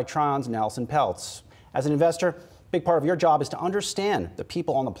attack by Tron's Nelson Peltz. As an investor, a big part of your job is to understand the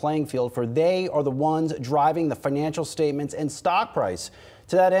people on the playing field, for they are the ones driving the financial statements and stock price.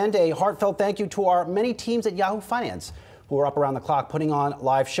 To that end, a heartfelt thank you to our many teams at Yahoo Finance who are up around the clock putting on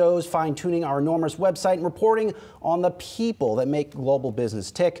live shows, fine-tuning our enormous website, and reporting on the people that make global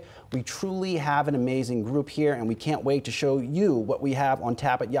business tick. We truly have an amazing group here, and we can't wait to show you what we have on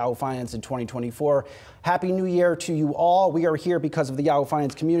tap at Yahoo Finance in 2024. Happy New Year to you all. We are here because of the Yahoo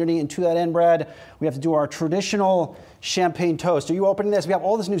Finance community, and to that end, Brad, we have to do our traditional champagne toast. Are you opening this? We have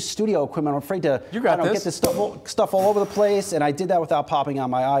all this new studio equipment. I'm afraid to get this stuff all over the place, and I did that without popping out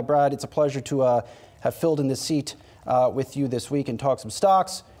my eye. Brad, it's a pleasure to have filled in this seat with you this week and talk some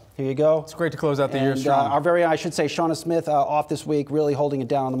stocks. Here you go. It's great to close out the year strong. Our very, I should say, Shauna Smith off this week, really holding it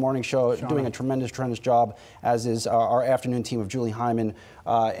down on the morning show, doing a tremendous job, as is our afternoon team of Julie Hyman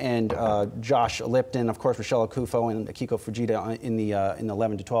and Josh Lipton, of course, Rochelle Akufo and Akiko Fujita in the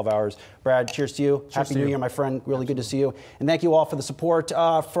 11 to 12 hours. Brad, cheers to you. Happy New Year, my friend. Really good to see you. And thank you all for the support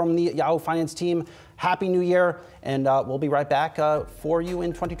from the Yahoo Finance team. Happy New Year, and we'll be right back for you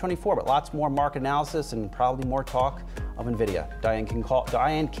in 2024. But lots more market analysis and probably more talk of NVIDIA. Diane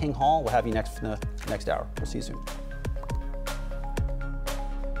King Hall will have you next hour. We'll see you soon.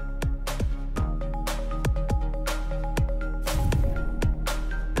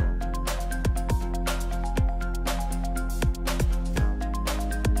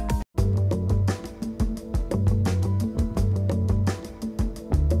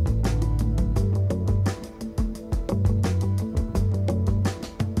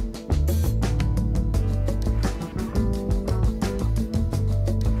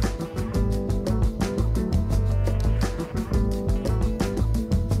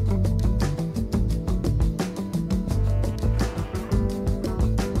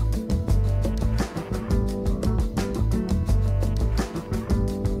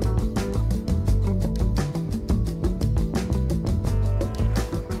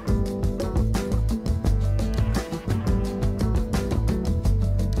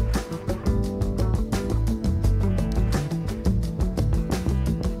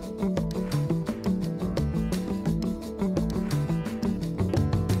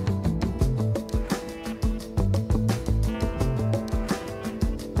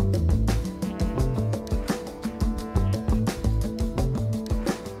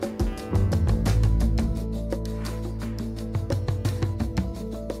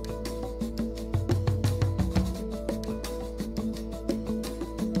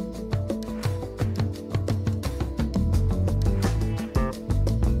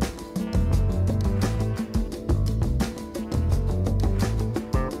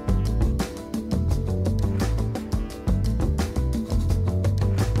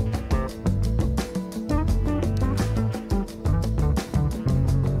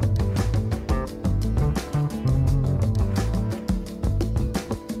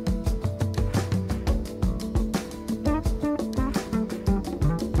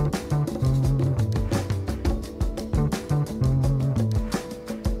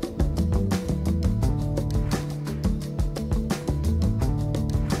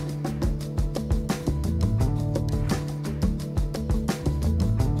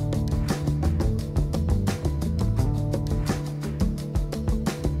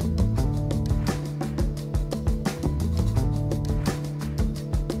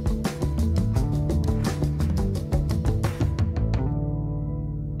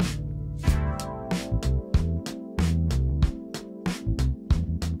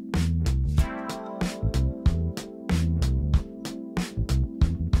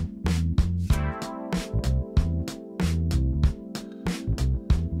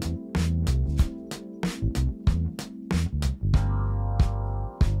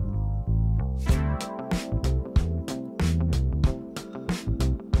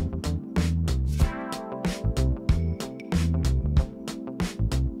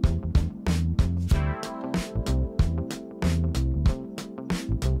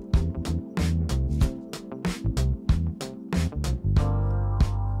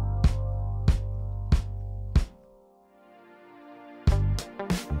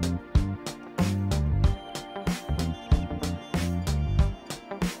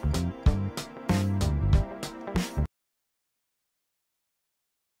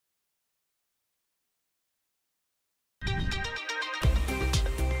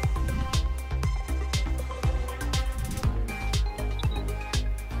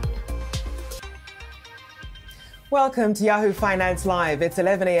 Welcome to Yahoo Finance Live. It's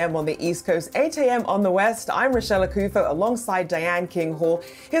 11 a.m. on the East Coast, 8 a.m. on the West. I'm Rochelle Akufo alongside Diane King-Hall.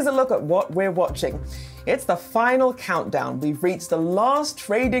 Here's a look at what we're watching. It's the final countdown. We've reached the last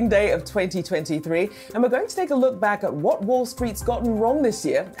trading day of 2023, and we're going to take a look back at what Wall Street's gotten wrong this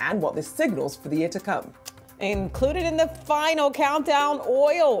year and what this signals for the year to come. Included in the final countdown,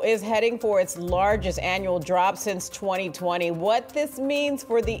 oil is heading for its largest annual drop since 2020. What this means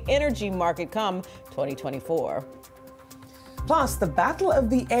for the energy market come 2024. Plus, the battle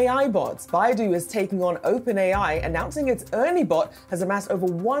of the AI bots. Baidu is taking on OpenAI, announcing its Ernie bot has amassed over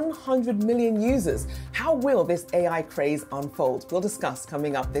 100 million users. How will this AI craze unfold? We'll discuss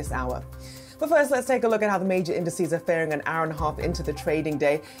coming up this hour. But first, let's take a look at how the major indices are faring an hour and a half into the trading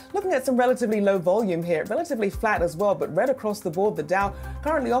day. Looking at some relatively low volume here, relatively flat as well, but red across the board. The Dow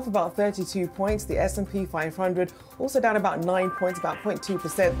currently off about 32 points. The S&P 500 also down about 9 points, about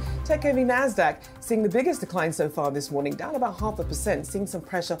 0.2%. Tech-heavy Nasdaq seeing the biggest decline so far this morning, down about 0.5%. Seeing some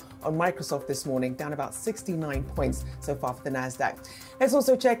pressure on Microsoft this morning, down about 69 points so far for the Nasdaq. Let's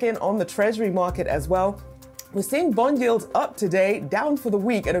also check in on the Treasury market as well. We're seeing bond yields up today, down for the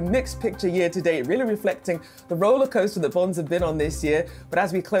week, and a mixed picture year to date, really reflecting the roller coaster that bonds have been on this year. But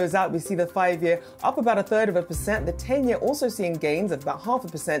as we close out, we see the 5-year up about 1/3%, the 10-year also seeing gains of about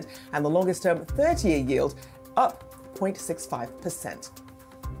 0.5%, and the longest term 30-year yield up 0.65%.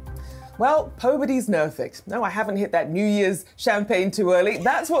 Well, Poverty's Nerfix. No, I haven't hit that New Year's champagne too early.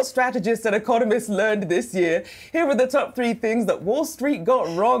 That's what strategists and economists learned this year. Here are the top 3 things that Wall Street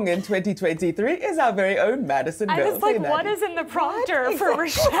got wrong in 2023 is our very own Madison Mills. I was like, what is in the prompter for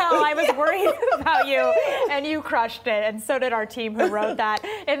Rochelle? I was worried about you, and you crushed it, and so did our team who wrote that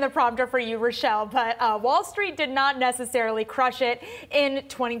in the prompter for you, Rochelle. But Wall Street did not necessarily crush it in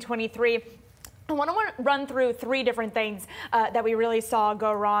 2023. I want to run through 3 different things that we really saw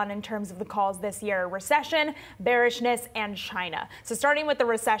go wrong in terms of the calls this year: recession, bearishness, and China. So starting with the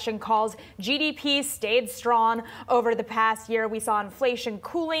recession calls, GDP stayed strong over the past year. We saw inflation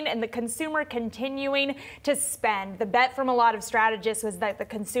cooling and the consumer continuing to spend. The bet from a lot of strategists was that the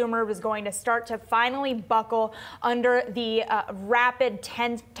consumer was going to start to finally buckle under the rapid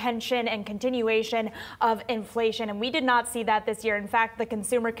tension and continuation of inflation. And we did not see that this year. In fact, the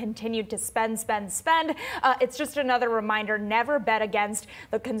consumer continued to spend. It's just another reminder, never bet against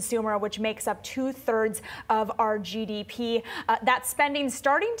the consumer, which makes up 2/3 of our GDP. That spending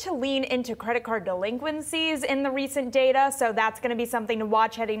starting to lean into credit card delinquencies in the recent data, so that's going to be something to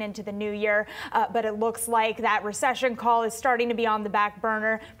watch heading into the new year. But it looks like that recession call is starting to be on the back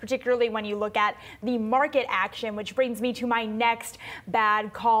burner, particularly when you look at the market action, which brings me to my next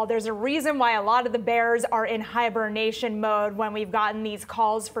bad call. There's a reason why a lot of the bears are in hibernation mode when we've gotten these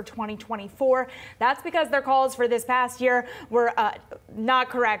calls for 2024. That's because their calls for this past year were not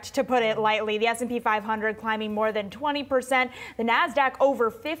correct, to put it lightly. The S&P 500 climbing more than 20%, the Nasdaq over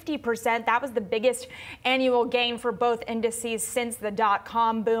 50%. That was the biggest annual gain for both indices since the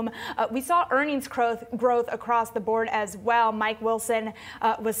dot-com boom. We saw earnings growth across the board as well. Mike Wilson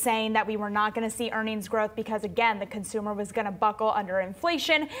was saying that we were not going to see earnings growth because, again, the consumer was going to buckle under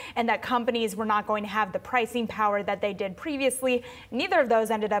inflation and that companies were not going to have the pricing power that they did previously. Neither of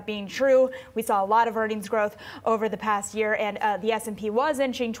those ended up being true. We saw a lot of earnings growth over the past year, and the S&P was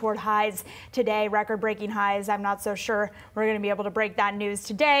inching toward highs today, record-breaking highs. I'm not so sure we're going to be able to break that news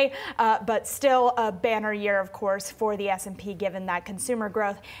today, but still a banner year, of course, for the S&P, given that consumer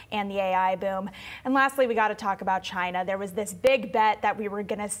growth and the AI boom. And lastly, we got to talk about China. There was this big bet that we were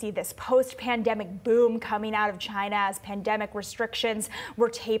going to see this post-pandemic boom coming out of China as pandemic restrictions were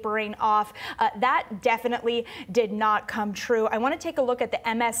tapering off. That definitely did not come true. I want to take a look at the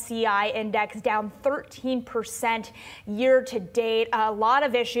MSCI index, down 13% year to date. A lot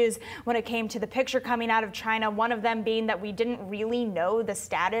of issues when it came to the picture coming out of China, one of them being that we didn't really know the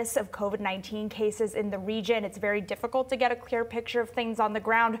status of COVID-19 cases in the region. It's very difficult to get a clear picture of things on the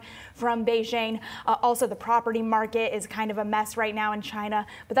ground from Beijing. Also, the property market is kind of a mess right now in China,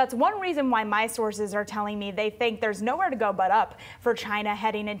 but that's one reason why my sources are telling me they think there's nowhere to go but up for China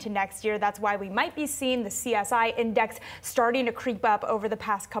heading into next year. That's why we might be seeing the CSI index starting to creep up over the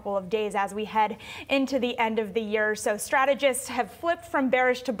past couple of days as we head into the end of the year. So strategists have flipped from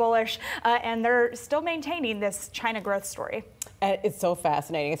bearish to bullish, and they're still maintaining this China growth story. And it's so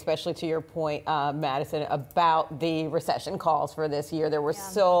fascinating, especially to your point, Madison, about the recession calls for this year. There were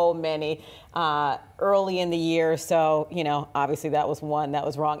so many early in the year. So, you know, obviously that was one that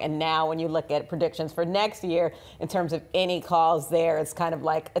was wrong. And now when you look at predictions for next year, in terms of any calls there, it's kind of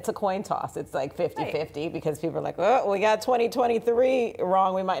like, it's a coin toss. It's like 50-50 because people are like, oh, we got 2023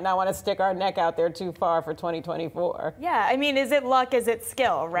 wrong. We might not want to stick our neck out there too far for 2024. Yeah, I mean, is it luck? Is it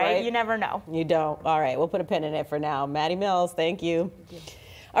skill, right? You never know. You don't. All right, we'll put a pin in it for now. Maddie Mills, thank you.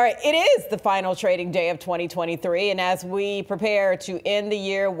 All right, it is the final trading day of 2023, and as we prepare to end the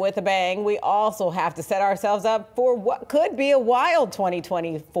year with a bang, we also have to set ourselves up for what could be a wild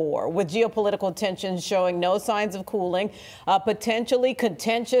 2024, with geopolitical tensions showing no signs of cooling, a potentially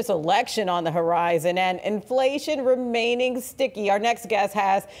contentious election on the horizon, and inflation remaining sticky. Our next guest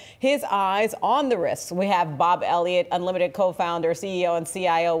has his eyes on the risks. We have Bob Elliott, Unlimited co-founder, CEO, and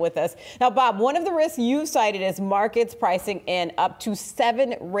CIO with us. Now, Bob, one of the risks you cited is markets pricing in up to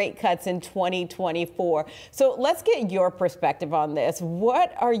 7 rate cuts in 2024. So let's get your perspective on this.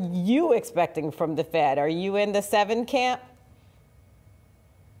 What are you expecting from the Fed? Are you in the 7 camp?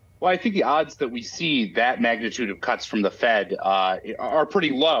 Well, I think the odds that we see that magnitude of cuts from the Fed are pretty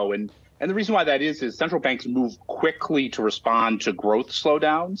low. And the reason why that is central banks move quickly to respond to growth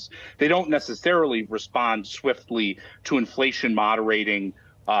slowdowns. They don't necessarily respond swiftly to inflation moderating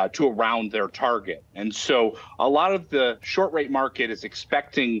to around their target. And so a lot of the short rate market is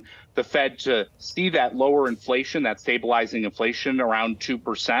expecting the Fed to see that lower inflation, that stabilizing inflation around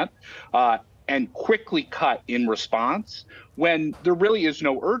 2%, and quickly cut in response when there really is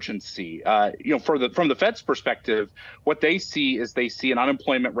no urgency. From the Fed's perspective, what they see is they see an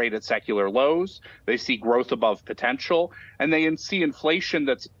unemployment rate at secular lows, they see growth above potential, and they see inflation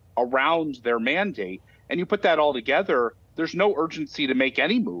that's around their mandate. And you put that all together, there's no urgency to make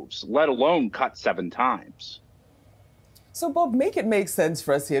any moves, let alone cut 7 times. So, Bob, make it make sense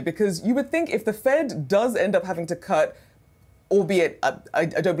for us here, because you would think if the Fed does end up having to cut, albeit I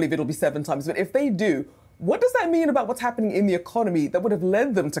don't believe it'll be 7 times, but if they do, what does that mean about what's happening in the economy that would have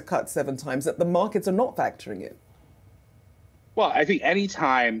led them to cut 7 times that the markets are not factoring in? Well, I think any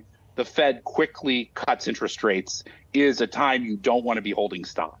time the Fed quickly cuts interest rates is a time you don't want to be holding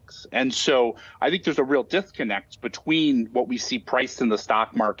stocks. And so I think there's a real disconnect between what we see priced in the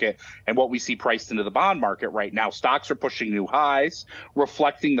stock market and what we see priced into the bond market right now. Stocks are pushing new highs,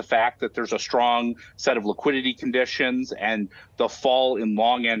 reflecting the fact that there's a strong set of liquidity conditions, and the fall in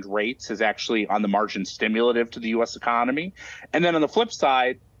long end rates is actually on the margin stimulative to the U.S. economy. And then on the flip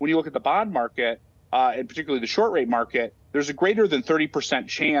side, when you look at the bond market, and particularly the short rate market, there's a greater than 30%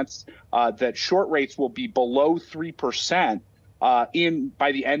 chance that short rates will be below 3%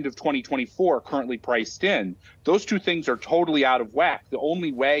 by the end of 2024, currently priced in. Those two things are totally out of whack. The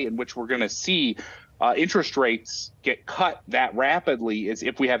only way in which we're going to see interest rates get cut that rapidly is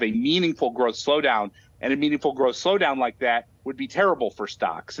if we have a meaningful growth slowdown, and a meaningful growth slowdown like that would be terrible for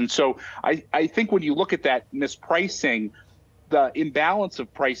stocks. And so I think when you look at that mispricing, the imbalance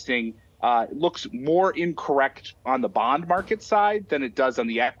of pricing looks more incorrect on the bond market side than it does on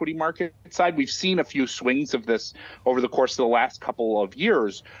the equity market side. We've seen a few swings of this over the course of the last couple of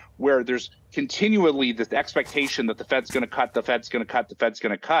years, where there's continually this expectation that the Fed's going to cut, the Fed's going to cut, the Fed's going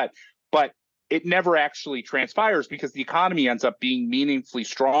to cut, but it never actually transpires because the economy ends up being meaningfully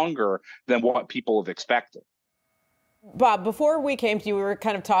stronger than what people have expected. Bob, before we came to you, we were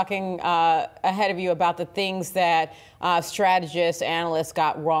kind of talking ahead of you about the things that strategists, analysts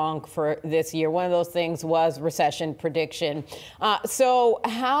got wrong for this year. One of those things was recession prediction. So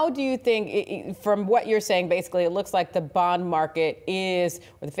how do you think, from what you're saying, basically, it looks like the bond market is,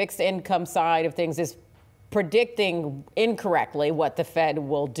 or the fixed income side of things is predicting incorrectly what the Fed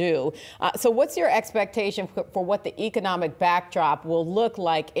will do. So what's your expectation for what the economic backdrop will look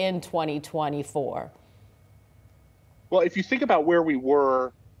like in 2024? Well, if you think about where we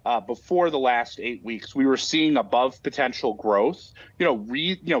were before the last 8 weeks, we were seeing above potential growth,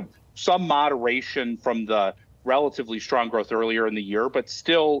 some moderation from the relatively strong growth earlier in the year, but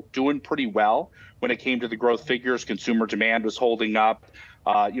still doing pretty well when it came to the growth figures. Consumer demand was holding up.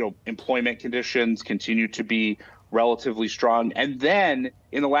 Employment conditions continue to be relatively strong. And then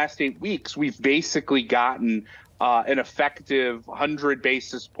in the last 8 weeks, we've basically gotten an effective 100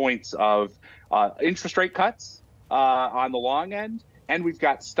 basis points of interest rate cuts on the long end, and we've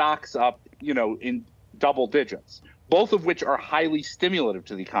got stocks up, in double digits, both of which are highly stimulative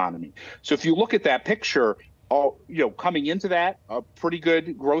to the economy. So if you look at that picture, coming into that, a pretty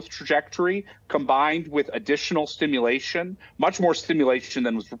good growth trajectory combined with additional stimulation, much more stimulation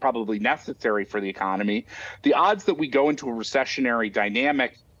than was probably necessary for the economy. The odds that we go into a recessionary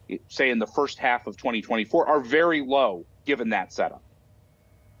dynamic, say in the first half of 2024, are very low given that setup.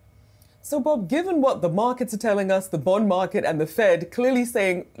 So, Bob, given what the markets are telling us, the bond market and the Fed clearly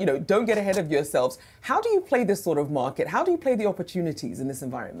saying, don't get ahead of yourselves, how do you play this sort of market? How do you play the opportunities in this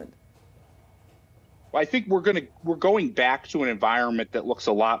environment? Well, I think we're going back to an environment that looks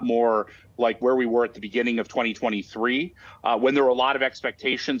a lot more like where we were at the beginning of 2023, when there were a lot of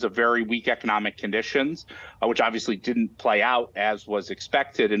expectations of very weak economic conditions, which obviously didn't play out as was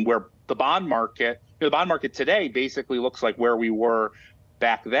expected, and where the bond market today basically looks like where we were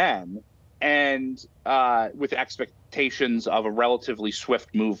back then, and with expectations of a relatively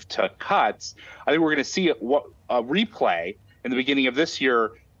swift move to cuts. I think we're going to see a replay in the beginning of this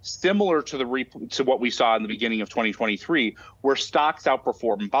year, similar to what we saw in the beginning of 2023, where stocks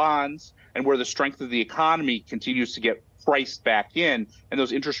outperform bonds and where the strength of the economy continues to get priced back in, and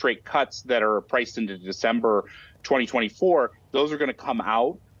those interest rate cuts that are priced into December 2024, those are going to come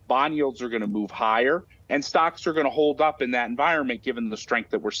out. Bond yields are going to move higher, and stocks are going to hold up in that environment given the strength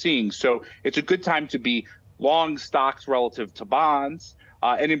that we're seeing. So it's a good time to be long stocks relative to bonds,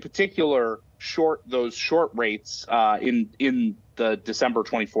 and in particular, short rates in the December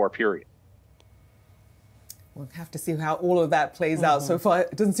 24 period. We'll have to see how all of that plays out. So far,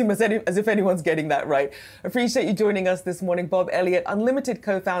 it doesn't seem as if anyone's getting that right. Appreciate you joining us this morning, Bob Elliott, Unlimited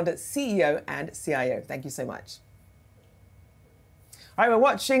co-founder, CEO, and CIO. Thank you so much. All right, we're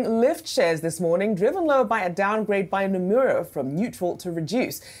watching Lyft shares this morning, driven lower by a downgrade by Nomura from neutral to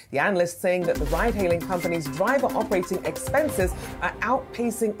reduce. The analyst saying that the ride-hailing company's driver operating expenses are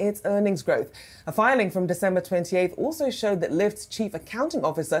outpacing its earnings growth. A filing from December 28th also showed that Lyft's chief accounting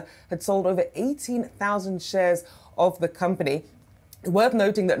officer had sold over 18,000 shares of the company. Worth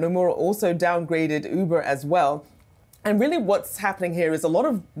noting that Nomura also downgraded Uber as well. And really what's happening here is a lot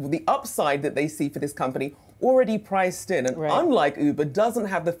of the upside that they see for this company already priced in. And unlike Uber, doesn't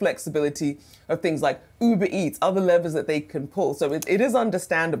have the flexibility of things like Uber Eats, other levers that they can pull. So it is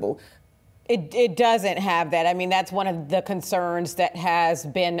understandable. It doesn't have that. I mean, that's one of the concerns that has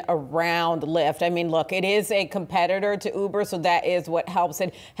been around Lyft. I mean, look, it is a competitor to Uber, so that is what helps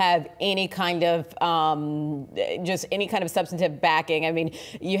it have any kind of just any kind of substantive backing. I mean,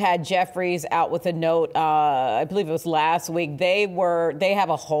 you had Jefferies out with a note, I believe it was last week. They have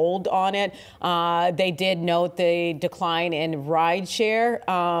a hold on it. They did note the decline in rideshare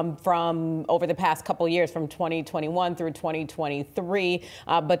from over the past couple of years, from 2021 through 2023,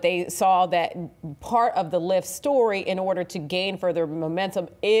 but they saw that part of the Lyft story, in order to gain further momentum,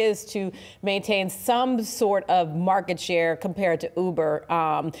 is to maintain some sort of market share compared to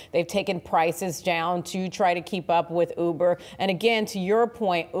Uber. They've taken prices down to try to keep up with Uber. And again, to your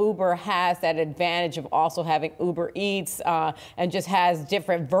point, Uber has that advantage of also having Uber Eats and just has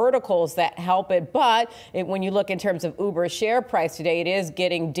different verticals that help it. But when you look in terms of Uber's share price today, it is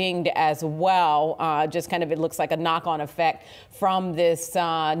getting dinged as well. Just kind of, it looks like a knock-on effect from this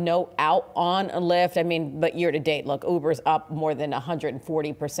note out on Lyft. I mean, but year to date, look, Uber's up more than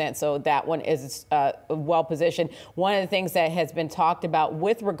 140%. So that one is well positioned. One of the things that has been talked about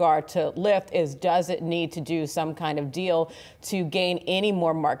with regard to Lyft is, does it need to do some kind of deal to gain any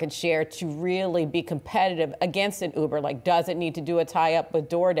more market share to really be competitive against an Uber? Like, does it need to do a tie-up with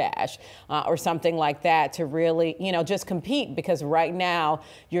DoorDash or something like that to really, just compete? Because right now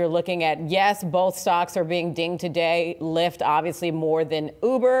you're looking at, yes, both stocks are being dinged today. Lyft obviously more than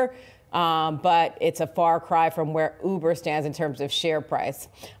Uber. But it's a far cry from where Uber stands in terms of share price.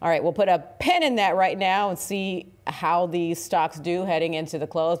 All right, we'll put a pin in that right now and see how these stocks do heading into the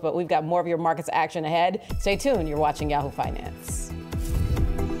close. But we've got more of your markets action ahead. Stay tuned. You're watching Yahoo Finance.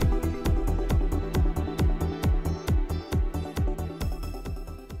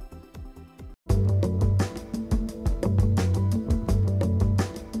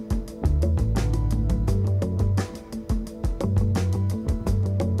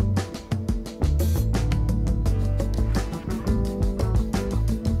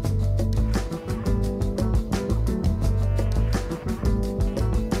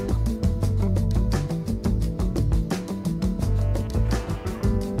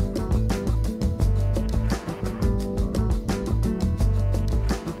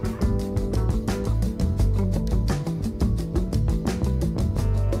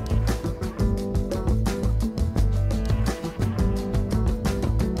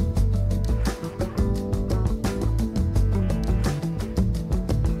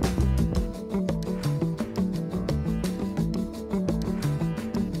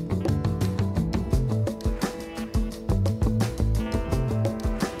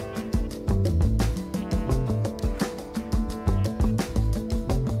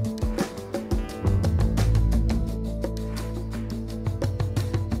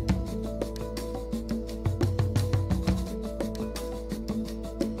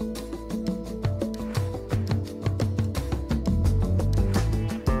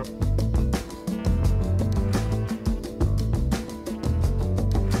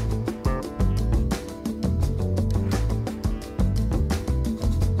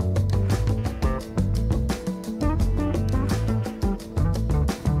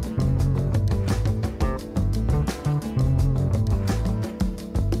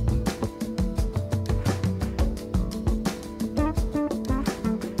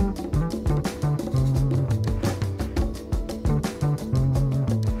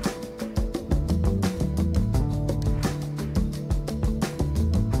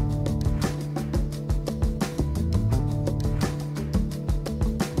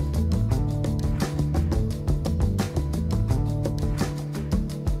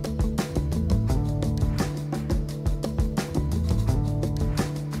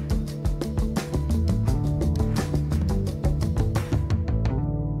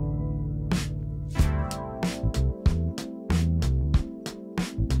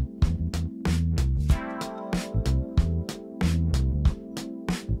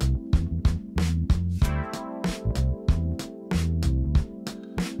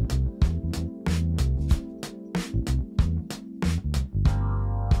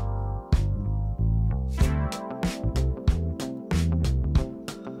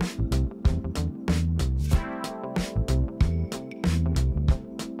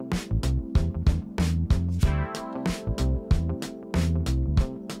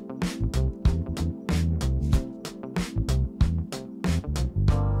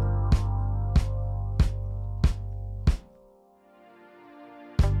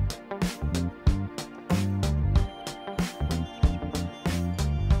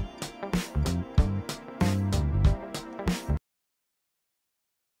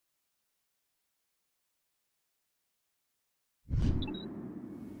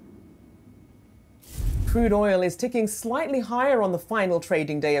 Crude oil is ticking slightly higher on the final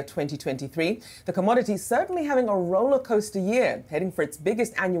trading day of 2023. The commodity certainly having a roller coaster year, heading for its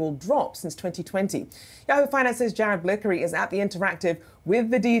biggest annual drop since 2020. Yahoo Finance's Jared Blickery is at the Interactive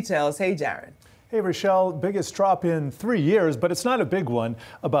with the details. Hey, Jared. Hey, Rochelle, biggest drop in 3 years, but it's not a big one.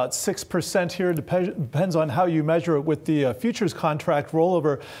 About 6% here, depends on how you measure it with the futures contract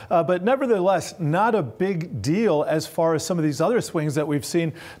rollover. But nevertheless, not a big deal as far as some of these other swings that we've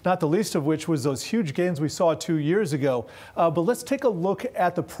seen, not the least of which was those huge gains we saw 2 years ago. But let's take a look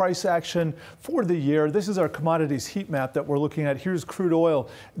at the price action for the year. This is our commodities heat map that we're looking at. Here's crude oil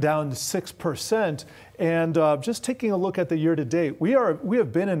down 6%. And just taking a look at the year to date, we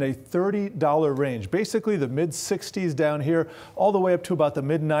have been in a $30 range, basically the mid 60s down here, all the way up to about the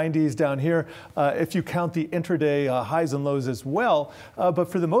mid 90s down here, if you count the intraday highs and lows as well. But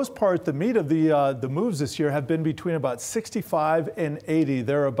for the most part, the meat of the moves this year have been between about 65 and 80,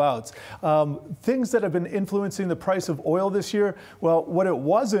 thereabouts. Things that have been influencing the price of oil this year, well, what it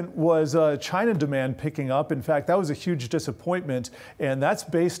wasn't was China demand picking up. In fact, that was a huge disappointment, and that's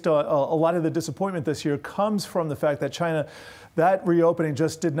based on a lot of the disappointment this year comes from the fact that China, that reopening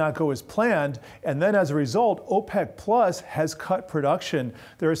just did not go as planned. And then as a result, OPEC Plus has cut production.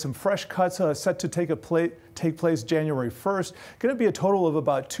 There are some fresh cuts set to take place January 1st. Going to be a total of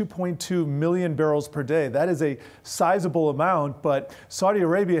about 2.2 million barrels per day. That is a sizable amount, but Saudi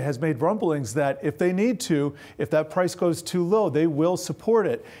Arabia has made rumblings that if they need to, if that price goes too low, they will support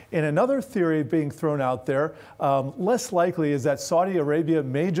it. And another theory being thrown out there, less likely, is that Saudi Arabia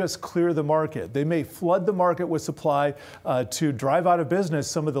may just clear the market. They may flood the market with supply to drive out of business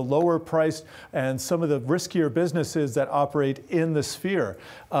some of the lower priced and some of the riskier businesses that operate in the sphere.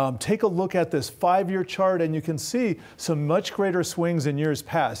 Take a look at this 5-year chart and you can see some much greater swings in years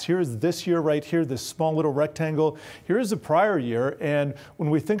past. Here's this year right here, this small little rectangle. Here's the prior year. And when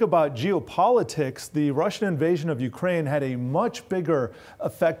we think about geopolitics, the Russian invasion of Ukraine had a much bigger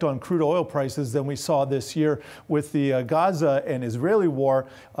effect on crude oil prices than we saw this year with the Gaza and Israeli war.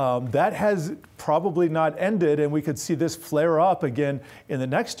 That has probably not ended, and we could see this flare up again in the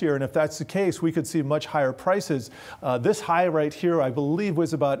next year. And if that's the case, we could see much higher prices. This high right here, I believe,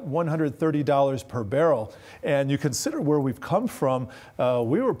 was about $130 per barrel. And you consider where we've come from.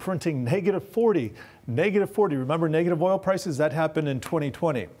 We were printing negative 40. Remember negative oil prices? That happened in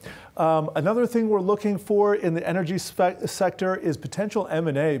 2020. Another thing we're looking for in the energy sector is potential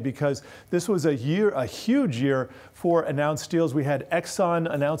M&A, because this was a huge year for announced deals. We had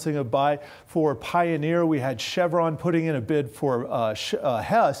Exxon announcing a buy for Pioneer. We had Chevron putting in a bid for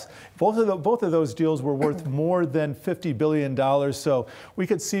Hess. Both of those deals were worth more than $50 billion. So we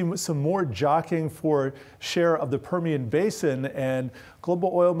could see some more jockeying for share of the Permian Basin. And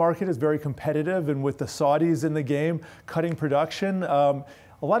global oil market is very competitive, and with the Saudis in the game cutting production, a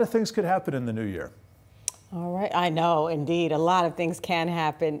lot of things could happen in the new year. All right, I know, indeed. A lot of things can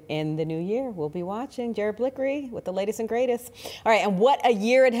happen in the new year. We'll be watching. Jared Blickery with the latest and greatest. All right, and what a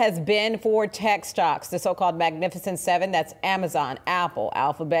year it has been for tech stocks. The so-called Magnificent Seven, that's Amazon, Apple,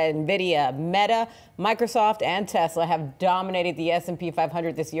 Alphabet, Nvidia, Meta, Microsoft, and Tesla have dominated the S&P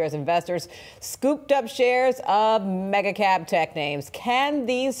 500 this year as investors scooped up shares of mega cap tech names. Can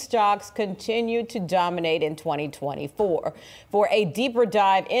these stocks continue to dominate in 2024? For a deeper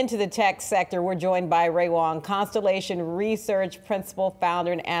dive into the tech sector, we're joined by Ray Wong, Constellation Research Principal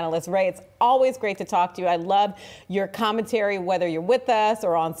Founder and Analyst. Ray, it's always great to talk to you. I love your commentary, whether you're with us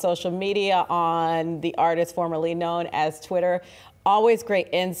or on social media on the artist formerly known as Twitter. Always great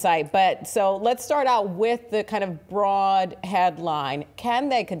insight. But so let's start out with the kind of broad headline. Can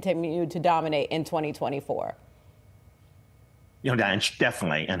they continue to dominate in 2024? You know, Dan,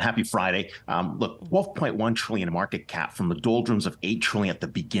 definitely. And happy Friday. Look, 12.1 trillion in market cap from the doldrums of 8 trillion at the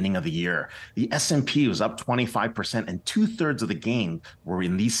beginning of the year. The S&P was up 25%, and 2/3 of the gain were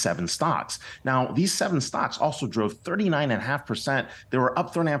in these 7 stocks. Now, these 7 stocks also drove 39.5%. They were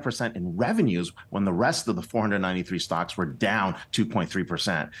up 39% in revenues when the rest of the 493 stocks were down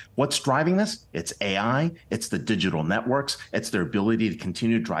 2.3%. What's driving this? It's AI. It's the digital networks. It's their ability to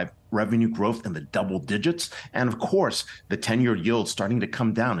continue to drive revenue growth in the double digits. And of course, the 10-year yield starting to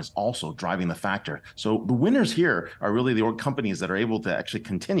come down is also driving the factor. So the winners here are really the companies that are able to actually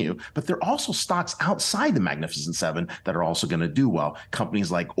continue, but there are also stocks outside the Magnificent Seven that are also going to do well.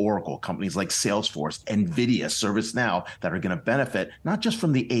 Companies like Oracle, companies like Salesforce, Nvidia, ServiceNow that are going to benefit not just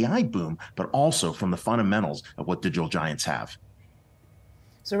from the AI boom, but also from the fundamentals of what digital giants have.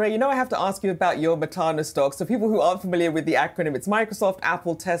 So Ray, you know I have to ask you about your Matana stocks. So people who aren't familiar with the acronym, it's Microsoft,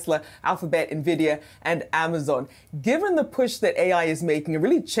 Apple, Tesla, Alphabet, Nvidia, and Amazon. Given the push that AI is making and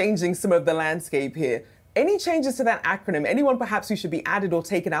really changing some of the landscape here, any changes to that acronym? Anyone perhaps who should be added or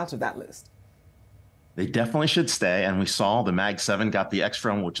taken out of that list? They definitely should stay. And we saw the Mag 7 got the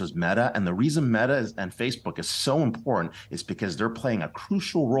extra one, which is Meta. And the reason Meta and Facebook is so important is because they're playing a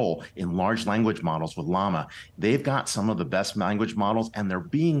crucial role in large language models with Llama. They've got some of the best language models, and they're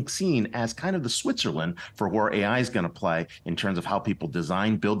being seen as kind of the Switzerland for where AI is going to play in terms of how people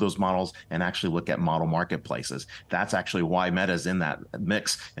design, build those models, and actually look at model marketplaces. That's actually why Meta is in that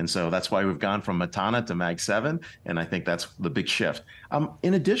mix. And so that's why we've gone from Matana to Mag 7. And I think that's the big shift.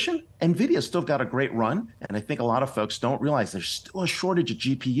 In addition, NVIDIA's still got a great run, and I think a lot of folks don't realize there's still a shortage of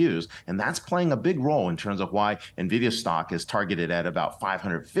GPUs, and that's playing a big role in terms of why NVIDIA stock is targeted at about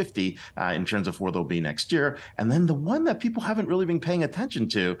 550 in terms of where they'll be next year. And then the one that people haven't really been paying attention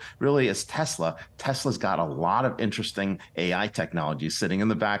to really is Tesla. Tesla's got a lot of interesting AI technology sitting in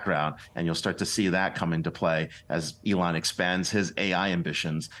the background, and you'll start to see that come into play as Elon expands his AI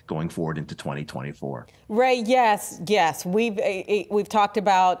ambitions going forward into 2024. Ray, yes. We've talked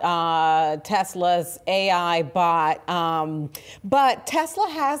about Tesla's AI bot, but Tesla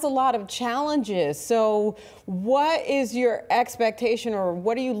has a lot of challenges. So what is your expectation, or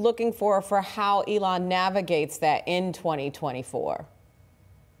what are you looking for how Elon navigates that in 2024?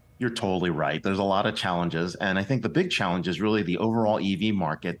 You're totally right. There's a lot of challenges. And I think the big challenge is really the overall EV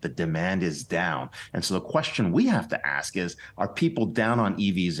market. The demand is down. And so the question we have to ask is, are people down on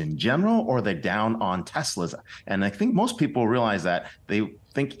EVs in general, or are they down on Teslas? And I think most people realize that they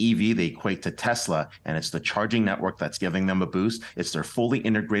think EV, they equate to Tesla, and it's the charging network that's giving them a boost. It's their fully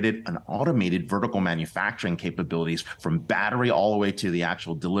integrated and automated vertical manufacturing capabilities from battery all the way to the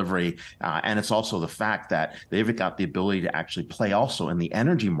actual delivery. And it's also the fact that they've got the ability to actually play also in the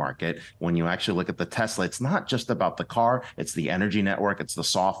energy market. When you actually look at the Tesla, it's not just about the car, it's the energy network, it's the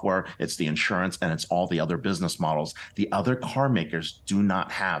software, it's the insurance, and it's all the other business models. The other car makers do not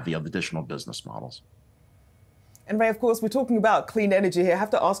have the additional business models. And Ray, of course, we're talking about clean energy here. I have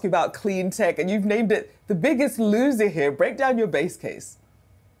to ask you about clean tech, and you've named it the biggest loser here. Break down your base case.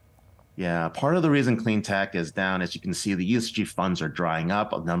 Yeah, part of the reason clean tech is down, as you can see, the ESG funds are drying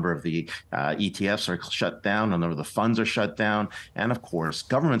up. A number of the ETFs are shut down. A number of the funds are shut down. And of course,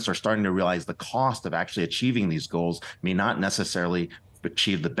 governments are starting to realize the cost of actually achieving these goals may not necessarily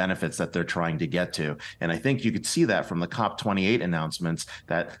achieve the benefits that they're trying to get to. And I think you could see that from the COP28 announcements,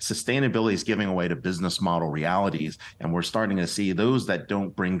 that sustainability is giving away to business model realities. And we're starting to see those that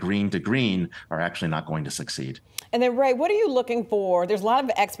don't bring green to green are actually not going to succeed. And then, Ray, what are you looking for? There's a lot of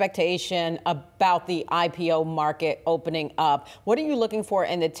expectation about the IPO market opening up. What are you looking for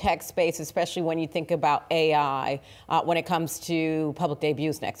in the tech space, especially when you think about AI, when it comes to public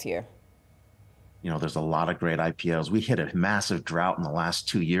debuts next year? You know, there's a lot of great IPOs. We hit a massive drought in the last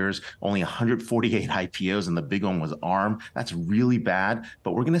 2 years, only 148 IPOs, and the big one was ARM. That's really bad,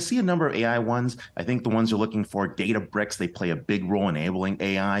 but we're going to see a number of AI ones. I think the ones you're looking for, Databricks, they play a big role enabling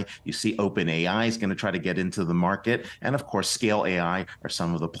AI. You see OpenAI is going to try to get into the market. And of course, Scale AI are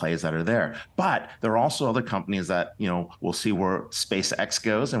some of the plays that are there. But there are also other companies that, you know, we'll see where SpaceX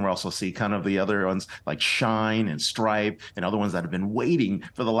goes, and we'll also see kind of the other ones like Shine and Stripe and other ones that have been waiting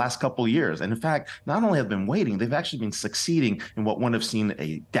for the last couple of years. And in fact, not only have been waiting, they've actually been succeeding in what one have seen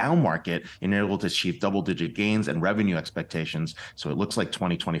a down market and able to achieve double-digit gains and revenue expectations. So it looks like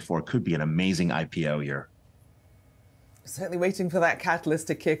 2024 could be an amazing IPO year. Certainly waiting for that catalyst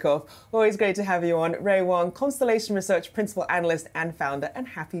to kick off. Always great to have you on. Ray Wang, Constellation Research Principal Analyst and Founder, and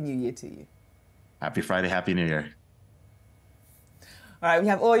Happy New Year to you. Happy Friday, Happy New Year. All right, we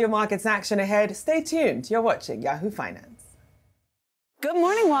have all your markets action ahead. Stay tuned. You're watching Yahoo Finance. Good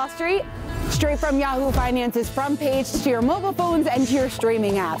morning, Wall Street. Straight from Yahoo Finance's front page to your mobile phones and to your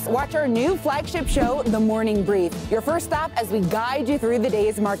streaming apps. Watch our new flagship show, The Morning Brief. Your first stop as we guide you through the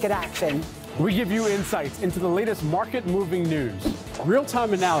day's market action. We give you insights into the latest market-moving news,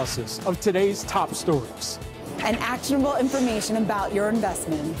 real-time analysis of today's top stories, and actionable information about your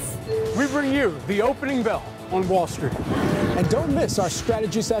investments. We bring you the opening bell on Wall Street. And don't miss our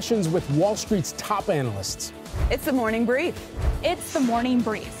strategy sessions with Wall Street's top analysts. It's The Morning Brief. It's The Morning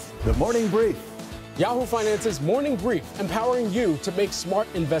Brief. The Morning Brief. Yahoo Finance's Morning Brief, empowering you to make smart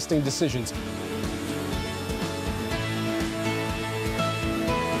investing decisions.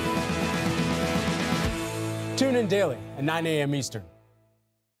 Tune in daily at 9 a.m. Eastern.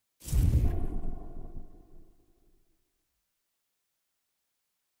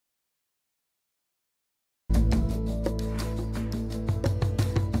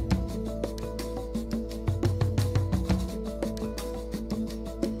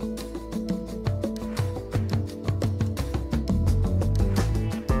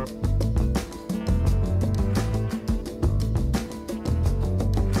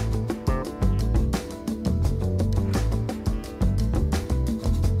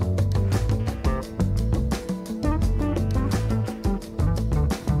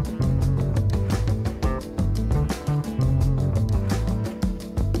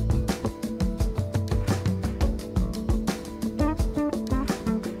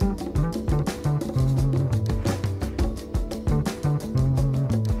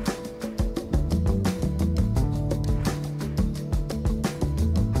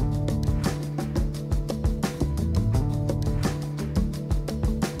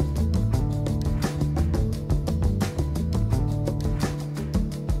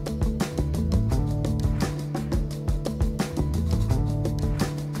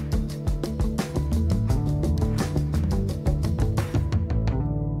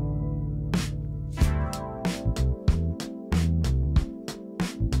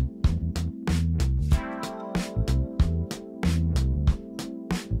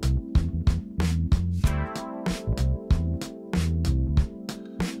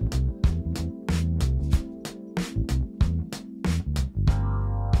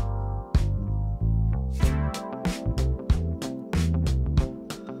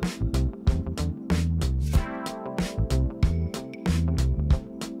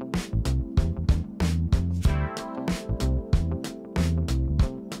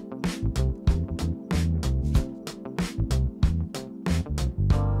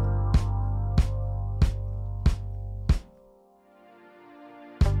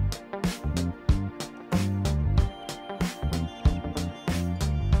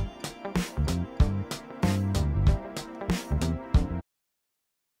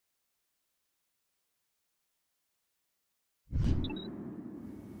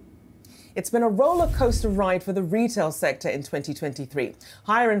 It's been a roller coaster ride for the retail sector in 2023.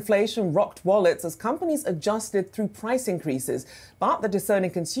 Higher inflation rocked wallets as companies adjusted through price increases, but the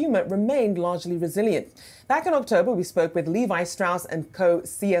discerning consumer remained largely resilient. Back in October, we spoke with Levi Strauss & Co.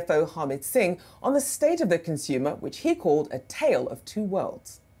 CFO Harmit Singh on the state of the consumer, which he called a tale of two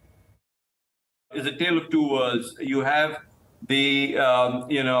worlds. It's a tale of two worlds. You have the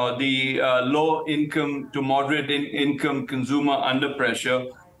low income to moderate income consumer under pressure.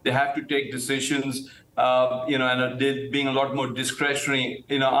 They have to take decisions, and they're being a lot more discretionary.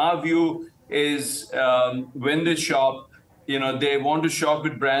 Our view is when they shop, they want to shop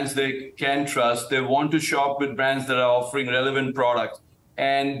with brands they can trust. They want to shop with brands that are offering relevant products.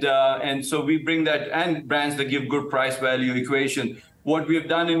 And so we bring that, and brands that give good price value equation. What we have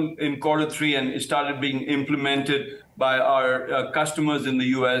done in quarter three, and it started being implemented by our customers in the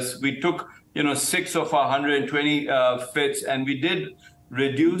US, we took 6 of our 120 fits, and we did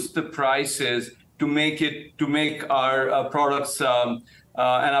reduce the prices to make our products and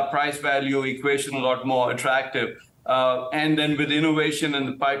our price value equation a lot more attractive. And then with innovation and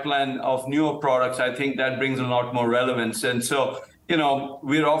the pipeline of newer products, I think that brings a lot more relevance. And so,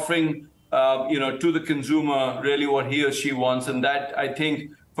 we're offering to the consumer really what he or she wants. And that, I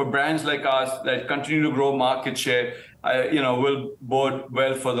think, for brands like us that continue to grow market share, will bode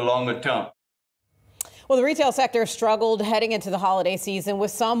well for the longer term. Well, the retail sector struggled heading into the holiday season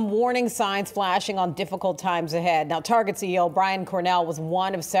with some warning signs flashing on difficult times ahead. Now, Target CEO Brian Cornell was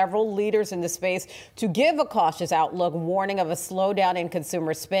one of several leaders in the space to give a cautious outlook, warning of a slowdown in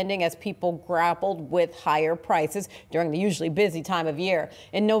consumer spending as people grappled with higher prices during the usually busy time of year.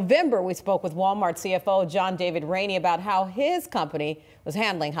 In November, we spoke with Walmart CFO John David Rainey about how his company was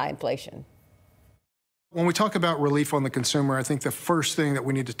handling high inflation. When we talk about relief on the consumer, I think the first thing that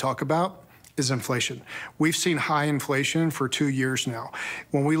we need to talk about is inflation. We've seen high inflation for 2 years now.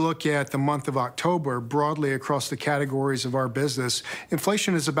 When we look at the month of October, broadly across the categories of our business,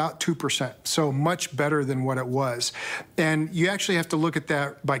 inflation is about 2%, so much better than what it was. And you actually have to look at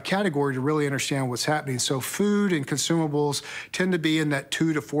that by category to really understand what's happening. So food and consumables tend to be in that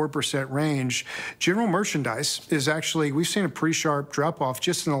 2 to 4% range. General merchandise is actually, we've seen a pretty sharp drop off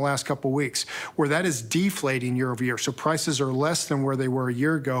just in the last couple of weeks, where that is deflating year over year. So prices are less than where they were a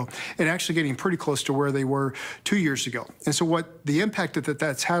year ago, and actually getting pretty close to where they were 2 years ago. And so what the impact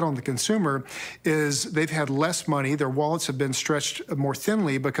that's had on the consumer is they've had less money. Their wallets have been stretched more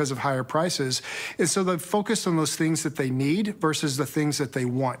thinly because of higher prices. And so they've focused on those things that they need versus the things that they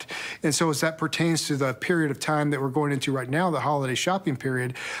want. And so as that pertains to the period of time that we're going into right now, the holiday shopping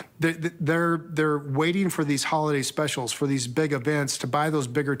period, they're waiting for these holiday specials, for these big events to buy those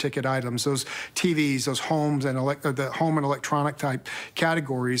bigger ticket items, those TVs, those homes, and the home and electronic type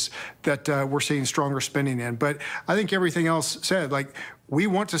categories that we're seeing stronger spending in. But I think everything else said, like, we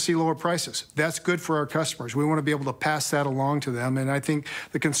want to see lower prices. That's good for our customers. We want to be able to pass that along to them. And I think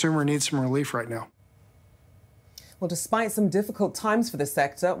the consumer needs some relief right now. Well, despite some difficult times for the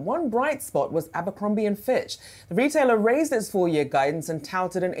sector, one bright spot was Abercrombie & Fitch. The retailer raised its full-year guidance and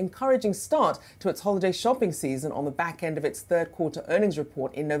touted an encouraging start to its holiday shopping season on the back end of its third quarter earnings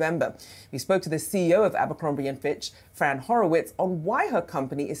report in November. We spoke to the CEO of Abercrombie & Fitch, Fran Horowitz, on why her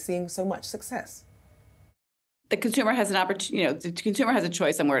company is seeing so much success. The consumer has an opportunity, the consumer has a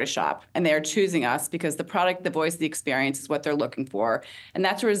choice on where to shop, and they are choosing us because the product, the voice, the experience is what they're looking for. And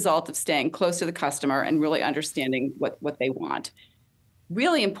that's a result of staying close to the customer and really understanding what they want.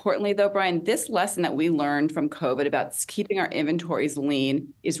 Really importantly, though, Brian, this lesson that we learned from COVID about keeping our inventories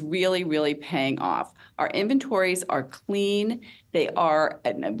lean is really, really paying off. Our inventories are clean. They are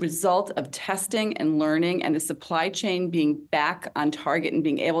a result of testing and learning, and the supply chain being back on target and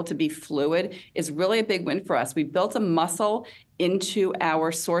being able to be fluid is really a big win for us. We built a muscle into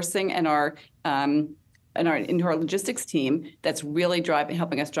our sourcing and into our logistics team that's really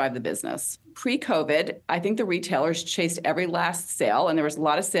helping us drive the business. Pre-COVID, I think the retailers chased every last sale, and there was a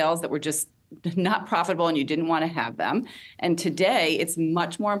lot of sales that were just not profitable and you didn't want to have them. And today, it's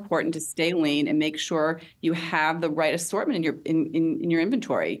much more important to stay lean and make sure you have the right assortment in your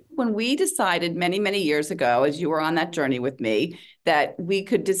inventory. When we decided many, many years ago, as you were on that journey with me, that we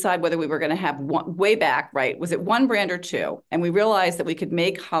could decide whether we were going to have one, way back, right? Was it one brand or two? And we realized that we could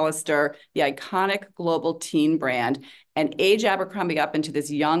make Hollister the iconic global teen brand and age Abercrombie up into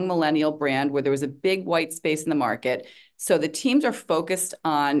this young millennial brand where there was a big white space in the market. So the teams are focused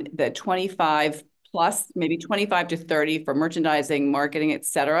on the 25 plus, maybe 25 to 30 for merchandising, marketing, et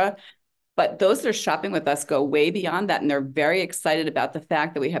cetera. But those that are shopping with us go way beyond that, and they're very excited about the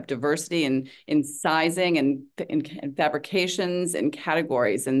fact that we have diversity in sizing and in fabrications and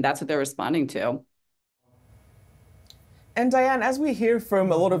categories, and that's what they're responding to. And Diane, as we hear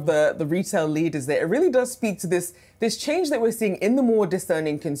from a lot of the retail leaders there, it really does speak to this change that we're seeing in the more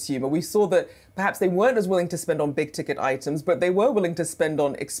discerning consumer. We saw that perhaps they weren't as willing to spend on big ticket items, but they were willing to spend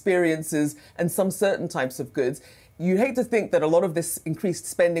on experiences and some certain types of goods. You hate to think that a lot of this increased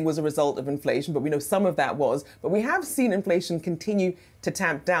spending was a result of inflation, but we know some of that was. But we have seen inflation continue to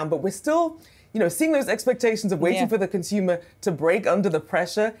tamp down, but we're still, seeing those expectations of waiting for the consumer to break under the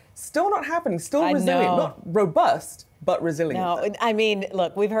pressure, still not happening, still resilient, not robust, but resilient. No, I mean,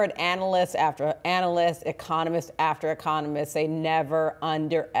 look, we've heard analysts after analysts, economists after economists say never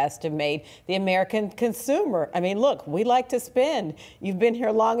underestimate the American consumer. I mean, look, we like to spend. You've been here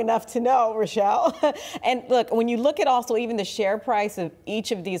long enough to know, Rochelle. And look, when you look at also even the share price of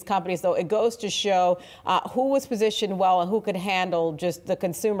each of these companies, though, it goes to show who was positioned well and who could handle just the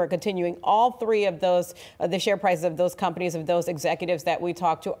consumer continuing. All three of those, the share prices of those companies, of those executives that we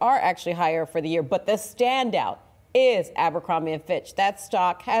talked to, are actually higher for the year. But the standout is Abercrombie & Fitch. That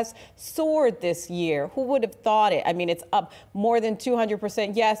stock has soared this year. Who would have thought it? I mean, it's up more than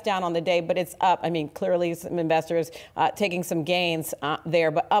 200%. Yes, down on the day, but it's up. I mean, clearly some investors taking some gains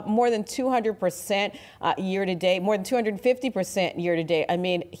there, but up more than 200% year to date, more than 250% year to date. I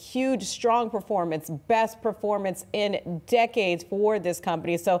mean, huge, strong performance, best performance in decades for this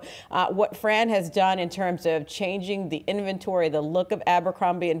company. So what Fran has done in terms of changing the inventory, the look of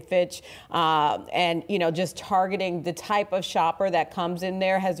Abercrombie & Fitch, and, just targeting the type of shopper that comes in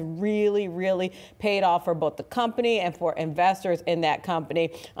there has really, really paid off for both the company and for investors in that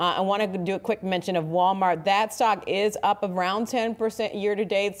company. I want to do a quick mention of Walmart. That stock is up around 10% year to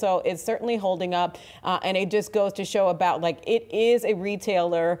date, so it's certainly holding up. And it just goes to show about, like, it is a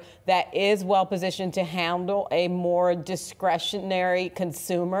retailer that is well positioned to handle a more discretionary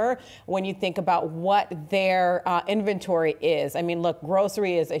consumer when you think about what their inventory is. I mean, look,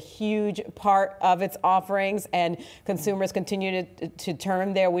 grocery is a huge part of its offerings, and consumers continue to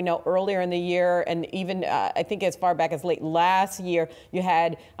turn there. We know earlier in the year, and even I think as far back as late last year, you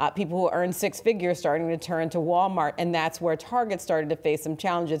had people who earned six figures starting to turn to Walmart, and that's where Target started to face some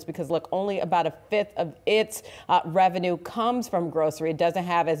challenges because, look, only about a fifth of its revenue comes from grocery. It doesn't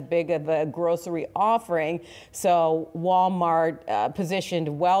have as big of a grocery offering, so Walmart positioned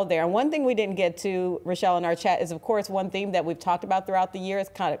well there. And one thing we didn't get to, Rochelle, in our chat is, of course, one theme that we've talked about throughout the year is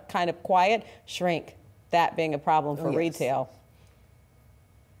kind of quiet, shrink. That being a problem for retail.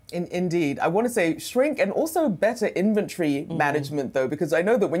 Indeed. I want to say shrink and also better inventory management, though, because I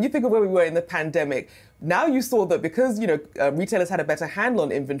know that when you think of where we were in the pandemic, now you saw that because, retailers had a better handle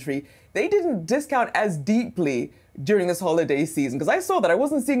on inventory, they didn't discount as deeply during this holiday season, because I saw that I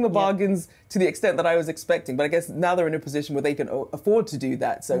wasn't seeing the bargains to the extent that I was expecting. But I guess now they're in a position where they can afford to do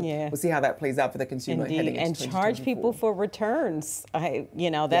that. So we'll see how that plays out for the consumer heading into 2024. And charge people for returns.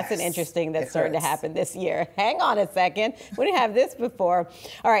 That's an interesting that's starting to happen this year. Hang on a second. We didn't have this before.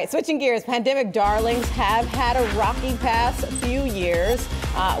 All right, switching gears. Pandemic darlings have had a rocky past few years.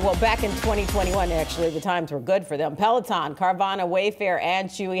 Back in 2021, actually, the times were good for them. Peloton, Carvana, Wayfair, and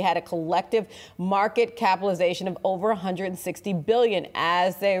Chewy had a collective market capitalization of over $160 billion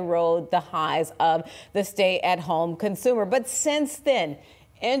as they rode the highs of the stay-at-home consumer. But since then,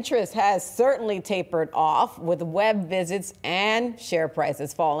 interest has certainly tapered off, with web visits and share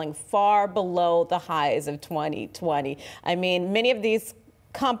prices falling far below the highs of 2020. I mean, many of these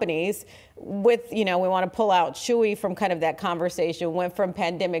companies we want to pull out Chewy from kind of that conversation, went from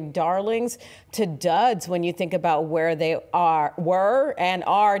pandemic darlings to duds when you think about where they were and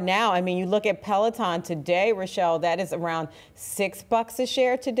are now. I mean, you look at Peloton today, Rochelle, that is around $6 a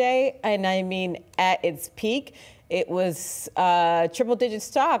share today. And I mean, at its peak, it was triple-digit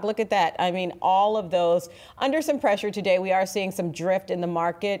stock. Look at that. I mean, all of those under some pressure today. We are seeing some drift in the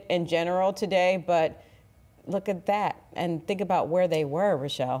market in general today, but look at that and think about where they were,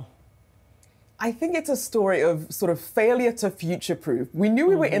 Rochelle. I think it's a story of sort of failure to future-proof. We knew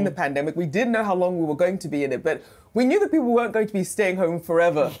we were in the pandemic. We didn't know how long we were going to be in it, but we knew that people weren't going to be staying home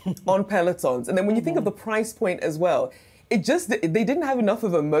forever on Pelotons. And then when you think of the price point as well, they didn't have enough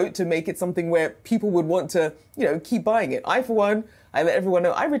of a moat to make it something where people would want to, keep buying it. I, for one, I let everyone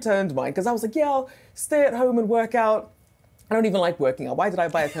know I returned mine because I was like, I'll stay at home and work out. I don't even like working out. Why did I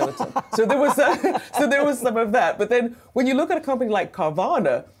buy a Peloton? So there was some of that. But then when you look at a company like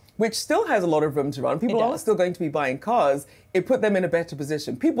Carvana, which still has a lot of room to run, people are still going to be buying cars, it put them in a better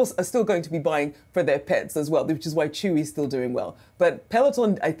position. People are still going to be buying for their pets as well, which is why Chewy's still doing well. But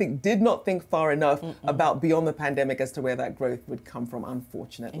Peloton, I think, did not think far enough about beyond the pandemic as to where that growth would come from,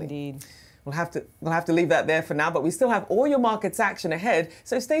 unfortunately. Indeed. We'll have to leave that there for now, but we still have all your markets action ahead,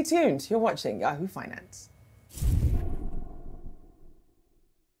 so stay tuned. You're watching Yahoo Finance.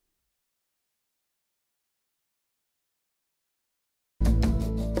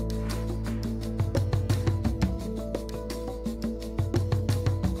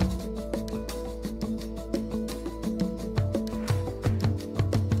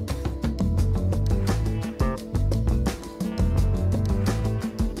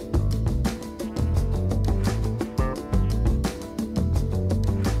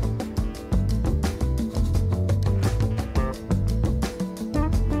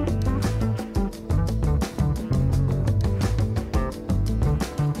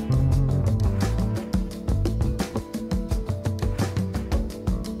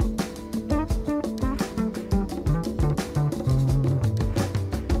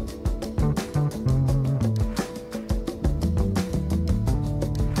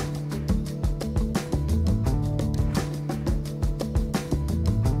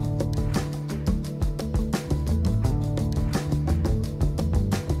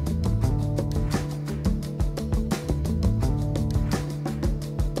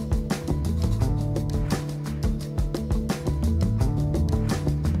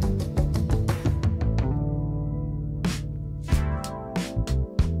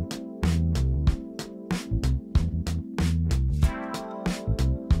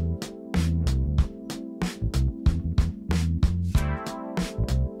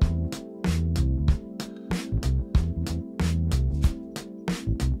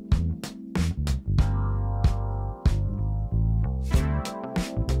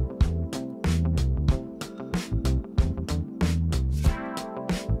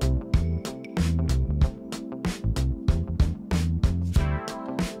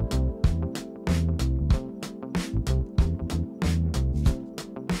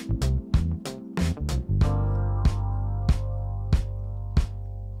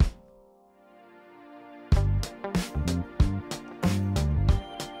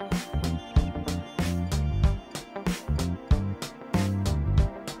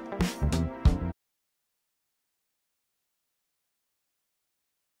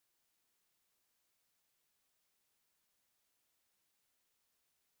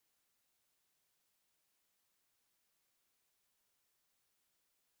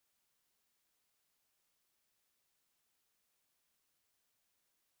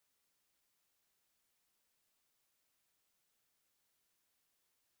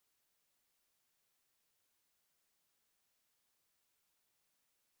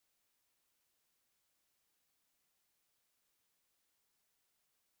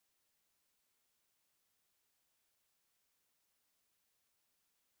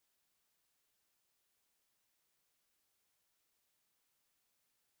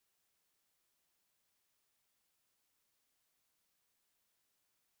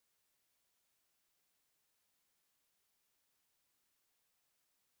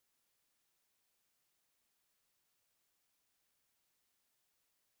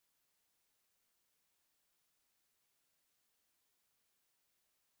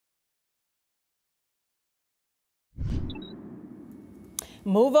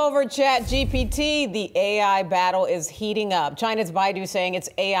 Move over ChatGPT. The AI battle is heating up. China's Baidu saying its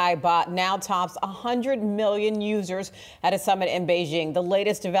AI bot now tops 100 million users at a summit in Beijing. The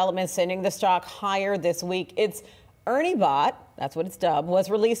latest development sending the stock higher this week. Its Ernie bot, that's what it's dubbed,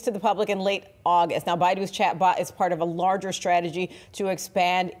 was released to the public in late August. Now, Baidu's chatbot is part of a larger strategy to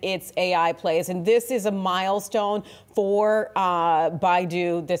expand its AI plays. And this is a milestone for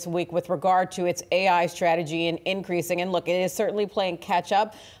Baidu this week with regard to its AI strategy and increasing. And look, it is certainly playing catch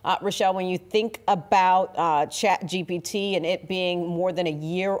up. Rochelle, when you think about ChatGPT and it being more than a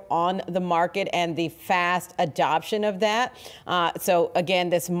year on the market and the fast adoption of that. So again,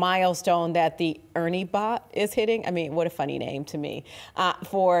 this milestone that the Ernie bot is hitting. I mean, what a funny name to me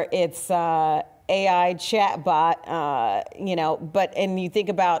for its AI chatbot, and you think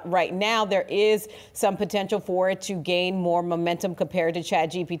about right now, there is some potential for it to gain more momentum compared to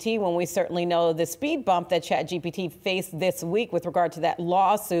ChatGPT when we certainly know the speed bump that ChatGPT faced this week with regard to that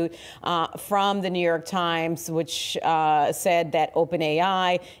lawsuit from the New York Times, which said that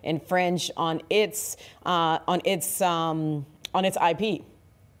OpenAI infringed on its IP.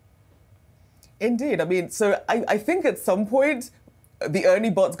 Indeed. I mean, so I think at some point, the Ernie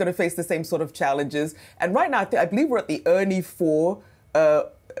bot's going to face the same sort of challenges. And right now, I believe we're at the Ernie 4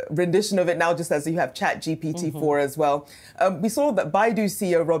 rendition of it now, just as you have ChatGPT 4 as well. We saw that Baidu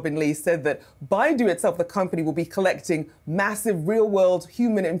CEO Robin Li said that Baidu itself, the company, will be collecting massive real-world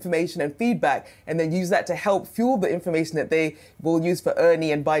human information and feedback, and then use that to help fuel the information that they will use for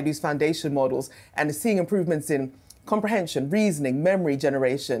Ernie and Baidu's foundation models, and is seeing improvements in comprehension, reasoning, memory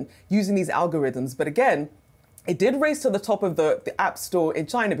generation, using these algorithms. But again, it did race to the top of the App Store in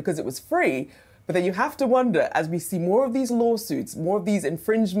China because it was free. But then you have to wonder, as we see more of these lawsuits, more of these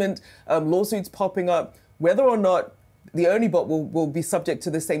infringement lawsuits popping up, whether or not the Ernie bot will be subject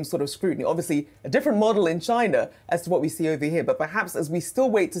to the same sort of scrutiny. Obviously, a different model in China as to what we see over here. But perhaps as we still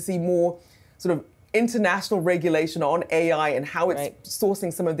wait to see more sort of international regulation on AI and how it's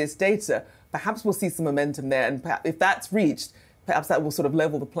sourcing some of this data, perhaps we'll see some momentum there. And if that's reached, perhaps that will sort of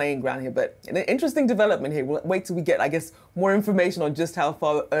level the playing ground here. But an interesting development here. We'll wait till we get, I guess, more information on just how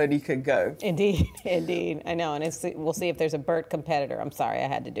far Ernie can go. Indeed, indeed. I know. And we'll see if there's a BERT competitor. I'm sorry I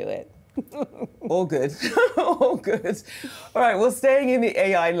had to do it. All good. All good. All right, well, staying in the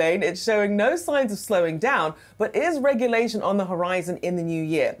AI lane, it's showing no signs of slowing down, but is regulation on the horizon in the new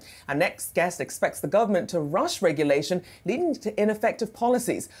year? Our next guest expects the government to rush regulation, leading to ineffective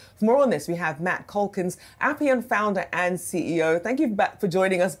policies. For more on this, we have Matt Calkins, Appian founder and CEO. Thank you for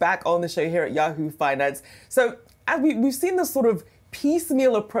joining us back on the show here at Yahoo Finance. So we've seen this sort of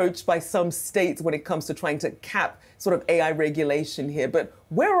piecemeal approach by some states when it comes to trying to cap sort of AI regulation here. But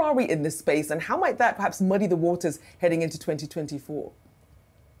where are we in this space, and how might that perhaps muddy the waters heading into 2024?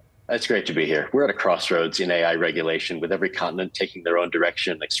 It's great to be here. We're at a crossroads in AI regulation, with every continent taking their own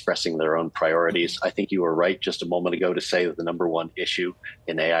direction, expressing their own priorities. I think you were right just a moment ago to say that the number one issue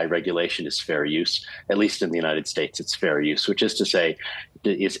in AI regulation is fair use. At least in the United States, it's fair use, which is to say,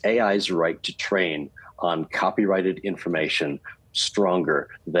 is AI's right to train on copyrighted information stronger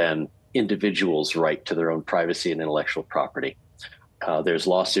than individuals' right to their own privacy and intellectual property? There's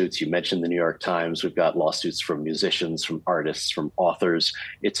lawsuits. You mentioned the New York Times. We've got lawsuits from musicians, from artists, from authors.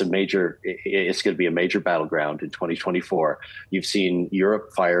 It's going to be a major battleground in 2024. You've seen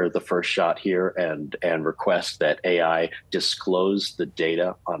Europe fire the first shot here and request that AI disclose the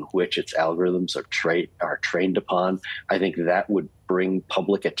data on which its algorithms are trained upon. I think that would bring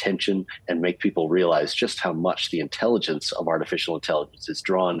public attention and make people realize just how much the intelligence of artificial intelligence is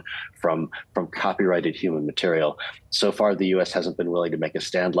drawn from copyrighted human material. So far, the U.S. hasn't been willing to make a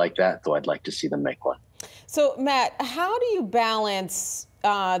stand like that, though I'd like to see them make one. So, Matt, how do you balance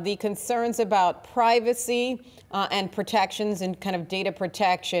the concerns about privacy and protections and kind of data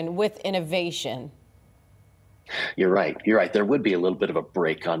protection with innovation? You're right. There would be a little bit of a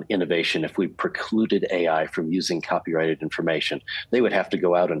break on innovation if we precluded AI from using copyrighted information. They would have to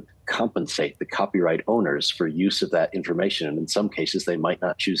go out and compensate the copyright owners for use of that information. And in some cases, they might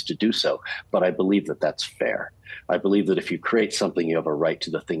not choose to do so. But I believe that that's fair. I believe that if you create something, you have a right to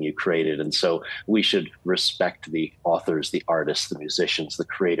the thing you created. And so we should respect the authors, the artists, the musicians, the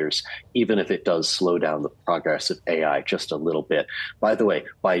creators, even if it does slow down the progress of AI just a little bit. By the way,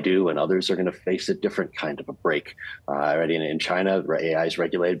 Baidu and others are going to face a different kind of a break. Already in China, AI is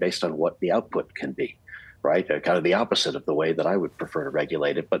regulated based on what the output can be. Right? Kind of the opposite of the way that I would prefer to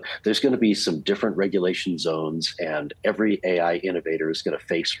regulate it. But there's going to be some different regulation zones, and every AI innovator is going to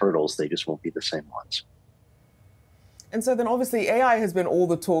face hurdles. They just won't be the same ones. And so then obviously AI has been all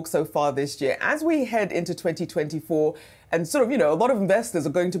the talk so far this year. As we head into 2024, and sort of, a lot of investors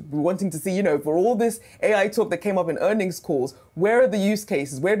are going to be wanting to see, for all this AI talk that came up in earnings calls, where are the use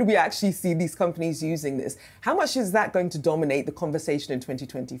cases? Where do we actually see these companies using this? How much is that going to dominate the conversation in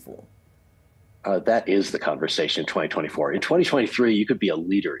 2024? That is the conversation in 2024. In 2023, you could be a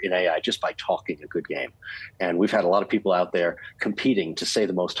leader in AI just by talking a good game. And we've had a lot of people out there competing to say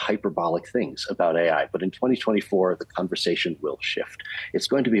the most hyperbolic things about AI. But in 2024, the conversation will shift. It's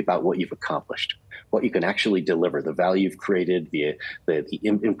going to be about what you've accomplished, what you can actually deliver, the value you've created, the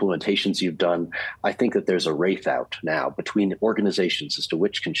implementations you've done. I think that there's a race out now between organizations as to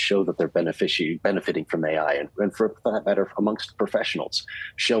which can show that they're benefiting from AI, and for that matter, amongst professionals,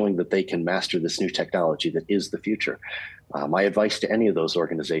 showing that they can master this new technology that is the future. My advice to any of those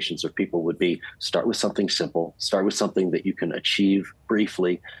organizations or people would be start with something simple, start with something that you can achieve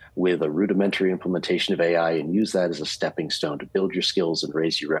briefly with a rudimentary implementation of AI, and use that as a stepping stone to build your skills and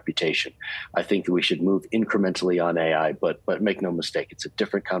raise your reputation. I think that we should move incrementally on AI, but make no mistake, it's a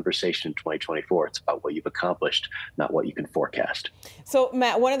different conversation in 2024. It's about what you've accomplished, not what you can forecast. So,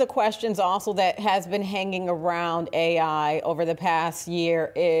 Matt, one of the questions also that has been hanging around AI over the past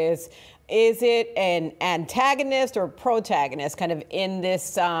year is it an antagonist or protagonist kind of in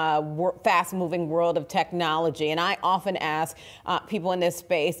this fast-moving world of technology? And I often ask people in this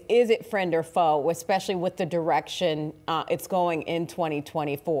space, is it friend or foe, especially with the direction it's going in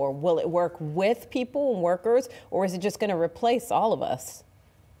 2024? Will it work with people and workers, or is it just going to replace all of us?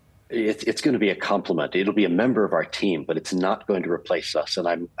 It's going to be a complement. It'll be a member of our team, but it's not going to replace us. And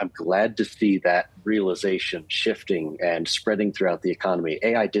I'm glad to see that realization shifting and spreading throughout the economy.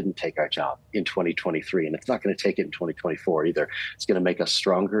 AI didn't take our job in 2023, and it's not going to take it in 2024 either. It's going to make us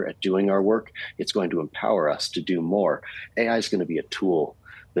stronger at doing our work. It's going to empower us to do more. AI is going to be a tool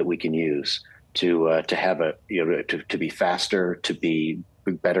that we can use to have to be faster, to be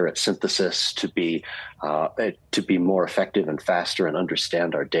better at synthesis, to be more effective and faster and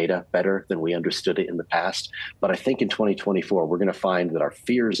understand our data better than we understood it in the past. But I think in 2024, we're going to find that our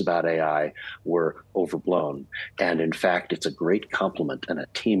fears about AI were overblown. And in fact, it's a great complement and a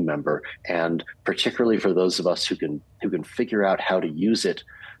team member. And particularly for those of us who can figure out how to use it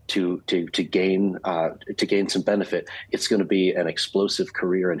to gain some benefit, it's going to be an explosive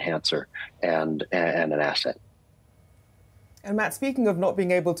career enhancer and an asset. And Matt, speaking of not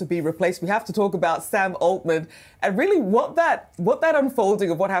being able to be replaced, we have to talk about Sam Altman and really what that unfolding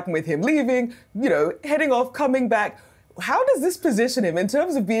of what happened with him leaving, heading off, coming back. How does this position him in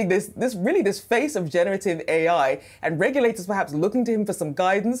terms of being this face of generative AI, and regulators perhaps looking to him for some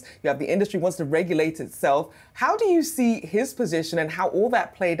guidance? You have the industry wants to regulate itself. How do you see his position and how all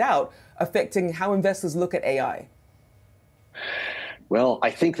that played out affecting how investors look at AI? Well,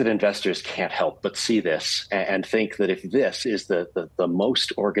 I think that investors can't help but see this and think that if this is the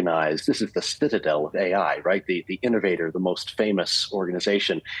most organized, this is the citadel of AI, right? The innovator, the most famous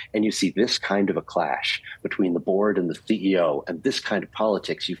organization, and you see this kind of a clash between the board and the CEO and this kind of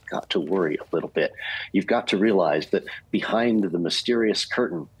politics, you've got to worry a little bit. You've got to realize that behind the mysterious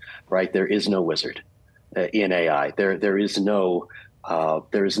curtain, right, there is no wizard in AI. There is no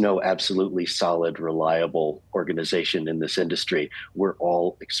absolutely solid, reliable organization in this industry. We're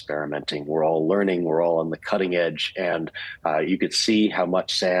all experimenting. We're all learning. We're all on the cutting edge. And you could see how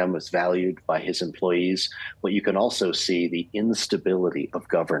much Sam is valued by his employees, but you can also see the instability of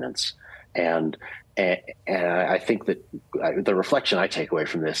governance. And I think that the reflection I take away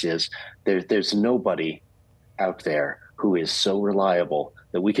from this is there's nobody out there who is so reliable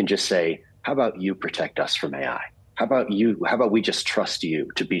that we can just say, how about you protect us from AI? How about we just trust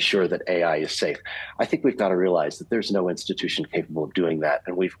you to be sure that AI is safe? I think we've got to realize that there's no institution capable of doing that.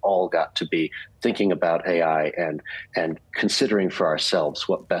 And we've all got to be thinking about AI and considering for ourselves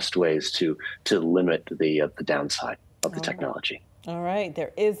what best ways to limit the downside of the technology. All right.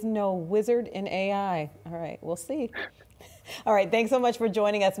 There is no wizard in AI. All right. We'll see. All right. Thanks so much for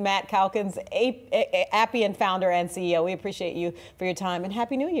joining us, Matt Calkins, Appian founder and CEO. We appreciate you for your time, and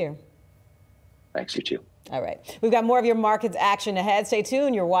Happy New Year. Thanks, you too. All right. We've got more of your markets action ahead. Stay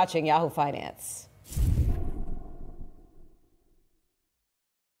tuned. You're watching Yahoo Finance.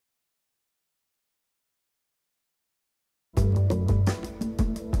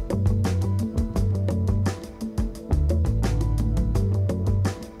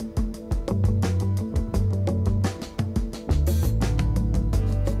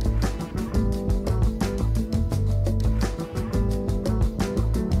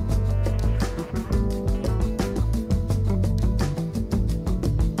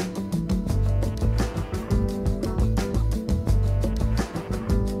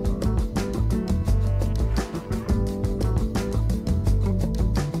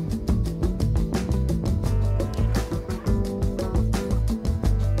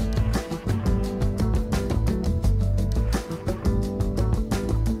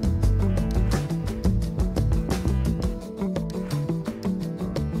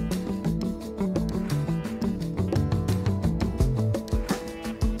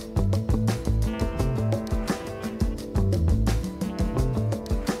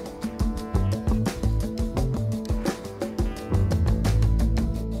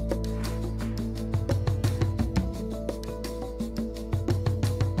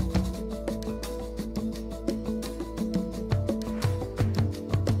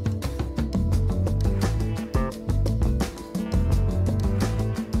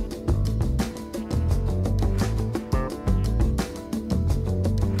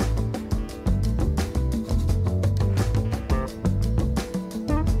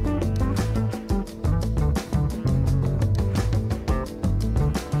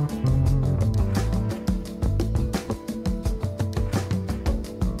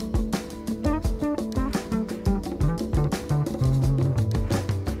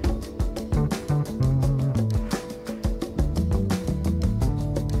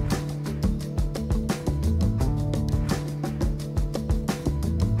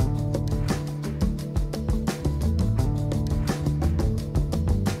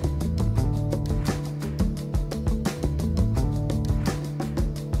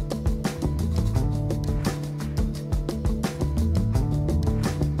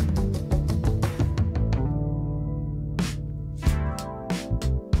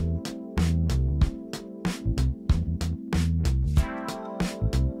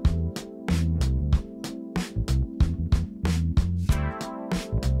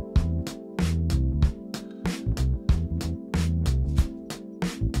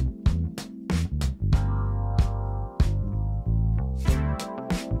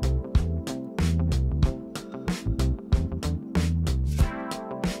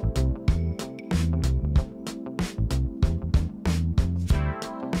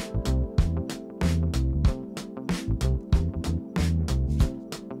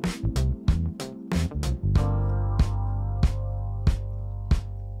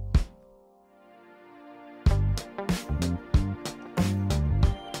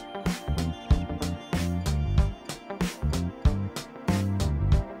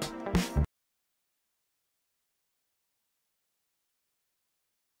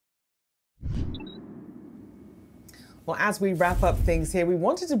 Well, as we wrap up things here, we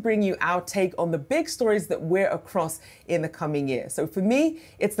wanted to bring you our take on the big stories that we're across in the coming year. So for me,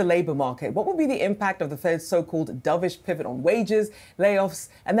 it's the labor market. What will be the impact of the Fed's so-called dovish pivot on wages, layoffs,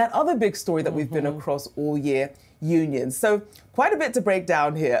 and that other big story that we've been across all year, unions? So quite a bit to break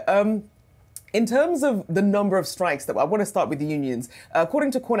down here. In terms of the number of strikes, I want to start with the unions.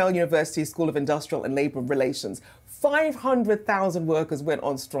 According to Cornell University School of Industrial and Labor Relations, 500,000 workers went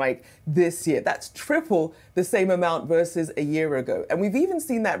on strike this year. That's triple the same amount versus a year ago. And we've even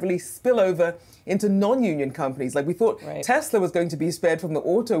seen that really spill over into non-union companies. Like we thought Tesla was going to be spared from the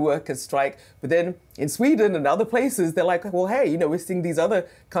auto workers strike, but then in Sweden and other places, they're like, well, hey, we're seeing these other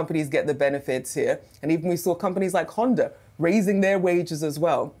companies get the benefits here. And even we saw companies like Honda raising their wages as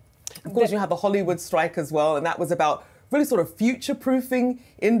well. Of course, you have the Hollywood strike as well, and that was about really sort of future-proofing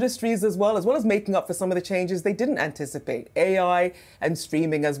industries as well as making up for some of the changes they didn't anticipate. AI and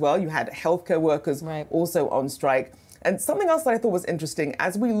streaming as well. You had healthcare workers also on strike. And something else that I thought was interesting,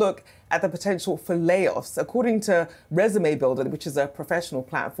 as we look at the potential for layoffs, according to Resume Builder, which is a professional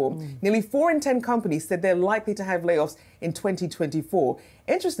platform, nearly 4 in 10 companies said they're likely to have layoffs in 2024.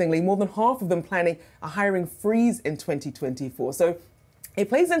 Interestingly, more than half of them planning a hiring freeze in 2024. So it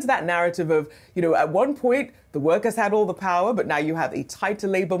plays into that narrative of, at one point, the workers had all the power, but now you have a tighter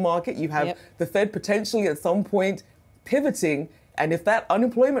labor market. You have the Fed potentially at some point pivoting. And if that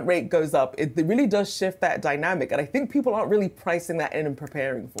unemployment rate goes up, it really does shift that dynamic. And I think people aren't really pricing that in and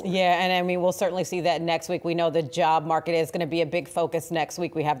preparing for it. Yeah, and I mean, we'll certainly see that next week. We know the job market is going to be a big focus next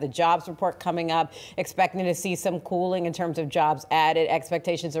week. We have the jobs report coming up, expecting to see some cooling in terms of jobs added,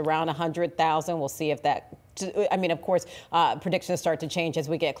 expectations around 100,000. We'll see if that, of course, predictions start to change as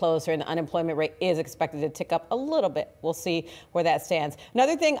we get closer, and the unemployment rate is expected to tick up a little bit. We'll see where that stands.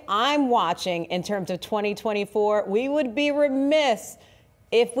 Another thing I'm watching in terms of 2024, we would be remiss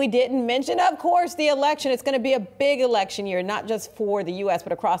if we didn't mention, of course, the election. It's going to be a big election year, not just for the U.S.,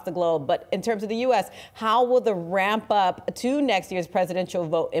 but across the globe. But in terms of the U.S., how will the ramp up to next year's presidential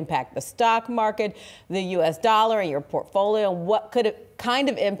vote impact the stock market, the U.S. dollar, and your portfolio? And what kind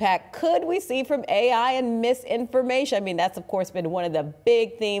of impact could we see from AI and misinformation? That's, of course, been one of the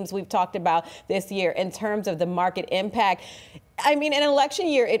big themes we've talked about this year in terms of the market impact. In an election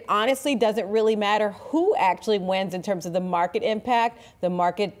year, it honestly doesn't really matter who actually wins in terms of the market impact. The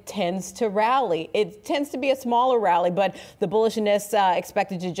market tends to rally. It tends to be a smaller rally, but the bullishness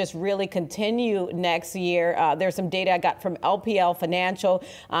expected to just really continue next year. There's some data I got from LPL Financial.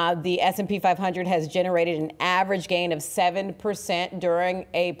 The S&P 500 has generated an average gain of 7% during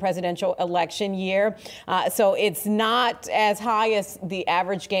a presidential election year. So it's not as high as the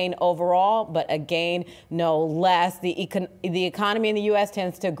average gain overall, but a gain no less. The economy in the U.S.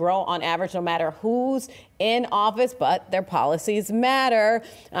 tends to grow on average no matter who's in office, but their policies matter.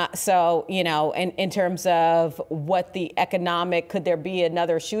 So, in terms of what the economic, could there be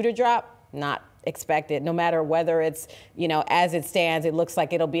another shoe to drop? Not expected. No matter whether it's, as it stands, it looks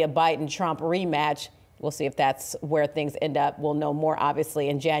like it'll be a Biden-Trump rematch. We'll see if that's where things end up. We'll know more, obviously,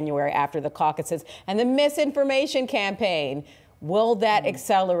 in January after the caucuses and the misinformation campaign. Will that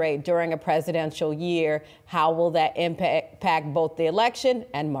accelerate during a presidential year? How will that impact both the election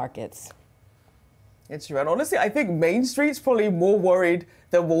and markets? It's true. And honestly, I think Main Street's probably more worried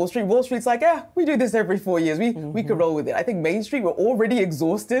than Wall Street. Wall Street's like, we do this every 4 years. We can roll with it. I think Main Street, we're already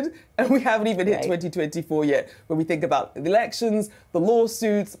exhausted, and we haven't even hit 2024 yet. When we think about the elections, the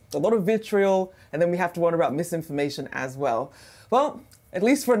lawsuits, a lot of vitriol, and then we have to worry about misinformation as well. Well, at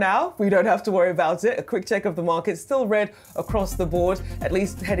least for now, we don't have to worry about it. A quick check of the market, still red across the board, at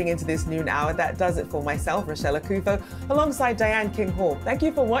least heading into this noon hour. That does it for myself, Rochelle Akufo, alongside Diane King-Hall. Thank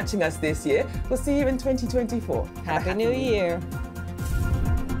you for watching us this year. We'll see you in 2024. Happy New Year.